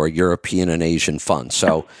looking for, European and Asian Fund.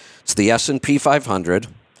 So it's the S&P 500,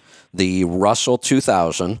 the Russell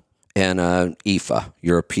 2000, and EAFA,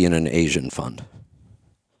 European and Asian Fund.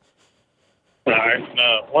 All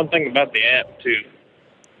right. One thing about the app, too.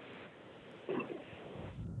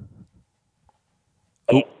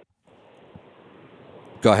 Ooh.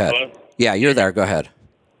 Go ahead. Hello? Yeah, you're there. Go ahead.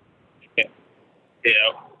 Yeah.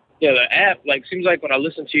 The app, seems like when I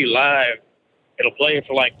listen to you live, it'll play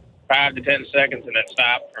for 5 to 10 seconds and then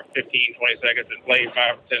stop for 15, 20 seconds and play 5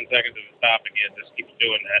 to 10 seconds and then stop again. Just keeps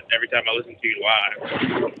doing that every time I listen to you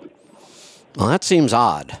live. Well, that seems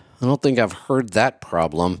odd. I don't think I've heard that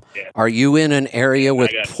problem. Yeah. Are you in an area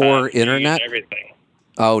with poor internet? Everything.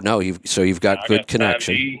 Oh, no. You've got good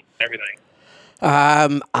connection. 5G, everything.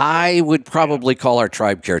 I would probably call our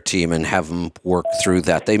Tribe Care team and have them work through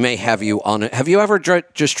that. They may have you on it. Have you ever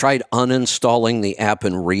just tried uninstalling the app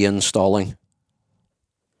and reinstalling?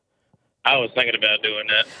 I was thinking about doing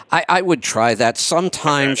that. I would try that.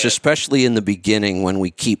 Sometimes, especially in the beginning when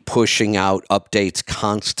we keep pushing out updates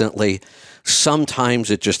constantly, sometimes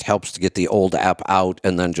it just helps to get the old app out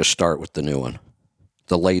and then just start with the new one,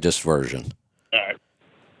 the latest version. All right.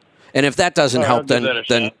 And if that doesn't help,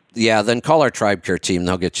 then call our Tribe Care team.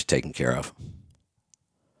 They'll get you taken care of.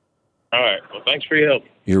 All right. Well, thanks for your help.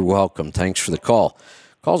 You're welcome. Thanks for the call.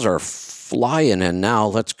 Calls are flying in now.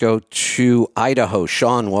 Let's go to Idaho.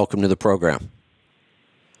 Sean, welcome to the program.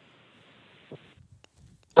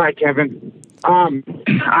 Hi, Kevin.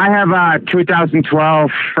 I have a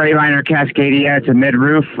 2012 Freightliner Cascadia. It's a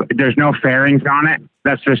mid-roof. There's no fairings on it.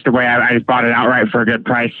 That's just the way I just bought it outright for a good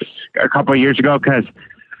price a couple of years ago because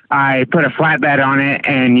I put a flatbed on it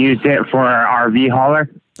and used it for an RV hauler.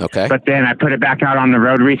 Okay. But then I put it back out on the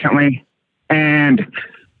road recently. And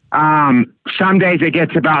some days it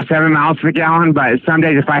gets about 7 miles per gallon, but some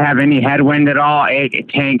days if I have any headwind at all, it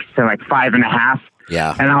tanks to 5.5.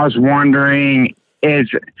 Yeah. And I was wondering if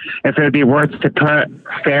it would be worth to put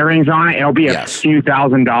fairings on it. It'll be a few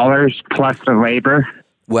 $1,000s plus the labor.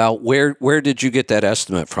 Well, where did you get that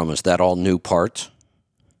estimate from? Is that all new parts?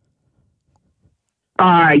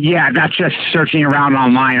 Yeah, that's just searching around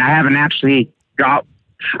online. I haven't actually got.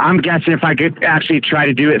 I'm guessing if I could actually try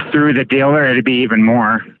to do it through the dealer, it'd be even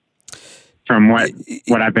more from what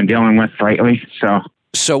I've been dealing with lately.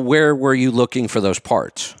 So where were you looking for those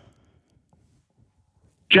parts?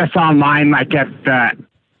 Just online, at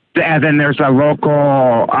and then there's a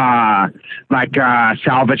local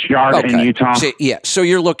salvage yard in Utah. So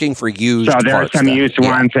you're looking for used parts. So there are some used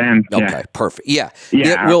ones, and okay, perfect. Yeah.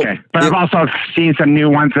 Okay. But I've also seen some new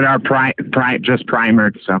ones that are just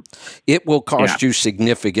primered. So it will cost you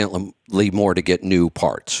significantly more to get new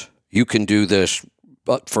parts. You can do this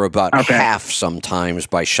for about half sometimes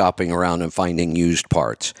by shopping around and finding used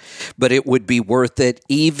parts. But it would be worth it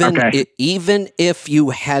even if you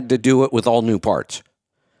had to do it with all new parts.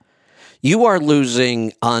 You are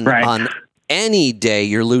losing on any day,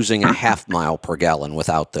 you're losing a half mile per gallon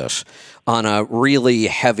without this. On a really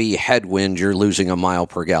heavy headwind, you're losing a mile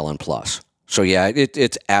per gallon plus. So, yeah,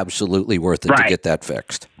 it's absolutely worth it to get that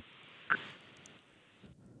fixed.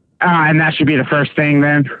 And that should be the first thing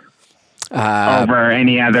then? Over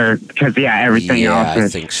any other, because, everything else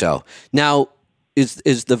is... I think so. Now, is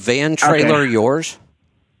the van trailer yours?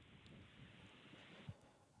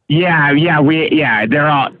 Yeah, they're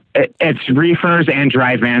all... It's reefers and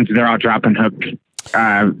dry vans. They're all drop and hook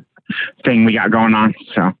thing we got going on.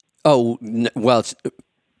 So. Oh, well,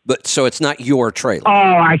 so it's not your trailer. Oh,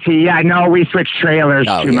 I see. Yeah, no, we switch trailers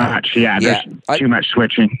too much. Yeah, there's too much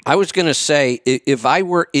switching. I was going to say, if I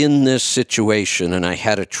were in this situation and I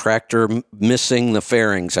had a tractor missing the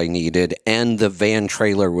fairings I needed and the van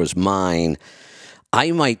trailer was mine,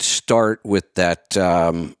 I might start with that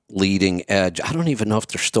leading edge. I don't even know if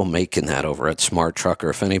they're still making that over at Smart Trucker.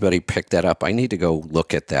 If anybody picked that up, I need to go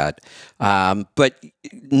look at that. But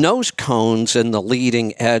nose cones and the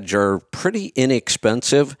leading edge are pretty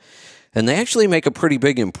inexpensive, and they actually make a pretty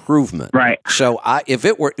big improvement. Right. So if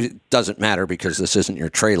it were, it doesn't matter because this isn't your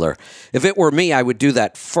trailer. If it were me, I would do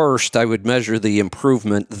that first. I would measure the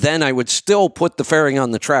improvement. Then I would still put the fairing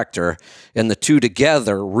on the tractor, and the two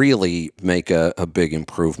together really make a big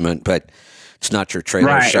improvement. But it's not your trailer.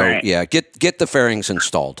 Right, so, right. yeah, get the fairings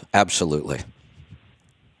installed. Absolutely.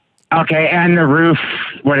 Okay, and the roof,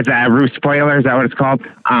 what is that, roof spoiler, is that what it's called?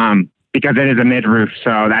 Because it is a mid-roof,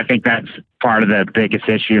 so I think that's part of the biggest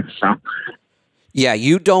issue. So, Yeah,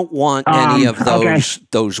 you don't want any of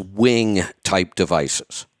those wing type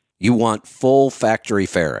devices. You want full factory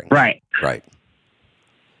fairing. Right. Right.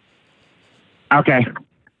 Okay.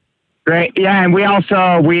 Great. Yeah, and we have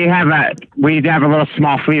a little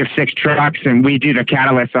small fleet of 6 trucks, and we do the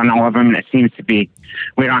catalyst on all of them. And it seems to be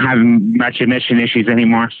we don't have much emission issues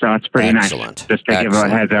anymore, so it's pretty Excellent. nice. Just to give a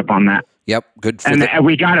heads up on that. Yep. Good for And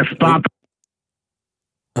we got a bump.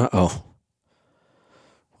 Uh-oh.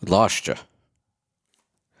 We lost you.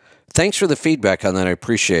 Thanks for the feedback on that. I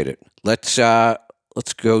appreciate it. Let's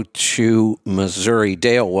go to Missouri.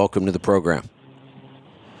 Dale, welcome to the program.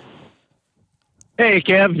 Hey,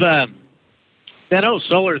 Kev, that whole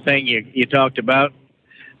solar thing you talked about,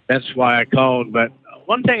 that's why I called. But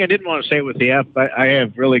one thing I didn't want to say with the app, I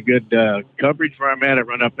have really good coverage where I'm at. I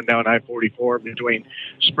run up and down I-44 between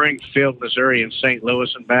Springfield, Missouri, and St.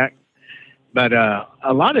 Louis and back. But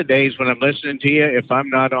a lot of days when I'm listening to you, if I'm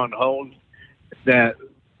not on hold, that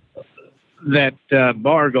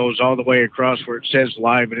bar goes all the way across where it says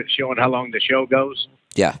live, and it's showing how long the show goes.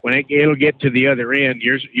 Yeah. When it'll get to the other end,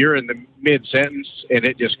 you're in the mid-sentence, and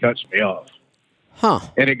it just cuts me off. Huh.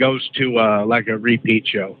 And it goes to like a repeat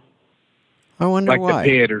show. I wonder like why. The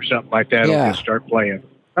Pit or something like that. Yeah. It'll just start playing.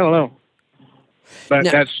 I don't know.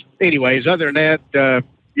 But anyways, other than that,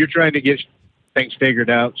 you're trying to get things figured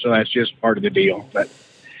out, so that's just part of the deal. But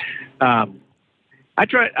I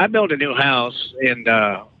built a new house, and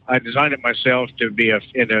I designed it myself to be an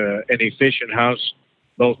efficient house,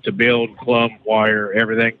 both to build, plumb, wire,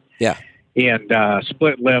 everything. Yeah. And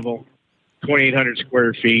split level, 2,800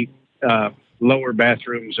 square feet, lower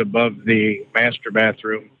bathrooms above the master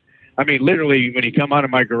bathroom. I mean, literally, when you come out of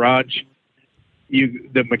my garage,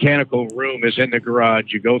 the mechanical room is in the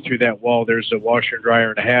garage. You go through that wall, there's a washer and dryer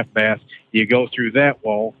and a half bath. You go through that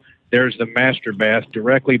wall, there's the master bath.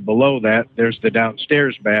 Directly below that, there's the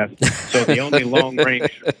downstairs bath. So the only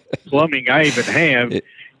long-range plumbing I even have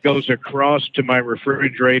goes across to my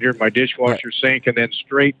refrigerator, my dishwasher sink, and then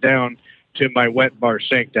straight down to my wet bar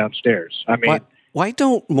sink downstairs. I mean, why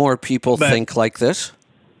don't more people think like this?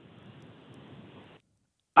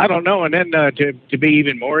 I don't know. And then to be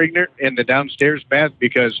even more ignorant, in the downstairs bath,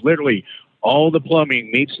 because literally all the plumbing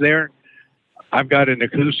meets there, I've got an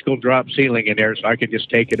acoustical drop ceiling in there, so I can just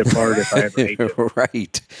take it apart if I ever need to.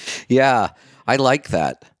 Right. Yeah. I like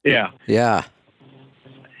that. Yeah. Yeah.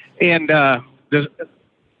 And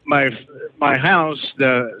my house,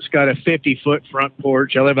 it's got a 50-foot front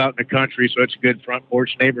porch. I live out in the country, so it's a good front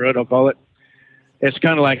porch neighborhood, I'll call it. It's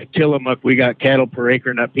kind of like Tillamook. We got cattle per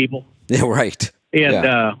acre, not people. Yeah, right.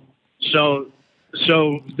 And so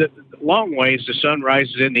the long ways, the sun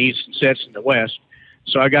rises in the east and sets in the west.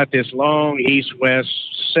 So I got this long east-west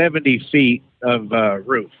 70 feet of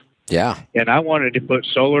roof. Yeah. And I wanted to put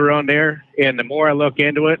solar on there. And the more I look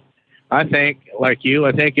into it, I think, like you,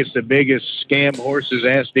 I think it's the biggest scam horse's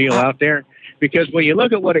ass deal out there. Because when you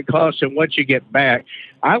look at what it costs and what you get back,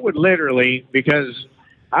 I would literally, because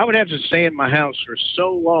I would have to stay in my house for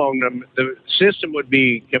so long, the system would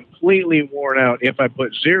be completely worn out if I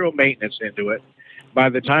put zero maintenance into it by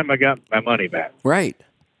the time I got my money back. Right.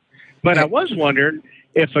 But I was wondering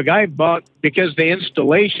if a guy bought, because the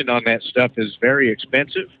installation on that stuff is very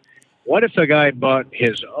expensive, what if a guy bought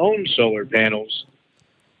his own solar panels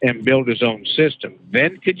and build his own system?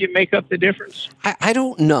 Then could you make up the difference? I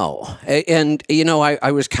don't know. And,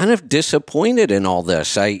 I was kind of disappointed in all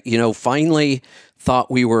this. I finally thought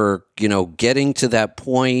we were, getting to that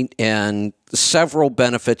point, and several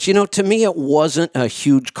benefits. To me, it wasn't a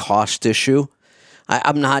huge cost issue.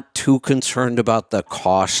 I'm not too concerned about the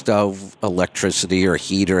cost of electricity or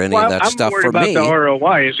heat or any of that stuff for me. I'm worried about the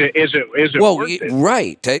ROI. Is it worth it?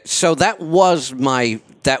 Right. So that was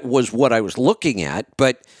what I was looking at.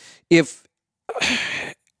 But if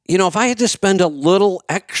I had to spend a little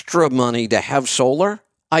extra money to have solar,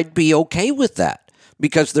 I'd be okay with that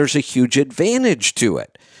because there's a huge advantage to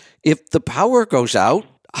it. If the power goes out,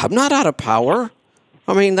 I'm not out of power.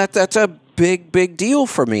 I mean, that's a big deal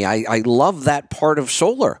for me. I love that part of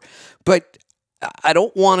solar, but I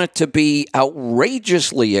don't want it to be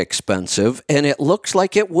outrageously expensive, and it looks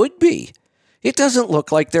like it would be. It doesn't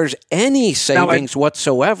look like there's any savings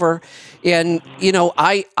whatsoever. And,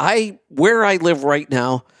 I where I live right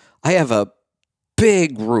now, I have a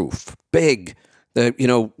big roof,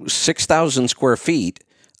 6,000 square feet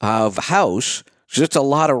of house. So it's a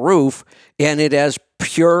lot of roof, and it has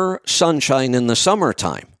pure sunshine in the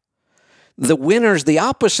summertime. The winter's the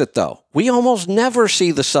opposite, though. We almost never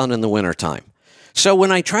see the sun in the wintertime. So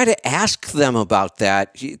when I try to ask them about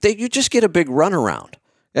that, you just get a big runaround.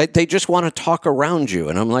 They just want to talk around you.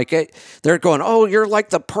 And I'm like, they're going, oh, you're like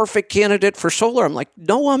the perfect candidate for solar. I'm like,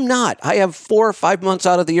 no, I'm not. I have 4 or 5 months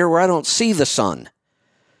out of the year where I don't see the sun.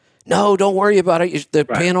 No, don't worry about it. The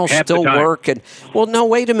panels still work. And well, no,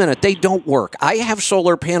 wait a minute. They don't work. I have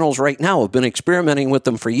solar panels right now. I've been experimenting with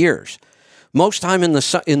them for years. Most time in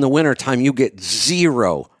the wintertime, you get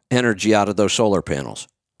zero energy out of those solar panels.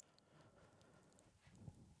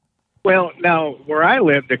 Well, now, where I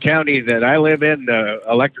live, the county that I live in, the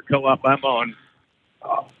electric co-op I'm on,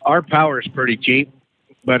 our power is pretty cheap.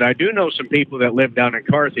 But I do know some people that live down in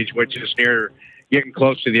Carthage, which is getting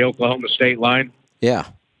close to the Oklahoma state line. Yeah.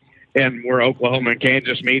 And where Oklahoma and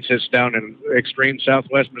Kansas meets, it's down in extreme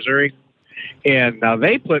southwest Missouri. And now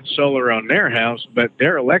they put solar on their house, but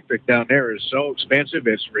their electric down there is so expensive,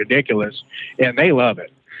 it's ridiculous. And they love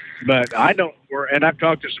it. But and I've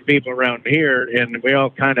talked to some people around here, and we all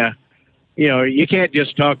kind of, you can't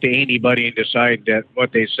just talk to anybody and decide that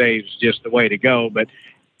what they say is just the way to go. But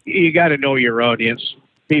you got to know your audience,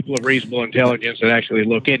 people of reasonable intelligence that actually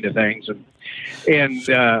look into things. And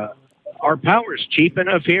our power is cheap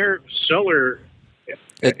enough here. Solar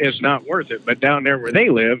is not worth it. But down there where they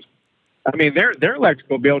live, I mean, their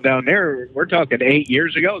electrical bill down there, we're talking 8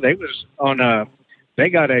 years ago, they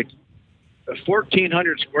got a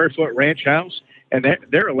 1,400 square foot ranch house, and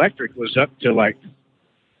their electric was up to like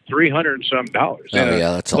 $300 and some dollars. Oh,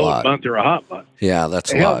 yeah, that's a lot. Month or a hot month. Yeah,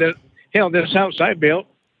 that's a lot. This house I built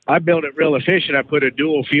it real efficient. I put a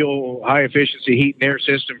dual fuel, high efficiency heat and air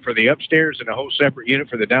system for the upstairs and a whole separate unit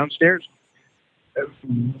for the downstairs.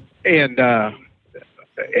 And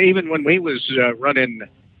even when we was running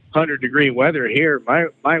 100-degree weather here,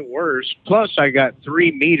 my worst. Plus, I got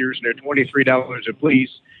 3 meters and they're $23 a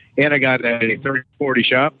piece, and I got a 30-40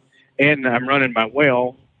 shop, and I'm running my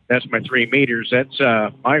well. That's my 3 meters. That's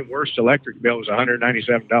my worst electric bill was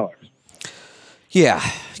 $197. Yeah.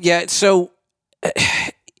 So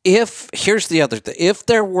here's the other thing: if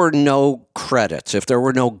there were no credits, if there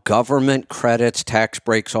were no government credits, tax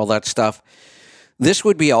breaks, all that stuff, this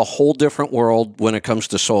would be a whole different world when it comes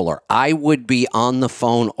to solar. I would be on the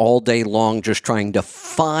phone all day long just trying to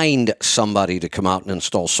find somebody to come out and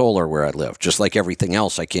install solar where I live. Just like everything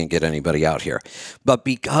else, I can't get anybody out here. But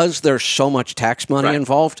because there's so much tax money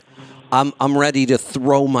involved, I'm ready to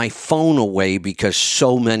throw my phone away because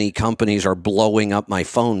so many companies are blowing up my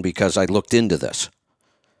phone because I looked into this.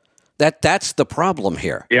 That's the problem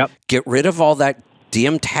here. Yep. Get rid of all that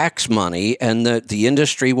damn tax money, and the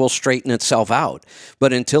industry will straighten itself out.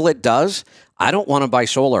 But until it does, I don't want to buy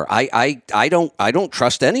solar. I don't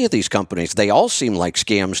trust any of these companies. They all seem like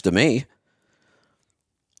scams to me.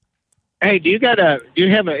 Hey,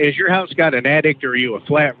 is your house got an attic, or are you a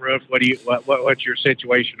flat roof? What's your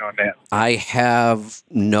situation on that? I have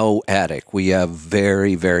no attic. We have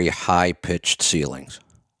very, very high pitched ceilings.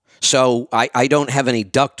 So I don't have any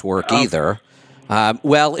ductwork either.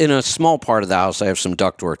 Well, in a small part of the house, I have some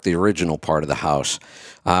ductwork, the original part of the house.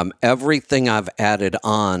 Everything I've added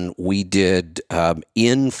on, we did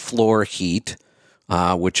in-floor heat,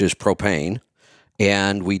 which is propane,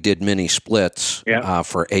 and we did mini splits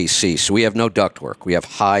for AC. So we have no ductwork. We have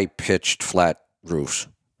high-pitched flat roofs.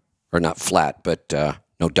 Or not flat, but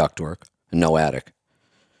no ductwork and no attic.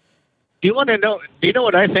 Do you know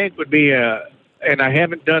what I think would be, and I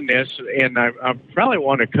haven't done this, and I probably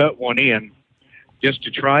want to cut one in, just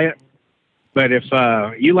to try it. But if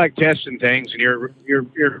you like testing things, and you're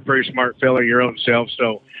a pretty smart fella your own self,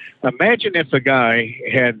 so imagine if a guy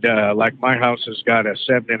had, like my house has got a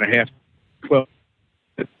 7.5, 12.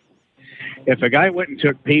 If a guy went and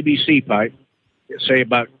took PVC pipe, say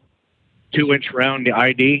about 2-inch round the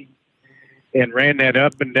ID, and ran that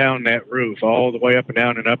up and down that roof, all the way up and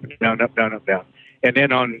down and up and down, up, down, up, down. And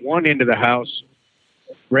then on one end of the house,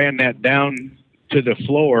 ran that down to the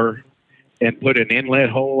floor and put an inlet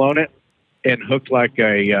hole on it and hooked like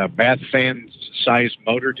a bath fan sized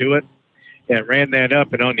motor to it and ran that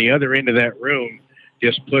up. And on the other end of that room,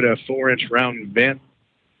 just put a 4-inch round vent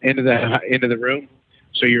into the room.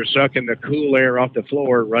 So you're sucking the cool air off the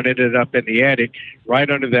floor, running it up in the attic, right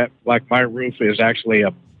under that. Like my roof is actually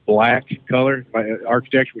a black color, my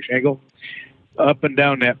architectural shingle, up and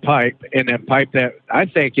down that pipe, and then pipe that. I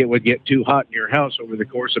think it would get too hot in your house over the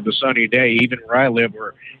course of a sunny day, even where I live,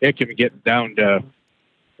 where it can get down to.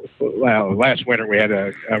 Well, last winter we had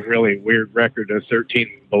a really weird record of 13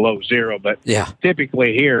 below zero, but Yeah.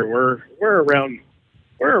 typically here we're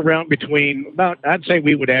around between about. I'd say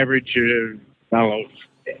we would average I don't know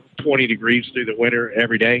 20 degrees through the winter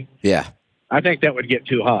every day. Yeah. I think that would get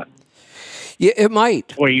too hot. Yeah, it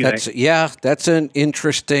might. What do you That's think? Yeah, that's an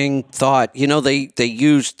interesting thought. You know, they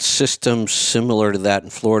used systems similar to that in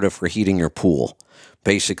Florida for heating your pool.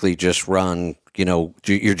 Basically, just run. You know,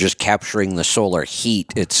 you're just capturing the solar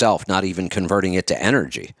heat itself, not even converting it to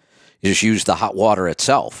energy. You just use the hot water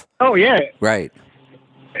itself. Oh yeah, Right.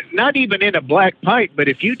 not even in a black pipe, but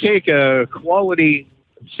if you take a quality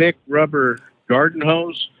thick rubber garden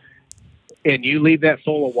hose and you leave that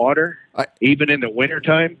full of water, even in the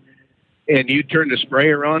wintertime, and you turn the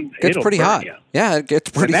sprayer on, It's it'll pretty burn hot. you. Yeah, it gets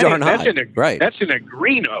pretty And darn hot. That's Right. in a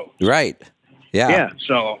green hose. Right. Yeah. Yeah.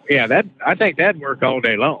 So that I think that'd work all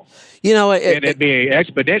day long, You know, and it'd be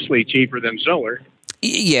exponentially cheaper than solar.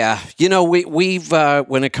 Yeah, you know, we've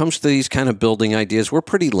when it comes to these kind of building ideas, we're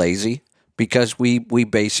pretty lazy because we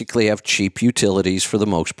basically have cheap utilities for the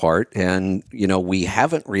most part, and you know, we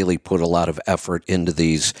haven't really put a lot of effort into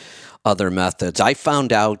these other methods. I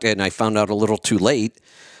found out a little too late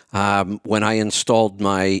when I installed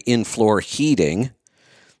my in-floor heating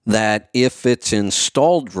that if it's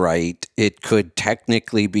installed right, it could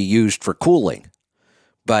technically be used for cooling,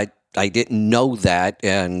 but I didn't know that,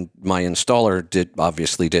 and my installer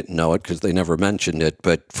obviously didn't know it because they never mentioned it.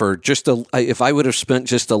 But for if I would have spent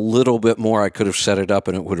just a little bit more, I could have set it up,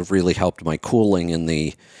 and it would have really helped my cooling in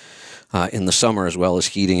the summer as well as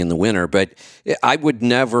heating in the winter. But I would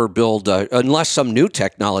never build unless some new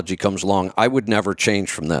technology comes along. I would never change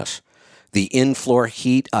from this. The in-floor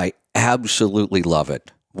heat, I absolutely love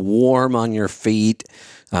it. Warm on your feet.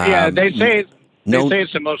 Yeah, they say. No, they say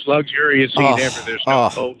it's the most luxurious heat ever. There's no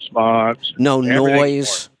cold spots. no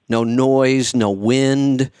Everything's noise, no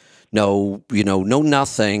wind, no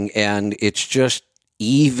nothing, and it's just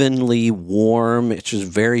evenly warm. It's just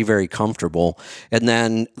very, very comfortable. And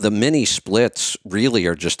then the mini splits really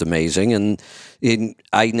are just amazing. And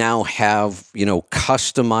I now have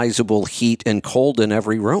customizable heat and cold in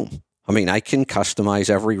every room. I mean, I can customize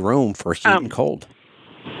every room for heat and cold.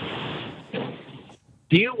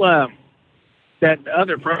 Do you that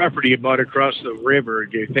other property you bought across the river?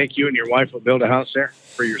 Do you think you and your wife will build a house there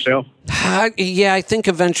for yourself? Yeah, I think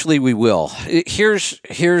eventually we will. There's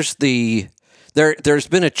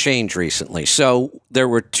been a change recently. So there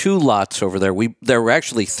were 2 lots over there. There were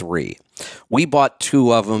actually 3. We bought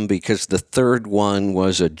 2 of them because the third one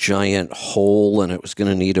was a giant hole and it was going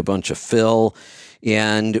to need a bunch of fill.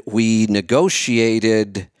 And we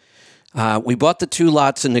negotiated. We bought the 2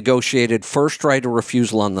 lots and negotiated first right of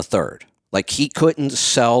refusal on the third. Like he couldn't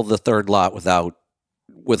sell the third lot without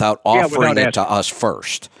offering it to us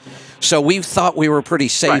first. So we thought we were pretty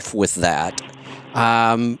safe with that.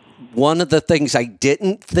 One of the things I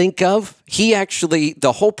didn't think of,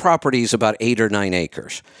 the whole property is about 8 or 9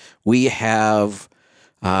 acres. We have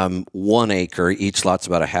 1 acre. Each lot's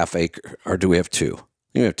about a half acre. Or do we have 2?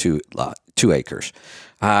 We have 2 acres.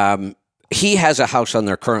 He has a house on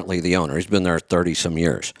there currently, the owner. He's been there 30-some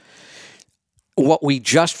years. What we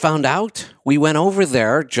just found out, we went over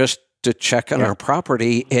there just to check on our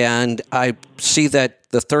property, and I see that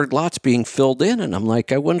the third lot's being filled in, and I'm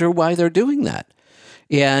like, I wonder why they're doing that.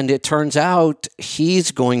 And it turns out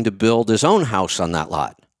he's going to build his own house on that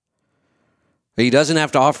lot. He doesn't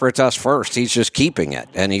have to offer it to us first. He's just keeping it,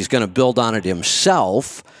 and he's going to build on it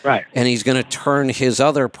himself. Right. And he's going to turn his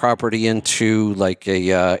other property into like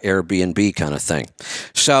a Airbnb kind of thing.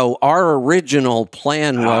 So our original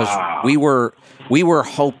plan was we were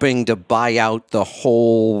hoping to buy out the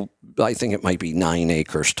whole. I think it might be 9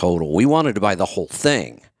 acres total. We wanted to buy the whole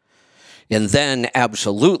thing, and then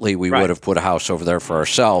absolutely we would have put a house over there for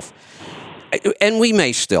ourselves. And we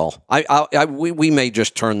may still. We may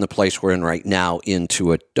just turn the place we're in right now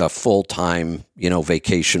into a full-time,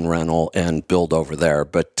 vacation rental and build over there.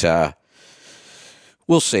 But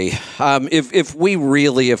we'll see.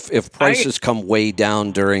 If prices come way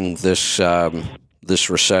down during this this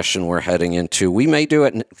recession we're heading into, we may do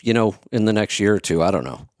it. In the next year or 2. I don't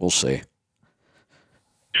know. We'll see.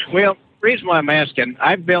 Well, reason why I'm asking,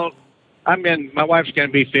 my wife's going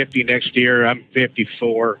to be 50 next year. I'm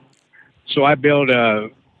 54. So I built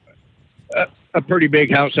a pretty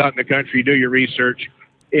big house out in the country. Do your research.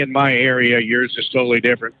 In my area, yours is totally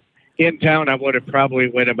different. in town, I would have probably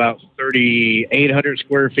went about 3,800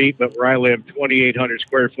 square feet, but where I live, 2,800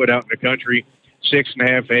 square foot out in the country,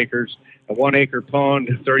 6.5 acres, a 1 acre pond,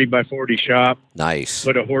 30 by 40 shop. Nice.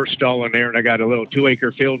 Put a horse stall in there, and I got a little 2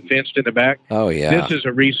 acre field fenced in the back. Oh, yeah. This is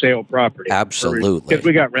a resale property. Absolutely. Because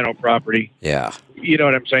we got rental property. Yeah. You know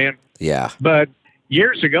what I'm saying? Yeah. But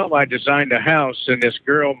years ago, I designed a house, and this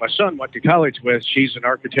girl my son went to college with, she's an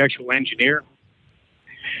architectural engineer.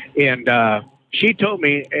 And she told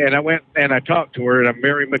me, and I went and I talked to her, and I'm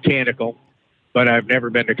very mechanical, but I've never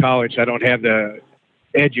been to college. I don't have the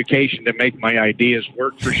education to make my ideas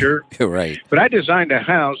work for sure. Right. But I designed a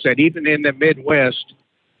house that even in the Midwest,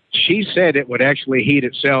 she said it would actually heat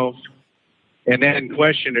itself, and then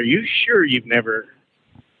questioned, are you sure you've never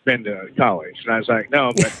been to college? And I was like,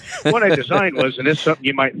 no, but what I designed was, and this is something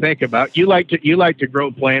you might think about, you like to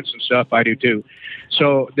grow plants and stuff. I do too.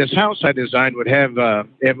 So this house I designed would have,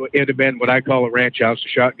 it'd have been what I call a ranch house, a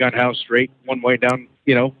shotgun house, straight one way down,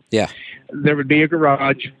 Yeah. There would be a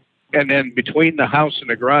garage, and then between the house and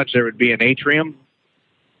the garage, there would be an atrium,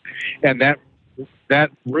 and that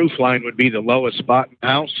roof line would be the lowest spot in the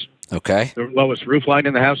house. Okay. The lowest roof line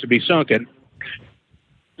in the house would be sunken.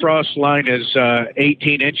 Frost line is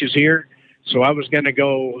 18 inches here, so I was going to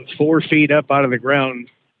go 4 feet up out of the ground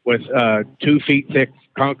with 2 feet thick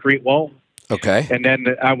concrete wall. Okay. And then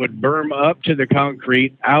I would berm up to the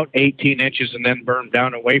concrete out 18 inches and then berm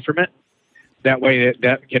down away from it. That way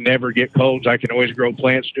that can never get cold. I can always grow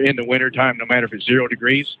plants in the wintertime, no matter if it's 0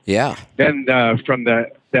 degrees. Yeah. Then from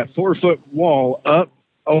that 4 foot wall up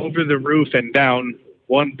over the roof and down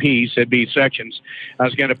one piece, it'd be sections. I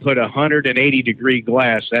was going to put 180 degree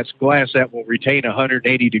glass. That's glass that will retain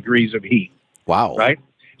 180 degrees of heat. Wow. Right?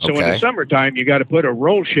 So in the summertime, you got to put a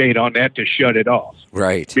roll shade on that to shut it off.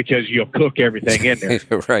 Right. Because you'll cook everything in there.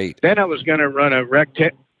 Right. Then I was going to run a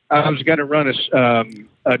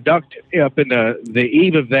duct up in the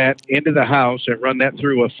eave of that into the house and run that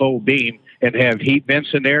through a faux beam and have heat vents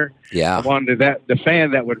in there. Yeah. I wanted the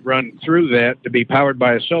fan that would run through that to be powered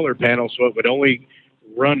by a solar panel, so it would only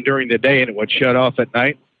run during the day and it would shut off at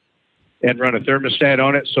night, and run a thermostat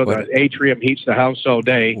on it so the atrium heats the house all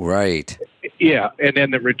day. Right. Yeah, and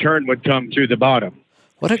then the return would come through the bottom.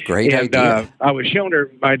 What a great idea. I was showing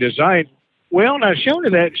her my design. Well, and I was showing her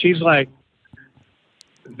that, and she's like,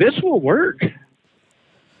 this will work.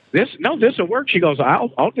 This will work. She goes,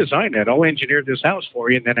 I'll design that. I'll engineer this house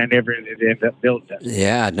for you, and then I never ended up building it.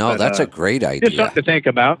 Yeah, no, but, that's a great idea. Just something to think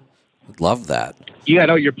about. Love that. You got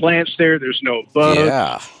all your plants there. There's no bugs.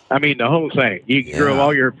 Yeah. I mean, the whole thing. You can grow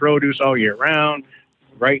all your produce all year round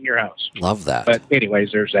right in your house. Love that. But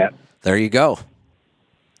anyways, there's that. There you go.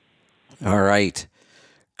 All right.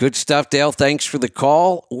 Good stuff, Dale. Thanks for the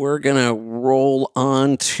call. We're going to roll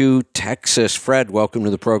on to Texas. Fred, welcome to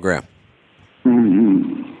the program.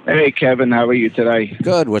 Hey, Kevin. How are you today?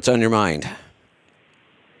 Good. What's on your mind?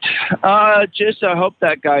 I hope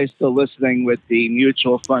that guy's still listening with the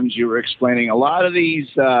mutual funds you were explaining. A lot of these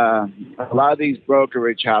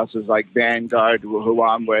brokerage houses like Vanguard, who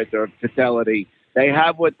I'm with, or Fidelity, they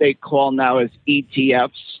have what they call now as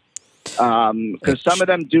ETFs. Because some of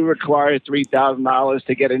them do require $3,000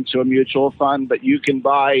 to get into a mutual fund, but you can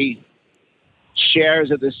buy shares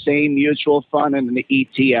of the same mutual fund in the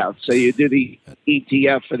ETF. So you do the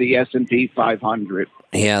ETF for the S&P 500.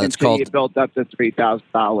 Yeah, that's called. You built up to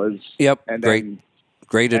 $3,000. Yep, and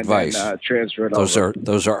great advice. Then, transfer it those over.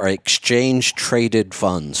 Those are exchange traded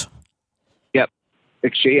funds. Yep.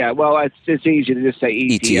 Yeah. Well, it's easy to just say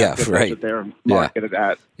ETF. Right. That's what they're marketed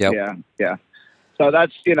at. Yep. Yeah. So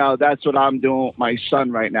that's what I'm doing with my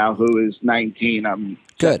son right now, who is 19. I'm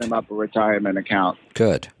setting him up a retirement account.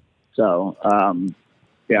 Good. So,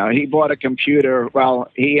 he bought a computer.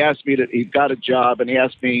 Well, he got a job, and he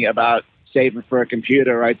asked me about saving for a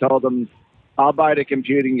computer. I told him, I'll buy the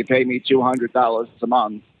computer and you pay me $200 a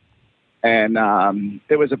month. And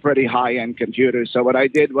it was a pretty high-end computer. So what I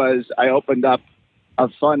did was I opened up a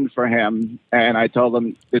fund for him, and I told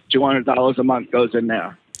him the $200 a month goes in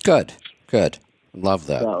there. Good. Love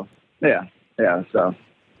that. So,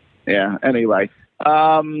 anyway.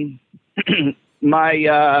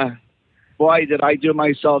 Boy, did I do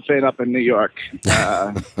myself in up in New York.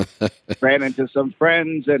 Ran into some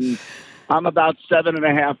friends, and I'm about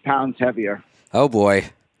 7.5 pounds heavier. Oh, boy.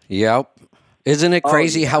 Yep. Isn't it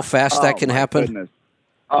crazy how fast that can happen? Goodness.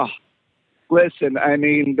 Oh, listen, I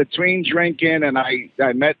mean, between drinking and I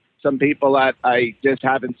met some people that I just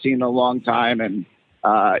haven't seen in a long time, and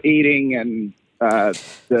eating, and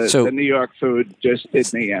the New York food just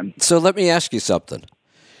did me in. So let me ask you something.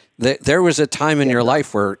 There was a time in your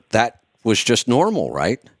life where that was just normal,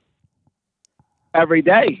 right? every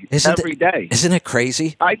day. Isn't every day. Isn't it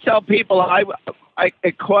crazy? I tell people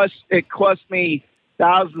it cost me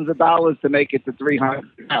thousands of dollars to make it to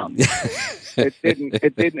 300 pounds.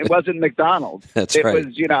 It wasn't McDonald's. That's it right.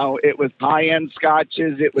 was, it was high-end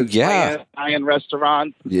scotches. It was high-end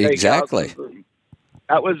restaurants. Exactly. steakhouses.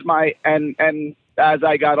 That was and as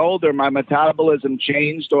I got older, my metabolism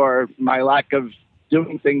changed, or my lack of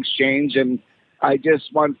doing things changed, and I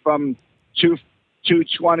just went from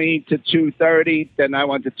 220 to 230. Then I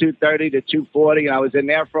went to 230 to 240, and I was in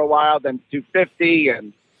there for a while. Then 250,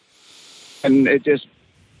 and it just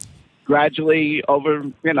gradually over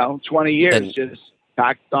 20 years just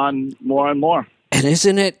packed on more and more. And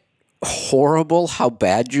isn't it horrible how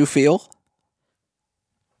bad you feel?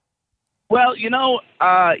 Well,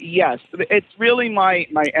 yes, it's really my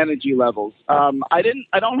energy levels. I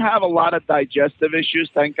don't have a lot of digestive issues,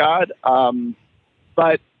 thank God.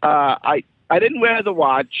 But I didn't wear the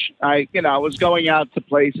watch. I was going out to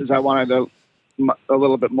places. I wanted a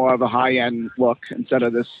little bit more of a high end look instead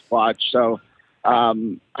of this watch. So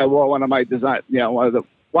I wore one of my one of the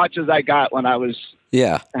watches I got when I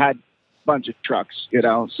had a bunch of trucks.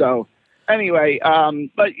 So anyway,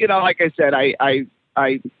 but like I said, I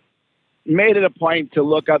made it a point to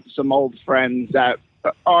look up some old friends that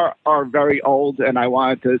are very old, and I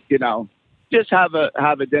wanted to, just have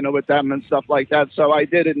a dinner with them and stuff like that. So I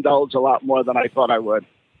did indulge a lot more than I thought I would,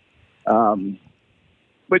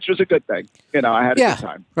 which was a good thing. I had a good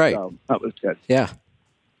time. Right. So that was good. Yeah.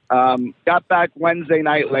 Got back Wednesday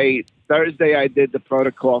night late. Thursday I did the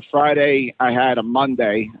protocol. Friday I had a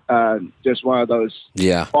Monday, just one of those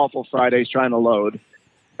awful Fridays trying to load.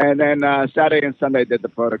 And then Saturday and Sunday I did the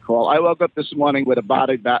protocol. I woke up this morning with a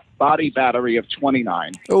body battery of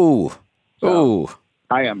 29. Ooh. Ooh.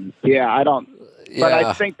 I am. Yeah, I don't. Yeah. But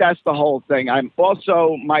I think that's the whole thing. I'm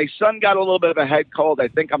also, my son got a little bit of a head cold. I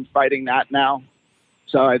think I'm fighting that now.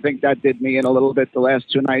 So I think that did me in a little bit the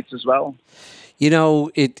last 2 nights as well.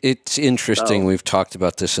 It's interesting. We've talked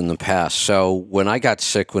about this in the past. So when I got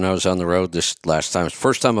sick when I was on the road this last time, it's the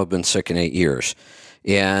first time I've been sick in 8 years.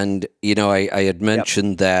 And, I had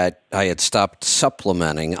mentioned that I had stopped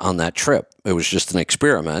supplementing on that trip. It was just an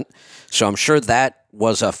experiment. So I'm sure that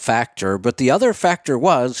was a factor. But the other factor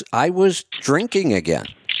was I was drinking again.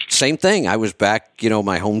 Same thing. I was back,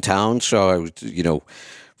 my hometown. So I was,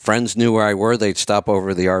 friends knew where I were. They'd stop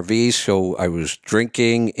over the RV. So I was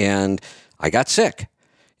drinking and I got sick.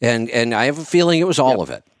 And I have a feeling it was all of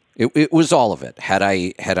it. It was all of it. Had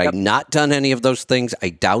I not done any of those things, I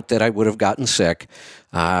doubt that I would have gotten sick.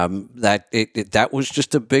 That was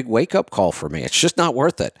just a big wake up call for me. It's just not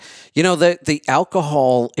worth it. The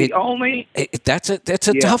alcohol. That's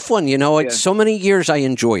a tough one. So many years I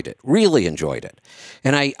enjoyed it, really enjoyed it,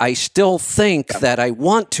 and I still think that I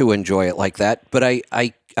want to enjoy it like that, but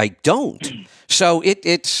I don't. So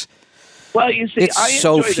it's. Well, you see, it's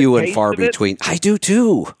so few and far between. I do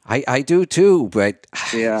too. I do too, but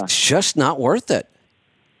it's just not worth it.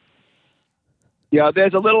 Yeah,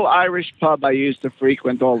 there's a little Irish pub I used to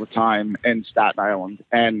frequent all the time in Staten Island,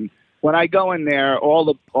 and when I go in there, all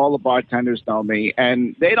the bartenders know me,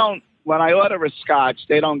 and they don't. When I order a scotch,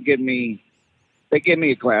 they don't give me. They give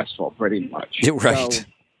me a glassful, pretty much. You're right.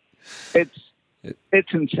 So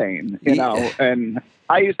it's insane, and.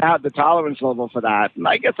 I used to have the tolerance level for that, and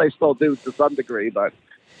I guess I still do to some degree. But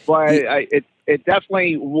boy, it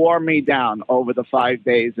definitely wore me down over the 5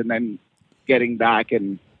 days, and then getting back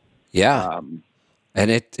and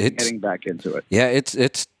it's getting back into it. Yeah,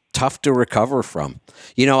 it's tough to recover from.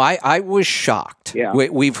 I was shocked. Yeah.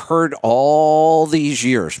 We've heard all these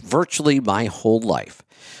years, virtually my whole life.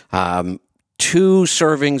 2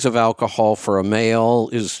 servings of alcohol for a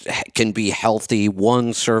male can be healthy.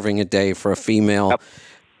 1 serving a day for a female. Yep.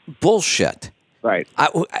 Bullshit. Right.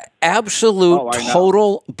 Absolute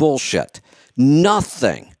total bullshit.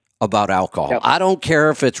 Nothing about alcohol. Yep. I don't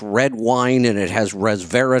care if it's red wine and it has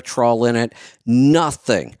resveratrol in it.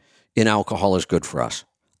 Nothing in alcohol is good for us.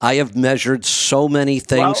 I have measured so many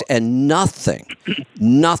things and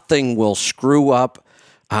nothing will screw up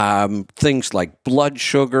things like blood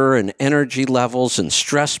sugar and energy levels and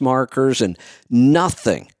stress markers, and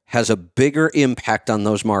nothing has a bigger impact on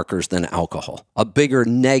those markers than alcohol, a bigger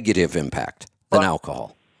negative impact than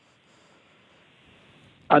alcohol.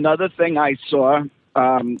 Another thing I saw,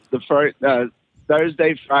 the first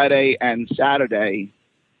Thursday, Friday, and Saturday,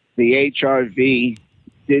 the HRV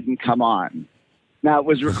didn't come on. Now, it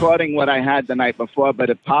was recording what I had the night before, but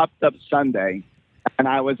it popped up Sunday, and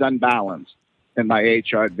I was unbalanced in my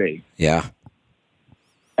HRV. Yeah.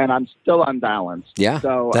 And I'm still unbalanced. Yeah.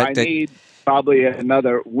 So I need probably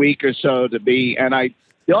another week or so to be, and I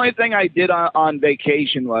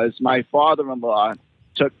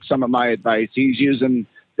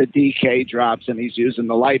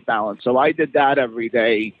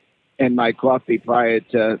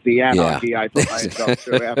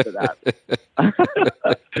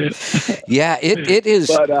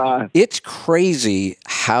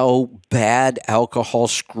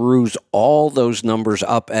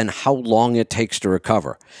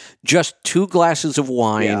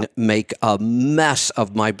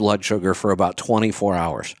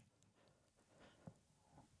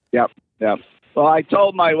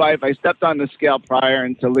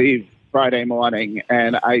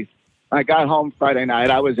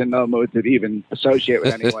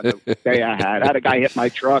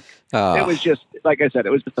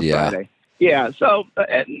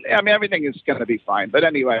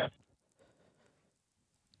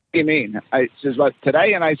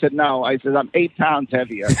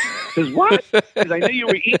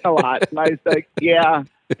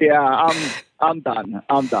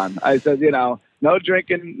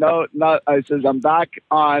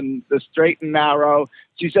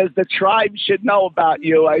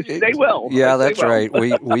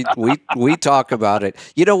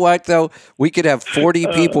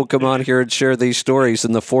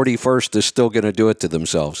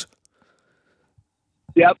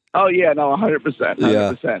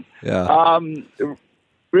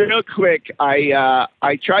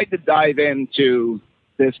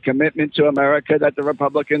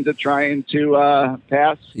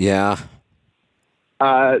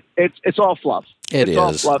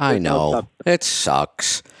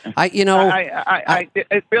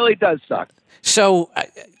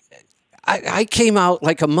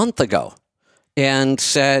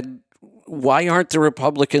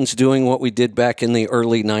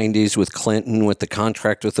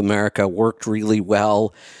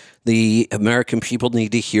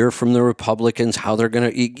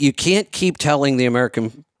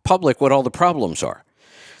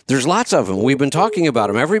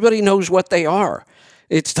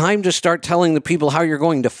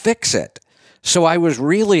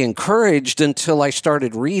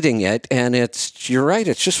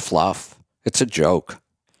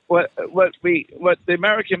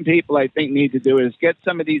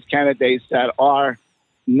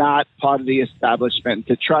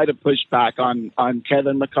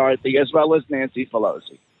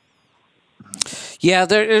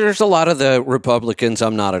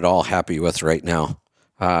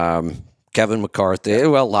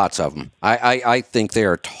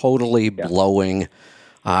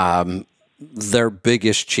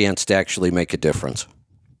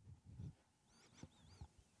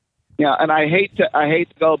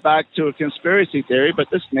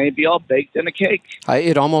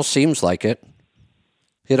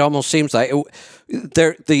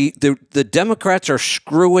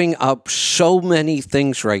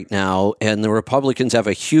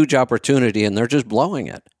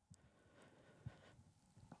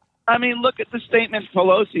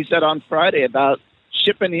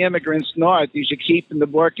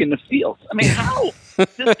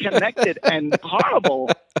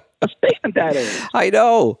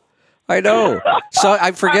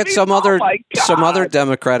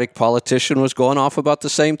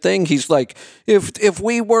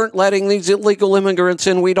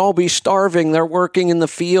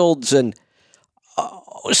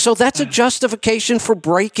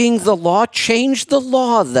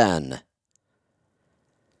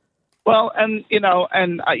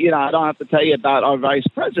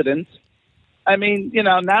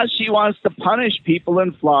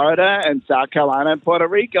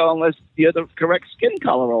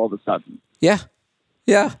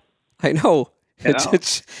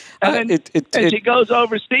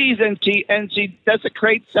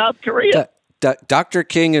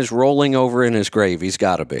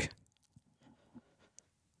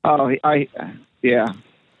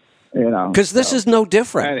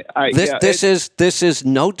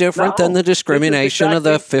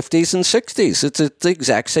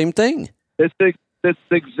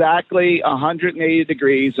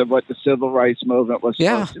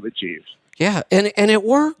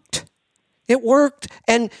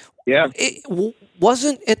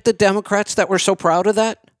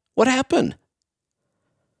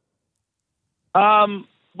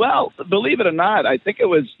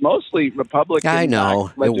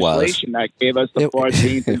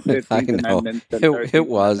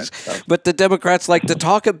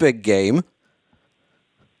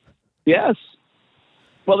Yes.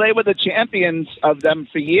 Well, they were the champions of them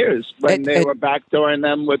for years when they were backdooring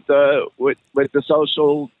them with the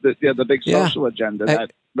social, the big social agenda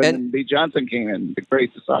that Lyndon B. Johnson came in, the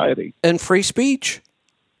Great Society. And free speech.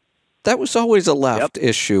 That was always a left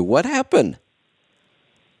issue. What happened?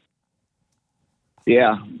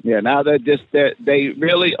 Yeah. Now they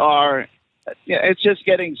really are. Yeah, it's just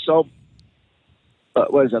getting so.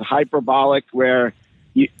 Was it hyperbolic? Where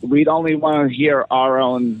we'd only want to hear our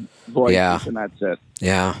own voices, and that's it.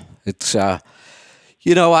 Yeah, it's. I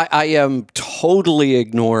am totally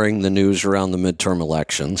ignoring the news around the midterm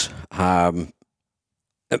elections.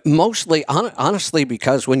 Mostly, honestly,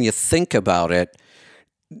 because when you think about it,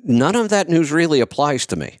 none of that news really applies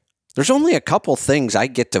to me. There's only a couple things I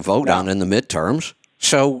get to vote on in the midterms.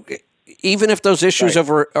 So even if those issues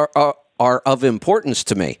are of importance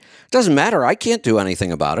to me, it doesn't matter. I can't do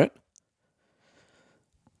anything about it.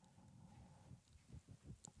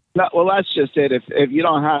 No, well, that's just it. If you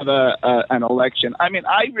don't have an election, I mean,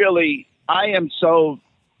 I am so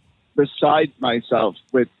beside myself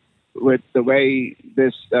with the way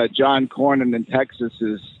this John Cornyn in Texas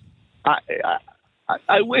is.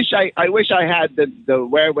 I wish I had the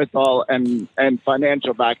wherewithal and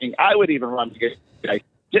financial backing. I would even run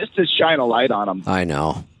just to shine a light on them. I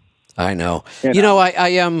know. I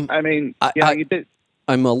am. I mean, you did.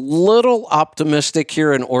 I'm a little optimistic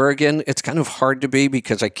here in Oregon. It's kind of hard to be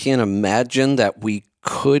because I can't imagine that we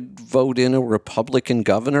could vote in a Republican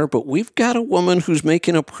governor, but we've got a woman who's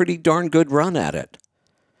making a pretty darn good run at it.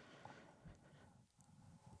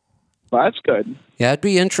 Well, that's good. Yeah, it'd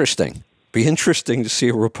be interesting. Be interesting to see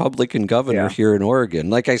a Republican governor here in Oregon.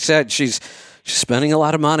 Like I said, she's spending a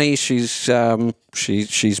lot of money. She's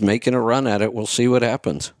making a run at it. We'll see what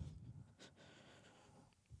happens.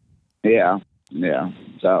 Yeah.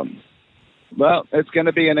 So, well, it's going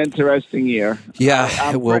to be an interesting year.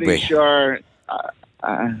 Yeah, it will be. I'm pretty sure.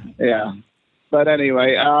 Yeah. But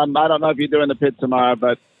anyway, I don't know if you're doing the pit tomorrow,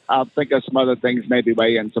 but I'll think of some other things maybe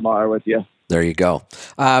weigh in tomorrow with you. There you go.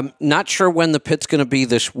 Not sure when the pit's going to be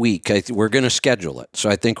this week. We're going to schedule it. So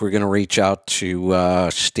I think we're going to reach out to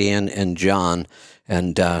Stan and John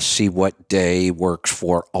and see what day works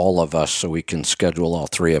for all of us so we can schedule all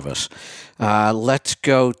three of us. Let's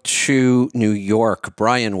go to New York.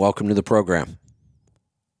 Brian, welcome to the program.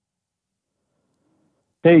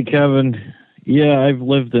 Hey, Kevin. Yeah, I've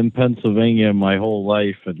lived in Pennsylvania my whole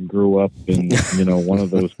life and grew up in, one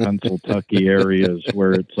of those Pennsylvania areas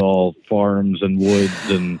where it's all farms and woods.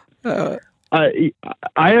 And I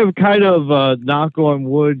have kind of a knock on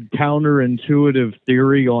wood counterintuitive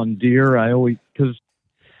theory on deer. Because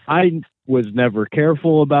I was never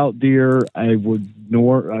careful about deer. I would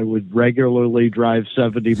regularly drive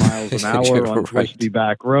 70 miles an hour on twisty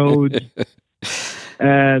back roads.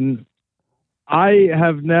 And I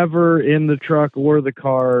have never in the truck or the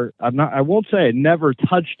car, I won't say I never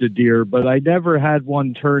touched a deer, but I never had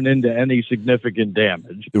one turn into any significant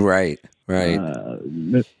damage. Right.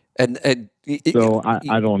 So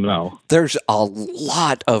I don't know. There's a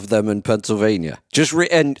lot of them in Pennsylvania.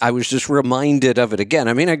 And I was just reminded of it again.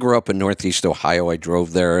 I mean, I grew up in Northeast Ohio. I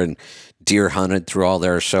drove there and deer hunted through all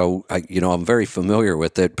there. So, I'm very familiar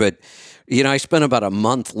with it. But, I spent about a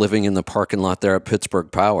month living in the parking lot there at Pittsburgh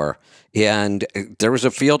Power. And there was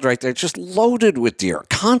a field right there just loaded with deer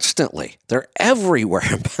constantly. They're everywhere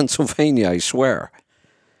in Pennsylvania, I swear.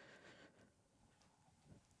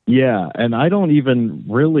 Yeah, and I don't even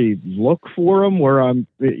really look for them where I'm,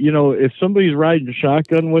 if somebody's riding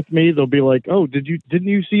shotgun with me, they'll be like, "Oh, didn't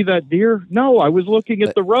you see that deer?" No, I was looking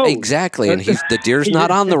at the road. Exactly, and the deer's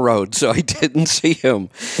not on the road, so I didn't see him.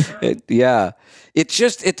 I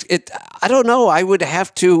don't know. I would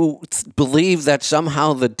have to believe that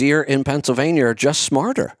somehow the deer in Pennsylvania are just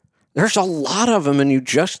smarter. There's a lot of them, and you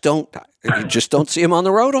just don't see them on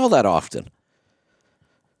the road all that often.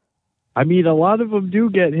 I mean, a lot of them do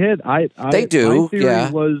get hit. They do. My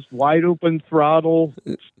theory was wide open throttle.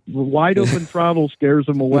 Wide open throttle scares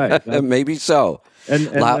them away. Maybe so. And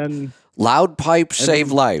then loud pipes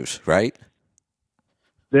save lives, right?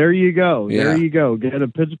 There you go. Yeah. There you go. Get a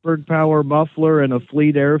Pittsburgh Power muffler and a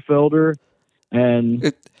Fleet air filter,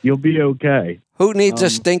 and you'll be okay. Who needs a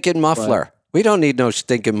stinking muffler? We don't need no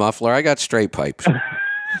stinking muffler. I got straight pipes.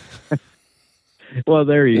 Well,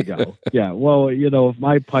 there you go. Yeah. Well, if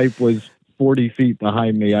my pipe was 40 feet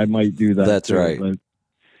behind me, I might do that. That's right.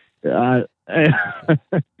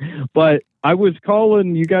 But I was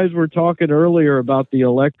calling, you guys were talking earlier about the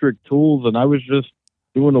electric tools, and I was just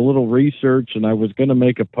doing a little research, and I was going to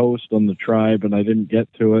make a post on the tribe, and I didn't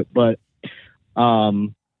get to it. But, I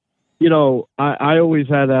always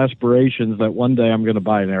had aspirations that one day I'm going to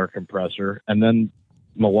buy an air compressor. And then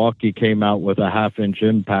Milwaukee came out with a 1/2-inch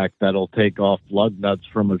impact that'll take off lug nuts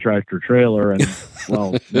from a tractor trailer, and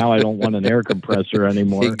well, now I don't want an air compressor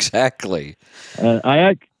anymore. Exactly.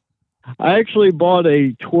 I actually bought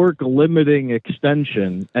a torque limiting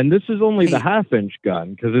extension, and this is only the 1/2-inch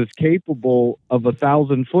gun because it's capable of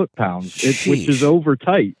 1,000 foot-pounds, which is over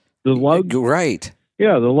tight. The lugs, right?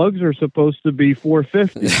 Yeah, the lugs are supposed to be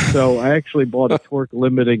 450, so I actually bought a torque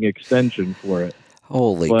limiting extension for it.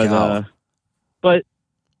 Holy cow! But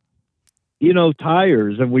you know,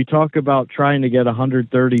 tires, and we talk about trying to get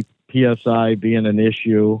 130 psi being an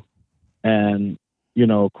issue, and you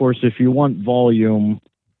know, of course, if you want volume.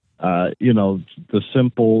 You know, the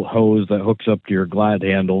simple hose that hooks up to your glad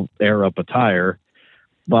handle, air up a tire.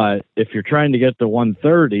 But if you're trying to get to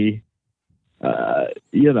 130,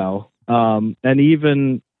 you know, and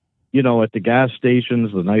even, you know, at the gas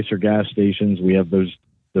stations, the nicer gas stations, we have those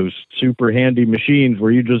super handy machines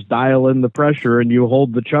where you just dial in the pressure and you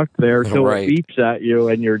hold the chuck there till it beeps at you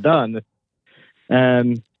and you're done.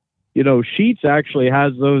 And you know, Sheetz actually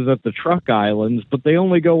has those at the truck islands, but they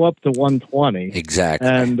only go up to 120. Exactly.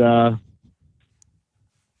 And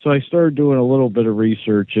so I started doing a little bit of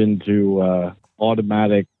research into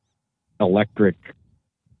automatic electric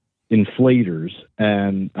inflators,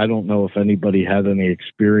 and I don't know if anybody had any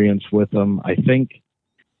experience with them. I think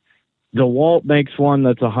DeWalt makes one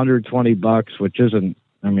that's $120, which isn't,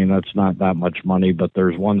 I mean, that's not that much money, but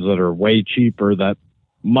there's ones that are way cheaper that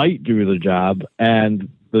might do the job. And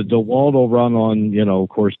the DeWalt will run on, you know, of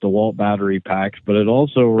course, DeWalt battery packs, but it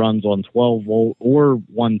also runs on 12 volt or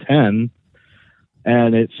 110,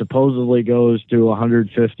 and it supposedly goes to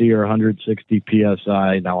 150 or 160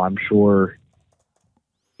 psi. Now, I'm sure,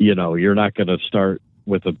 you know, you're not going to start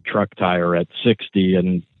with a truck tire at 60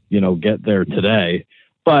 and, you know, get there today.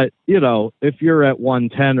 But, you know, if you're at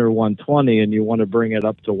 110 or 120 and you want to bring it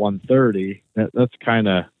up to 130, that's kind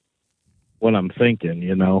of what I'm thinking,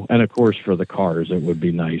 you know. And of course, for the cars, it would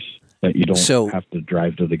be nice that you don't have to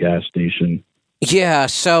drive to the gas station. Yeah.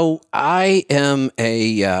 So I am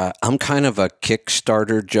I'm kind of a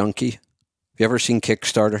Kickstarter junkie. Have you ever seen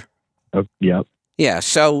Kickstarter? Oh, yeah. Yeah.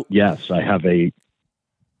 So yes, I have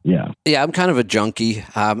Yeah, I'm kind of a junkie.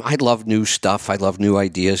 I love new stuff. I love new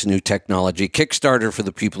ideas, new technology. Kickstarter, for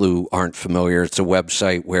the people who aren't familiar, it's a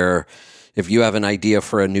website where if you have an idea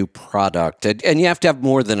for a new product, and you have to have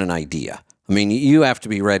more than an idea. I mean, you have to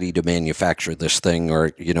be ready to manufacture this thing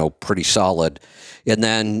or, you know, pretty solid. And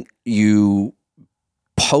then you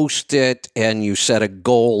post it and you set a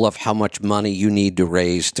goal of how much money you need to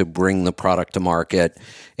raise to bring the product to market.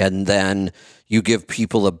 And then you give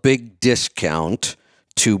people a big discount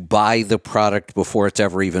to buy the product before it's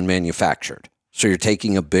ever even manufactured. So you're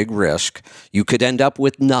taking a big risk. You could end up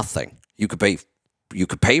with nothing. You could pay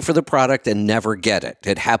for the product and never get it.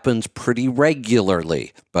 It happens pretty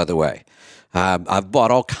regularly, by the way. I've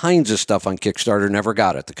bought all kinds of stuff on Kickstarter, never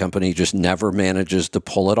got it. The company just never manages to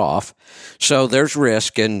pull it off. So there's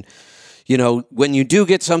risk. And, you know, when you do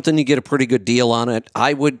get something, you get a pretty good deal on it.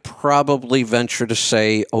 I would probably venture to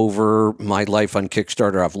say over my life on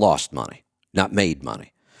Kickstarter, I've lost money, not made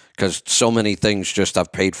money, because so many things just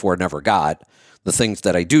I've paid for, never got. The things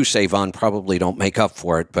that I do save on probably don't make up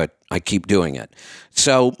for it, but I keep doing it.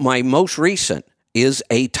 So my most recent is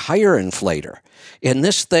a tire inflator. And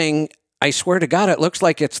this thing, I swear to God, it looks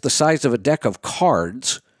like it's the size of a deck of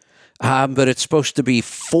cards, but it's supposed to be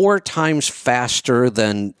 4 times faster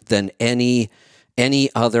than any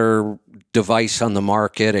other device on the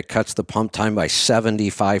market. It cuts the pump time by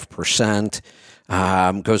 75%,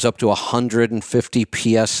 goes up to 150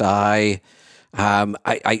 PSI.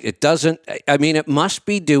 It must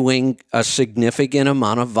be doing a significant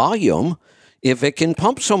amount of volume if it can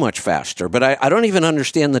pump so much faster, but I don't even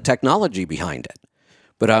understand the technology behind it.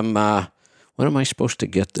 But when am I supposed to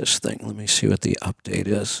get this thing? Let me see what the update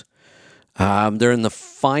is. They're in the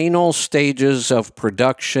final stages of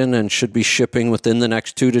production and should be shipping within the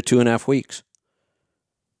next 2 to 2.5 weeks.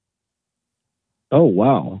 Oh,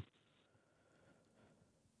 wow.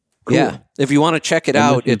 Cool. Yeah. If you want to check it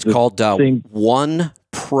out, it's called One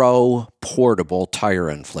Pro Portable Tire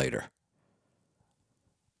Inflator.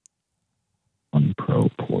 One Pro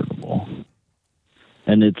Portable.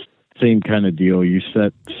 And it's same kind of deal. You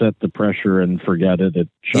set the pressure and forget it. It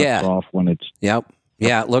shuts off when it's. Yep.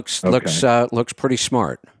 Yeah. It looks pretty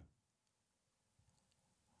smart.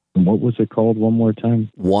 And what was it called one more time?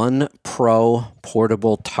 One Pro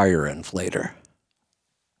Portable Tire Inflator.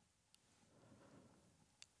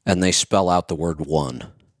 And they spell out the word one.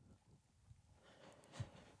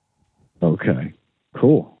 Okay.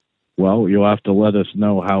 Cool. Well, you'll have to let us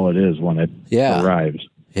know how it is when it arrives.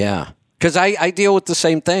 Yeah. Because I deal with the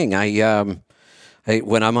same thing.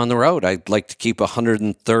 When I'm on the road, I'd like to keep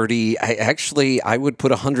 130. I would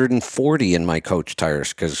put 140 in my coach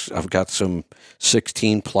tires because I've got some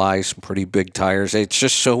 16 ply, some pretty big tires. It's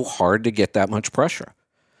just so hard to get that much pressure.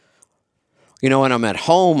 When I'm at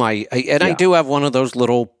home, I do have one of those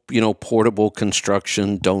little, portable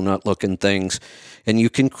construction donut-looking things, and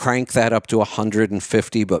you can crank that up to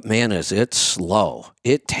 150, but man, is it slow.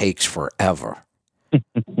 It takes forever.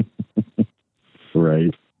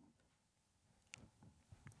 Right.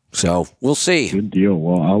 So we'll see. Good deal.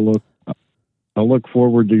 Well, I'll look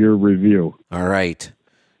forward to your review. All right.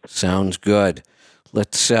 Sounds good.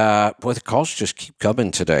 Let's, the calls just keep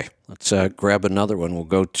coming today. Let's grab another one. We'll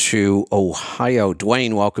go to Ohio.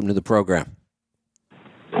 Dwayne, welcome to the program.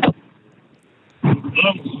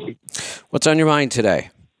 What's on your mind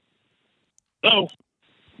today? Oh,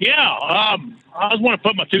 yeah. I just want to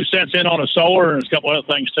put my 2 cents in on the solar and a couple other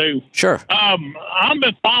things too. Sure. I've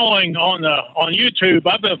been following on YouTube.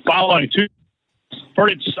 I've been following two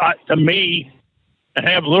pretty to me and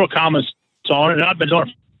have little comments on it. And I've been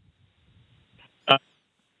doing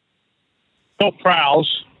Will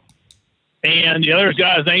Prowse, and the other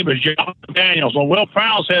guy's name is John Daniels. Well, Will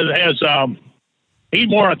Prowse has he's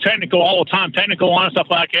more a technical, all the time technical on stuff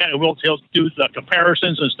like that. He'll do the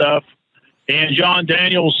comparisons and stuff. And John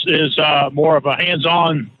Daniels is more of a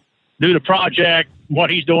hands-on, do the project,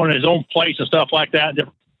 what he's doing in his own place and stuff like that.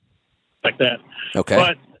 Okay.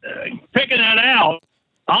 But picking that out,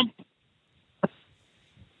 I'm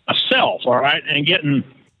myself, all right, and getting,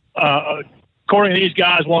 according to these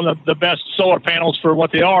guys, one of the best solar panels for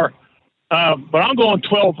what they are. But I'm going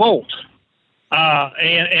 12 volt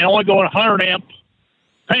and only going 100 amp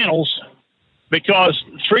panels, because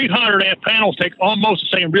 300 amp panels take almost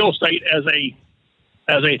the same real estate as a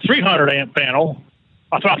 300 amp panel.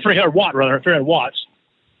 I thought 300 watts.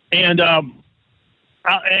 And like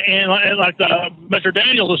Mr.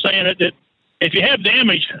 Daniels was saying, that if you have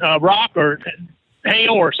damage, rock or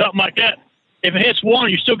hail or something like that, if it hits one,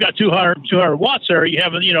 you still got 200 watts there. You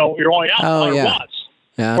haven't, you're only out 100 watts.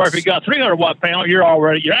 Yeah, or if you got 300 watt panel, you're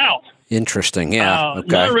out. Interesting. Yeah.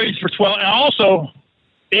 Okay. Another reason for 12. And also,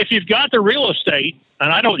 if you've got the real estate,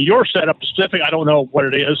 and I don't your setup specific, I don't know what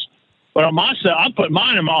it is, but on my set, I'm putting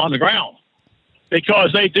mine on the ground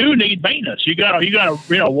because they do need maintenance. You got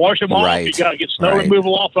to wash them off. Right. You got to get snow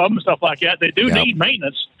removal off of them and stuff like that. They do need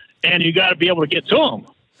maintenance, and you got to be able to get to them.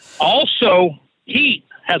 Also, heat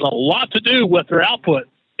has a lot to do with their output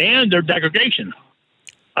and their degradation.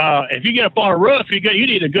 If you get up on a roof, you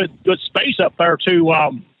need a good space up there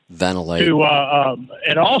to ventilate,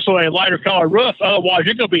 and also a lighter color roof. Otherwise,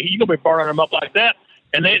 you're gonna be burning them up like that,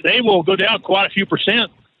 and they will go down quite a few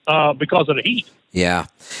percent because of the heat. Yeah.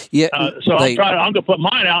 So I'm gonna put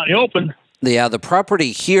mine out in the open. Yeah, the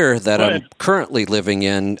property here that I'm currently living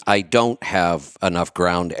in, I don't have enough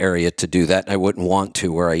ground area to do that. I wouldn't want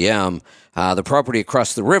to where I am. The property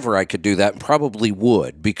across the river, I could do that and probably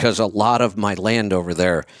would, because a lot of my land over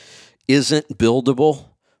there isn't buildable,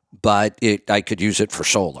 but I could use it for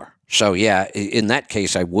solar. So, yeah, in that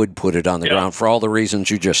case, I would put it on the ground for all the reasons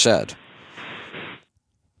you just said.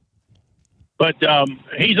 But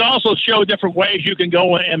he's also showed different ways you can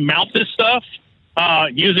go and mount this stuff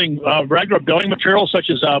using regular building materials such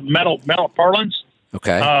as metal purlins.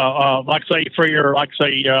 Okay.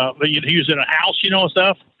 You'd use it in a house, and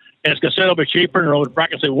stuff. And it's considerably cheaper than the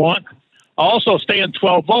brackets they want. Also, staying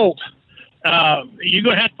 12 volt, you're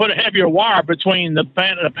going to have to put a heavier wire between the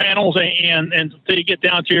panels and until you get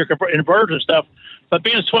down to your inverters and stuff. But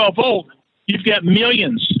being 12 volt, you've got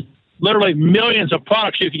literally millions of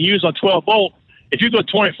products you can use on 12 volt. If you go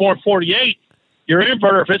 24 and 48, your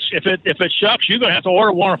inverter, if it shucks, you're going to have to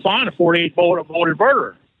order one or find a 48 volt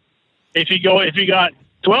inverter. If you got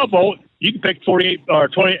 12 volt, you can pick 48 or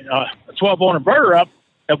 12 volt inverter up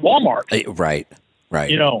at Walmart. Right.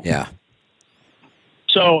 Yeah.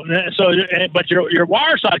 So, but your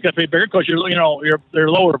wire size got to be bigger because they're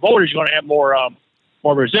lower voltage. You're going to have more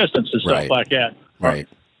resistance and stuff like that. Right.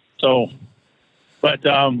 So, but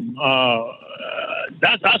that's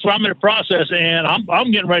what I'm in the process, and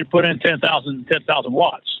I'm getting ready to put in 10,000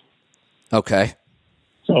 watts. Okay.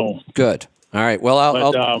 So good. All right. Well,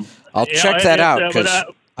 I'll check that out because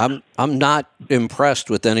I'm not impressed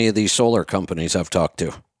with any of these solar companies I've talked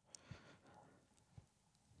to.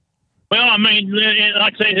 Well, I mean,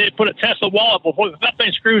 like I say, they put a Tesla wall up before. If that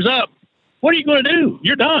thing screws up, what are you going to do?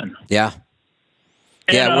 You're done. Yeah.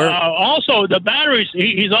 And, also, the batteries,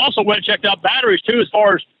 he's also went and checked out batteries, too, as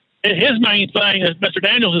far as his main thing, as Mr.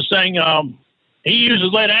 Daniels is saying, he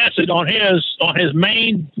uses lead acid on his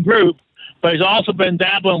main group, but he's also been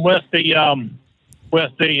dabbling with the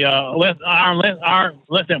lithium.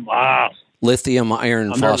 lithium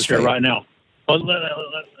iron I'm nervous phosphate. here right now. Well,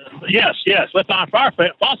 yes, lithium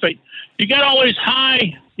phosphate. You got all these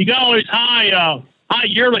high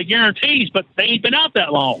yearly guarantees, but they ain't been out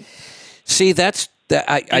that long. See, that's that.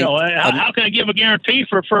 How can I give a guarantee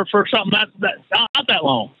for something that's not that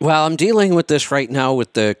long? Well, I'm dealing with this right now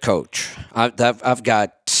with the Coach. I've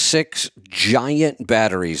got 6 giant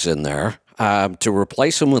batteries in there. To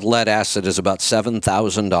replace them with lead acid is about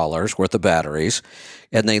 $7,000 worth of batteries,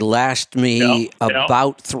 and they last me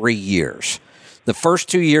about 3 years. The first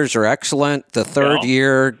 2 years are excellent. The third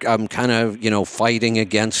year, I'm kind of, fighting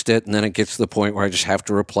against it, and then it gets to the point where I just have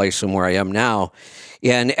to replace them where I am now.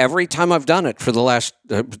 And every time I've done it for the last,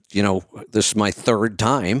 this is my third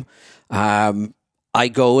time, I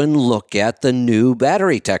go and look at the new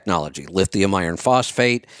battery technology, lithium iron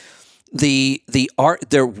phosphate.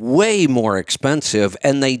 They're way more expensive,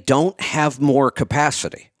 and they don't have more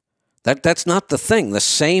capacity. That's not the thing. The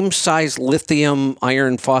same size lithium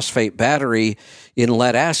iron phosphate battery in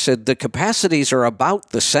lead acid, the capacities are about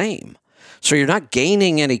the same. So you're not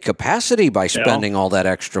gaining any capacity by spending all that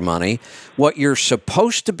extra money. What you're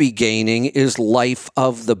supposed to be gaining is life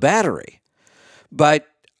of the battery. But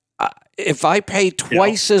if I pay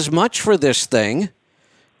twice as much for this thing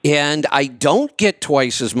and I don't get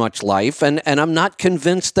twice as much life, and I'm not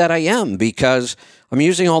convinced that I am, because I'm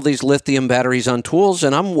using all these lithium batteries on tools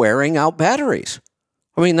and I'm wearing out batteries.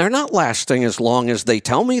 I mean, they're not lasting as long as they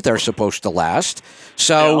tell me they're supposed to last.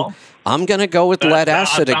 So I'm going to go with lead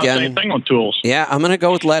acid again. Same thing on tools. Yeah, I'm going to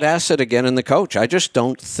go with lead acid again in the Coach. I just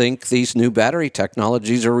don't think these new battery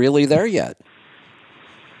technologies are really there yet.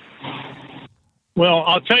 Well,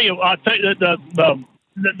 I'll tell you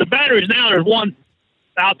the batteries now. There's one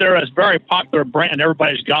out there that's very popular brand.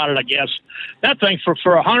 Everybody's got it, I guess. That thing for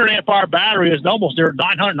a 100 amp hour battery is almost near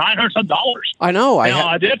 $900 some dollars. I know.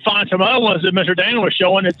 I did find some other ones that Mr. Daniel was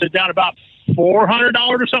showing. It's down about $400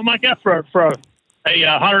 or something like that for a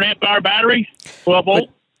 100 amp hour battery, 12 volt.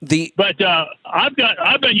 But I've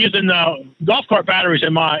been using golf cart batteries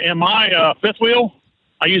in my fifth wheel.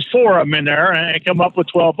 I use 4 of them in there and come up with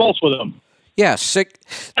 12 volts with them. Yeah,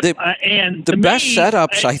 the best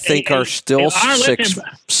setups I think are still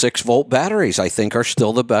 6 volt batteries. I think are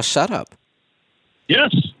still the best setup.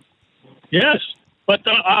 Yes, but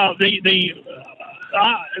to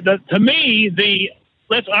me the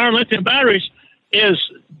iron lithium batteries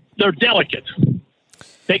they're delicate.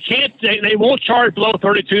 They won't charge below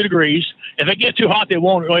 32 degrees. If it gets too hot, they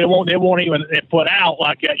won't even put out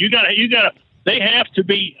like that. You gotta. They have to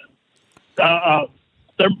be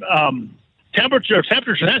temperature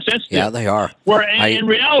sensitive. Yeah, they are. Where in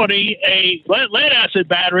reality, a lead acid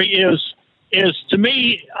battery is to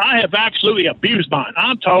me, I have absolutely abused mine.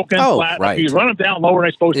 I'm talking flat. Right. You run them down lower than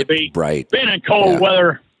they're supposed to be. Right. Been in cold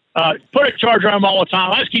weather, put a charger on them all the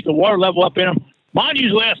time. I just keep the water level up in them. Mine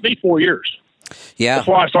usually lasts me 4 years. Yeah.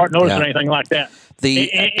 Before I start noticing anything like that.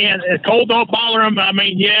 And cold don't bother them. I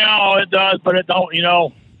mean, it does, but it don't.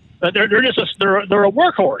 They're just they're a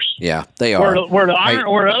workhorse. Yeah, they are. Where the other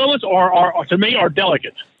ones are to me are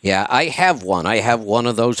delicate. Yeah, I have one. I have one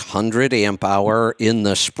of those 100 amp hour in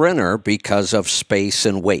the Sprinter because of space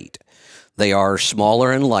and weight. They are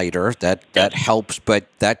smaller and lighter. That helps, but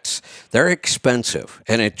they're expensive,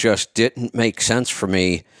 and it just didn't make sense for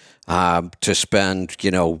me to spend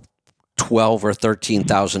 $12,000 or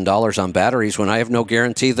 $13,000 on batteries when I have no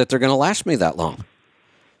guarantee that they're going to last me that long.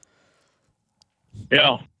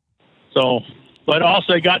 Yeah. So, but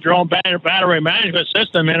also they got their own battery management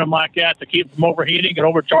system in them like that to keep them overheating and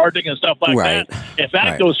overcharging and stuff like that. If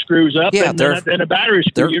that goes screws up, then the battery's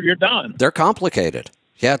you're done. They're complicated.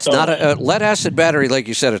 Yeah, it's not a lead acid battery, like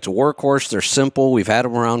you said. It's a workhorse. They're simple. We've had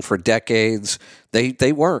them around for decades.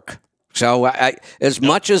 They work. So as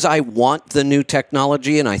much as I want the new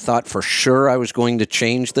technology, and I thought for sure I was going to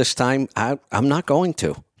change this time, I'm not going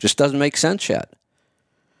to. Just doesn't make sense yet.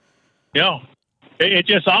 Yeah. It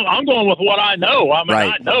just, I'm going with what I know. I mean,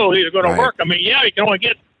 I know these are going to work. I mean, you can only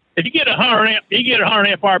get, if you get a 100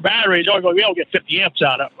 amp hour battery, you'll get 50 amps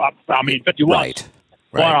out of, 50 watts.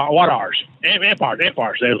 Watt hours. Amp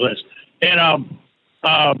hours, they list. And,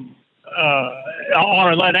 on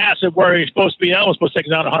a lead acid where you're supposed to be, I was supposed to take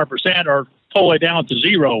it down to 100% or totally down to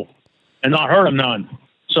 0 and not hurt them none.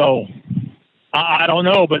 So I don't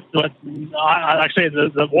know, but like I say,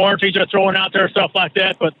 the warranties are throwing out there, stuff like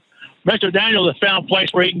that. But Mr. Daniel has found a place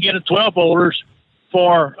where you can get a 12 volters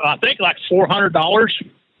for, I think, like $400.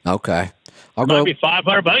 Okay. It might be $500,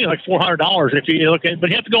 but I think like $400 if you look at it. But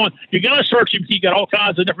you have to go in, you got to search him. You got all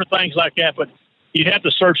kinds of different things like that, but you have to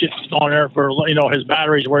search it on there for, his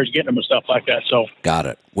batteries, where he's getting them and stuff like that. So got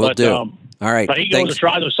it. We'll do. All right. But he goes to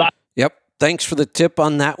try those sides. Yep. thanks for the tip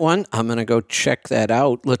on that one. I'm going to go check that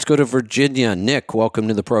out. Let's go to Virginia. Nick, welcome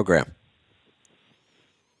to the program.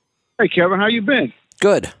 Hey, Kevin, how you been?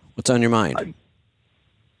 Good. What's on your mind?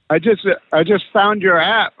 I just found your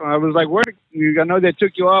app. I was like, I know they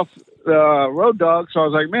took you off Road Dog, so I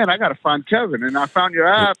was like, man, I got to find Kevin. And I found your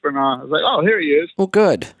app, and I was like, oh, here he is. Well,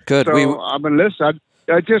 good. So I've been listening.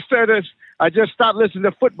 I just stopped listening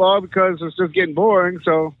to football because it's just getting boring.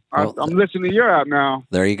 So I'm listening to your app now.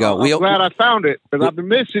 There you go. I'm glad I found it because I've been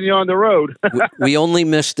missing you on the road. we only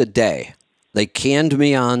missed a day. They canned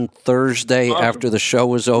me on Thursday after the show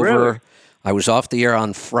was over. Really? I was off the air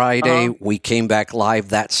on Friday. We came back live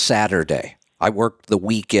that Saturday. I worked the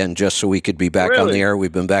weekend just so we could be back on the air.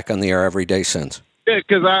 We've been back on the air every day since. Yeah,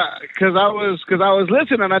 because I was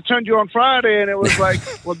listening and I turned you on Friday and it was like,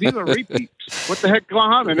 well, these are repeats. What the heck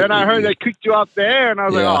going on? And then I heard they kicked you off the air and I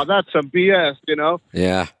was like, oh, that's some BS, you know?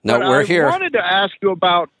 Yeah. No, we're here. I wanted to ask you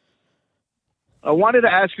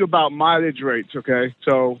about mileage rates. Okay,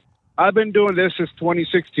 so I've been doing this since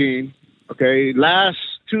 2016. Okay, in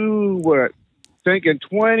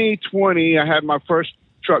 2020 I had my first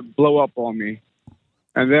truck blow up on me.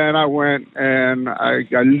 And then I went and I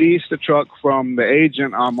leased a truck from the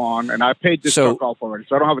agent I'm on, and I paid this truck off already,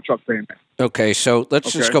 so I don't have a truck payment. Okay, so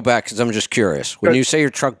let's just go back because I'm just curious. When you say your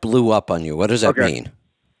truck blew up on you, what does that mean?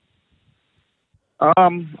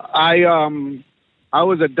 I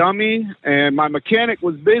was a dummy, and my mechanic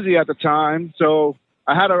was busy at the time, so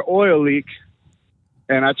I had an oil leak,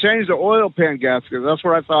 and I changed the oil pan gasket. That's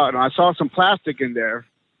what I thought, and I saw some plastic in there,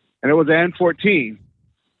 and it was an N14.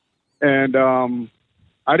 And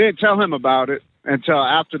I didn't tell him about it until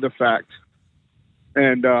after the fact.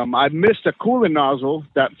 And I missed a coolant nozzle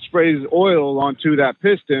that sprays oil onto that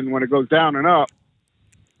piston when it goes down and up.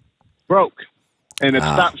 Broke. And it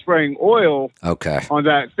stopped spraying oil on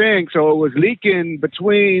that thing. So it was leaking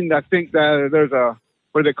between, I think that there's what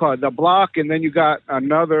do they call it, the block, and then you got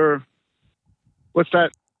another, what's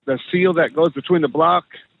that, the seal that goes between the block?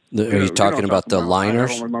 Are you talking about the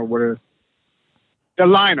liners? I don't remember what it is. The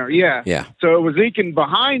liner, yeah. Yeah. So it was leaking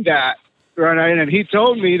behind that, right? And he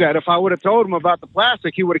told me that if I would have told him about the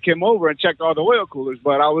plastic, he would have came over and checked all the oil coolers.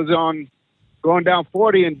 But I was going down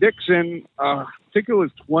 40 in Dixon. I think it was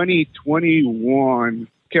 2021.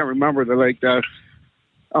 Can't remember the lake that.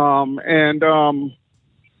 I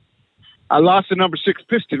lost the number 6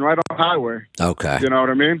 piston right on the highway. Okay. You know what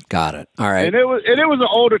I mean? Got it. All right. And it was an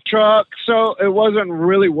older truck, so it wasn't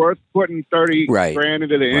really worth putting 30 grand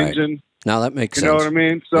into the engine. Now that makes sense. You know what I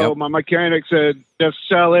mean? So my mechanic said, just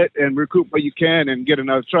sell it and recoup what you can and get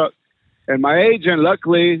another truck. And my agent,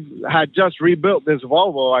 luckily, had just rebuilt this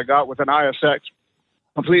Volvo I got with an ISX,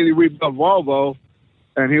 completely rebuilt Volvo.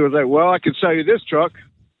 And he was like, well, I can sell you this truck.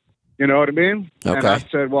 You know what I mean? Okay. And I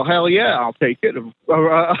said, well, hell yeah, I'll take it. You know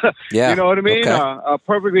what I mean? Okay.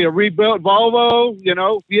 Perfectly a rebuilt Volvo,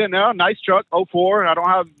 nice truck, 04. I don't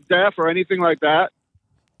have DEF or anything like that.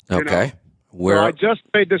 Okay. So I just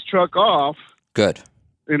paid this truck off. Good.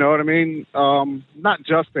 You know what I mean? Not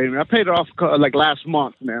just paid. I paid it off like last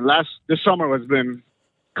month, man. This summer has been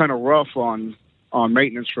kind of rough on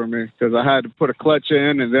maintenance for me because I had to put a clutch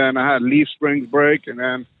in, and then I had leaf springs break, and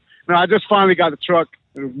then I just finally got the truck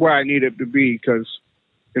where I needed to be because,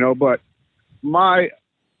 But my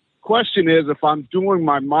question is if I'm doing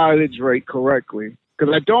my mileage rate correctly,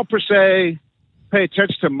 because I don't per se pay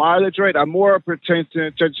attention to mileage rate. I'm more paying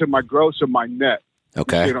attention to my gross and my net.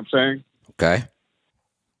 Okay. You see what I'm saying? Okay.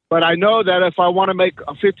 But I know that if I want to make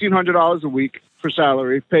 $1,500 a week for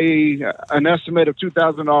salary, pay an estimate of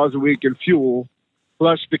 $2,000 a week in fuel,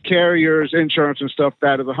 plus the carrier's insurance and stuff,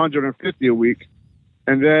 that is $150 a week.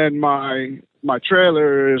 And then my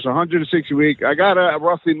trailer is $160 a week. I got to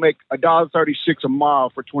roughly make $1.36 a mile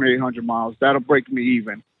for 2,800 miles. That'll break me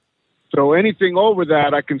even. So anything over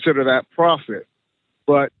that, I consider that profit.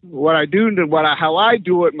 But how I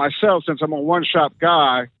do it myself, since I'm a one-shop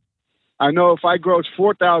guy, I know if I gross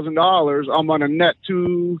 $4,000, I'm on a net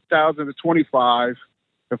 $2,000 to $25,000.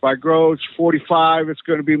 If I gross $45,000, it's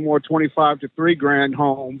going to be more $25,000 to $3,000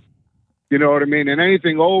 home. You know what I mean? And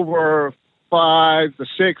anything over $5,000 to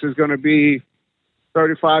 $6,000 is going to be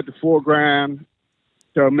 $35,000 to $4,000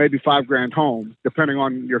 to maybe $5,000 home, depending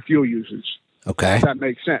on your fuel usage. Okay, if that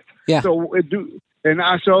makes sense. Yeah. So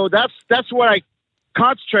so that's what I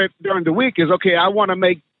concentrate during the week is, okay, I want to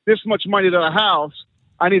make this much money to the house.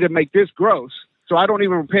 I need to make this gross. So I don't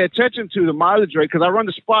even pay attention to the mileage rate because I run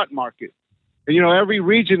the spot market. And, every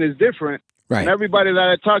region is different. Right. And everybody that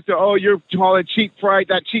I talk to, oh, you're calling cheap freight,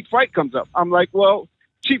 that cheap freight comes up. I'm like, well,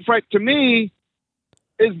 cheap freight to me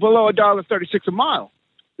is below $1.36 a mile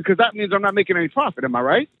because that means I'm not making any profit. Am I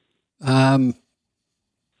right?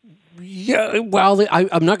 Yeah, well,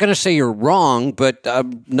 I'm not going to say you're wrong, but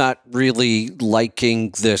I'm not really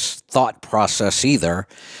liking this thought process either.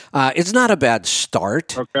 It's not a bad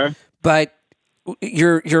start, Okay. but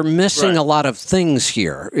you're missing Right. a lot of things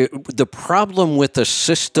here. The problem with a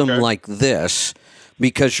system Okay. like this,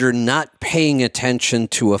 because you're not paying attention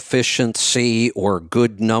to efficiency or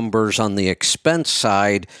good numbers on the expense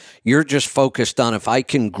side, you're just focused on if I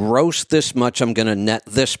can gross this much, I'm going to net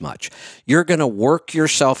this much. You're going to work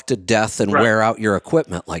yourself to death and Right. wear out your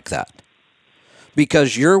equipment like that.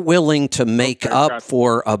 Because you're willing to make Okay, up gotcha.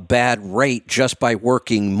 for a bad rate just by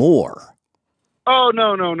working more. Oh,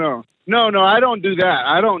 no. No, I don't do that.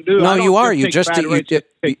 I don't do. No, I don't you are. You take just bad rates to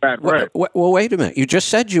take bad rates. well, wait a minute. You just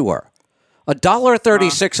said you were.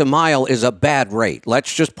 $1.36 a mile is a bad rate.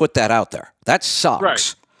 Let's just put that out there. That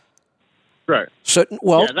sucks. Right. So,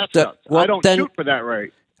 well, Yeah, that sucks. I don't then, shoot for that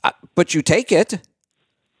rate. but you take it,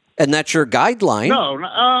 and that's your guideline.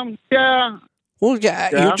 No. Yeah. Well, yeah,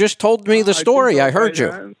 Yeah. you just told me the I think story. so, I heard right, you.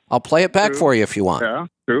 yeah. I'll play it back True. for you if you want. Yeah.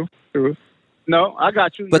 True. No, I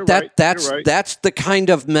got you. But You're right. that's You're right. that's the kind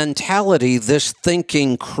of mentality this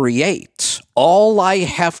thinking creates. All I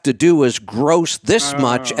have to do is gross this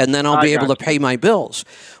much, and then I'll be able to pay my bills.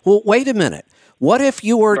 Well, wait a minute. What if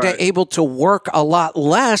you were Right. able to work a lot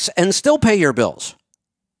less and still pay your bills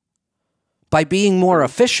by being more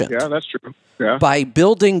efficient? Yeah, that's true. Yeah. By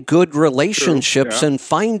building good relationships True, yeah. and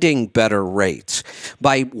finding better rates,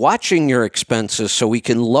 by watching your expenses so we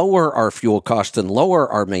can lower our fuel cost and lower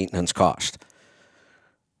our maintenance cost.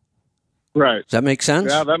 Right. Does that make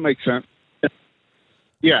sense? Yeah, that makes sense.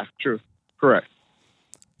 Yeah, true. Correct.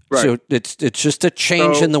 Right. So it's just a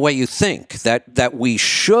change So- in the way you think that we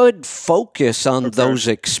should focus on those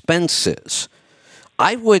expenses.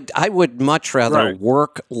 I would much rather Right.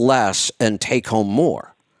 work less and take home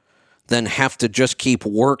more than have to just keep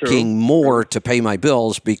working more to pay my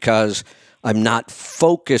bills because I'm not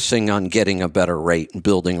focusing on getting a better rate and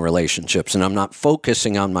building relationships, and I'm not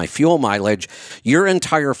focusing on my fuel mileage. Your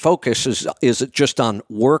entire focus is just on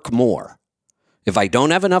work more. If I don't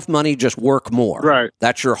have enough money, just work more. Right.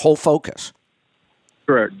 That's your whole focus.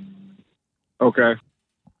 Correct. Okay.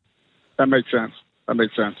 That makes sense.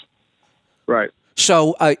 Right.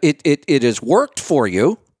 So it has worked for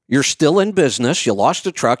you. You're still in business. You lost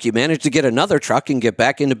a truck. You managed to get another truck and get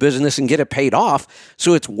back into business and get it paid off.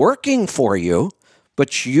 So it's working for you,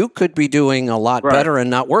 but you could be doing a lot better and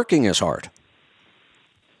not working as hard.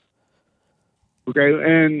 Okay.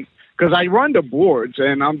 And because I run the boards,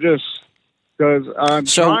 and I'm just because I'm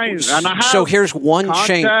trying, and I have so here's one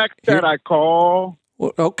change. contacts that I call.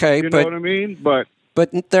 Well, okay, You know but what I mean? But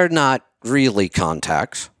they're not really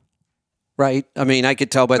contacts, right? I mean, I could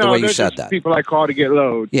tell by the no, way you they're said just that. people I call to get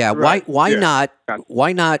loads. Yeah, Right. why Yeah. not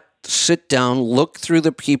why not sit down, look through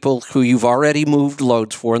the people who you've already moved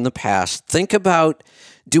loads for in the past. Think about,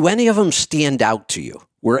 do any of them stand out to you?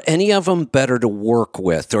 Were any of them better to work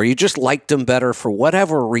with, or you just liked them better for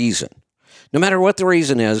whatever reason? No matter what the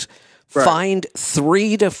reason is, find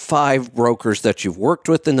 3 to 5 brokers that you've worked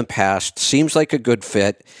with in the past, seems like a good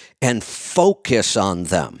fit, and focus on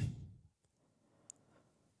them.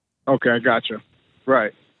 Okay, I gotcha.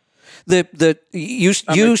 Right. You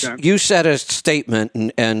said a statement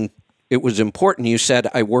and it was important. You said,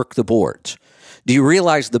 I work the boards. Do you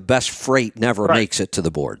realize the best freight never makes it to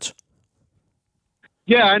the boards?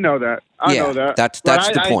 Yeah, I know that. I know that. That's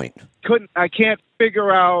But the point. I can't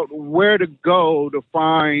figure out where to go to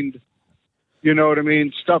find, you know what I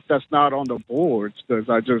mean, stuff that's not on the boards, because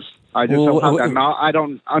I just don't have that. I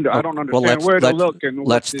don't understand where to look and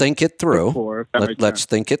let's think it through. Let's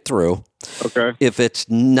think it through. Okay. If it's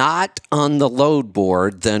not on the load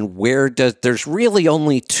board, then there's really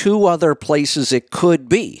only 2 other places it could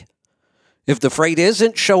be. If the freight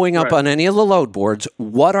isn't showing up on any of the load boards,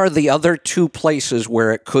 what are the other 2 places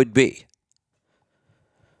where it could be?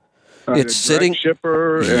 It's sitting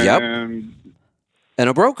shipper and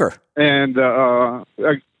a broker and a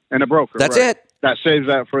broker. That's right. it. That saves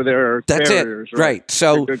that for their That's carriers. it. Right.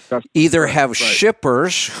 So either have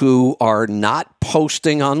shippers who are not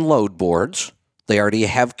posting on load boards. They already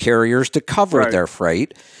have carriers to cover their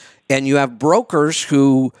freight. And you have brokers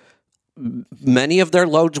who many of their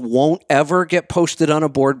loads won't ever get posted on a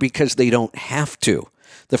board because they don't have to.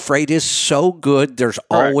 The freight is so good, there's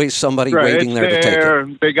always somebody waiting there to take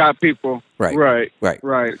it. They got people. Right.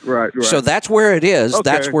 Right. So that's where it is. Okay.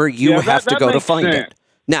 That's where you have to go to find it.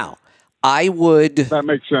 Now, that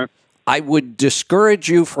makes sense. I would discourage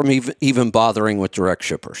you from even bothering with direct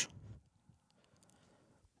shippers.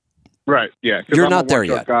 Right. Yeah. You're not there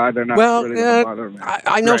yet. Guy, they're not well, really gonna bother me.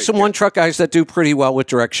 I know some one-truck guys that do pretty well with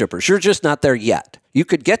direct shippers. You're just not there yet. You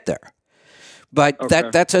could get there. But Okay.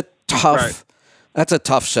 that's a tough Right. that's a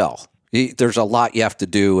tough sell. There's a lot you have to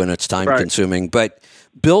do, and it's time Right. consuming. But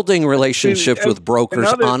building relationships with brokers,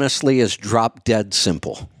 another- honestly, is drop dead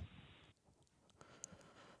simple.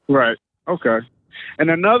 Right. Okay. And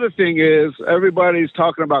another thing is everybody's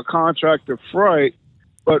talking about contractor freight,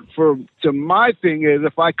 but to my thing is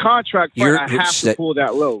if I contract freight, I have to pull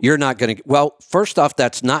that load. You're not going to. Well, first off,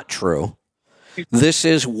 that's not true. This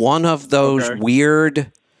is one of those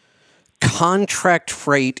weird contract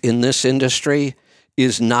freight in this industry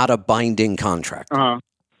is not a binding contract.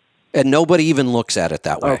 And nobody even looks at it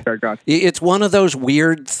that way. Okay, gotcha. It's one of those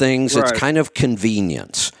weird things. It's Right. kind of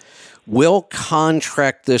convenience. We'll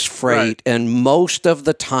contract this freight, and most of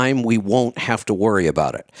the time we won't have to worry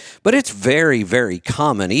about it. But it's very, very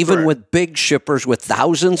common, even with big shippers with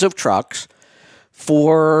thousands of trucks,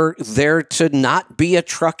 for there to not be a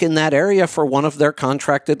truck in that area for one of their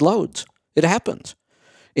contracted loads. It happens.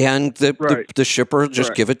 And the shipper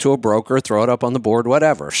just give it to a broker, throw it up on the board,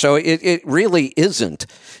 whatever. So it really isn't.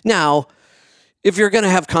 Now, if you're going to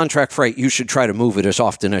have contract freight, you should try to move it as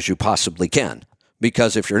often as you possibly can.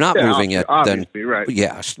 Because if you're not moving it, then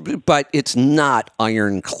yes, but it's not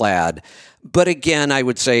ironclad. But again, I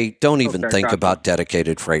would say don't even think about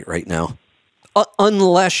dedicated freight right now,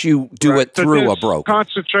 unless you do it through a broker.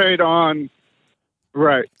 Concentrate on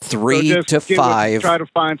 3 to 5. Try to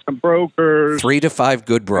find some brokers. 3 to 5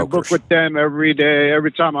 good and brokers. book with them every day,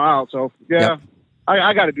 every time I'm out. So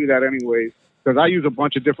I got to do that anyways. Because I use a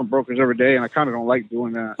bunch of different brokers every day, and I kind of don't like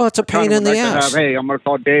doing that. Well, it's a pain in the ass. Hey, I'm going to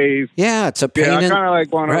call Dave. Yeah, it's a pain. I kind of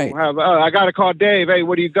like want to have. I got to call Dave. Hey,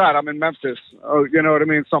 what do you got? I'm in Memphis. Oh, you know what I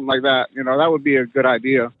mean? Something like that. You know, that would be a good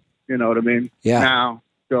idea. You know what I mean? Yeah. Now,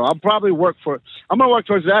 so I'll probably work towards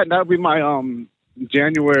that, and that would be my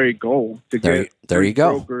January goal to get there you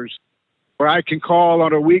go. brokers where I can call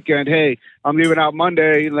on a weekend. Hey, I'm leaving out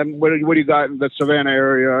Monday. What do you got in the Savannah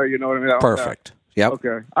area? You know what I mean? Perfect. Yep.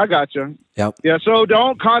 Okay, I got you. Yep. Yeah. So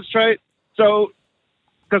don't concentrate. So,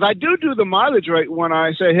 because I do the mileage rate when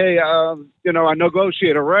I say, hey, I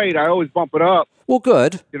negotiate a rate. I always bump it up. Well,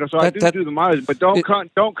 good. So I do the mileage, but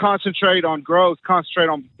don't concentrate on growth. Concentrate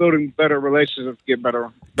on building better relationships, get better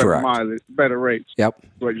mileage, better rates. Yep.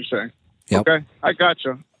 That's what you're saying. Yep. Okay, I got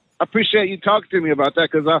you. I appreciate you talking to me about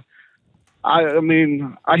that because I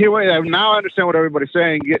mean, I hear now I understand what everybody's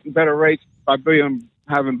saying. Getting better rates by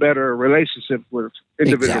having better relationships with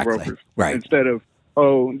individual brokers, right? Instead of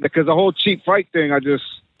because the whole cheap freight thing, I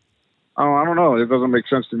don't know. It doesn't make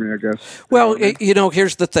sense to me, I guess. Well,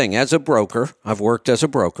 here's the thing. As a broker, I've worked as a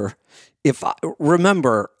broker.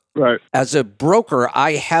 As a broker,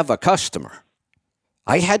 I have a customer.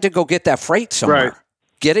 I had to go get that freight somewhere. Right.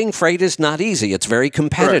 Getting freight is not easy. It's very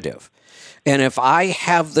competitive. And if I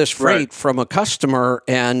have this freight from a customer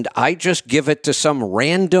and I just give it to some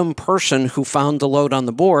random person who found the load on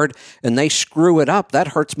the board and they screw it up, that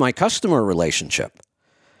hurts my customer relationship.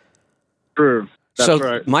 True.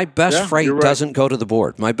 That's my best freight doesn't go to the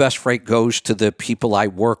board. My best freight goes to the people I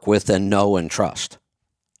work with and know and trust.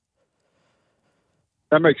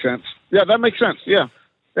 That makes sense. Yeah, that makes sense. Yeah.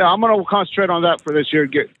 I'm going to concentrate on that for this year,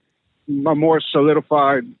 get a more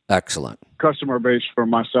solidified customer base for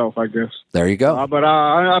myself, I guess. There you go. But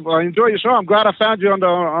I enjoy your show. I'm glad I found you on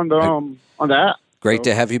the app. Great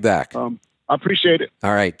to have you back. I appreciate it.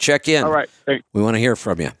 All right, check in. All right, thanks. We want to hear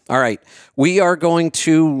from you. All right, we are going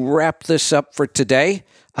to wrap this up for today.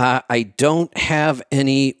 I don't have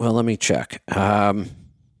any. Well, let me check. No,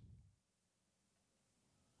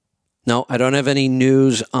 I don't have any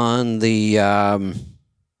news on the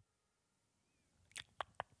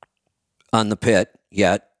pit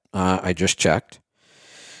yet. I just checked.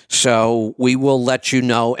 So we will let you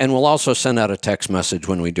know, and we'll also send out a text message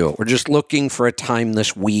when we do it. We're just looking for a time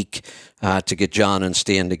this week to get John and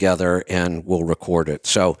Stan together, and we'll record it.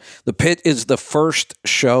 So the pit is the first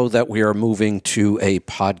show that we are moving to a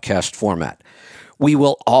podcast format. We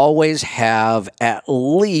will always have at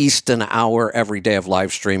least an hour every day of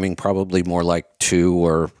live streaming, probably more like 2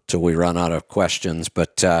 or till we run out of questions.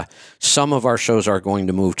 But some of our shows are going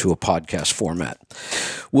to move to a podcast format.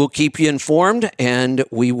 We'll keep you informed, and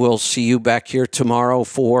we will see you back here tomorrow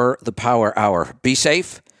for the Power Hour. Be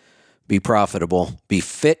safe, be profitable, be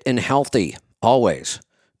fit and healthy. Always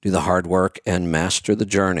do the hard work and master the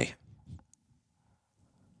journey.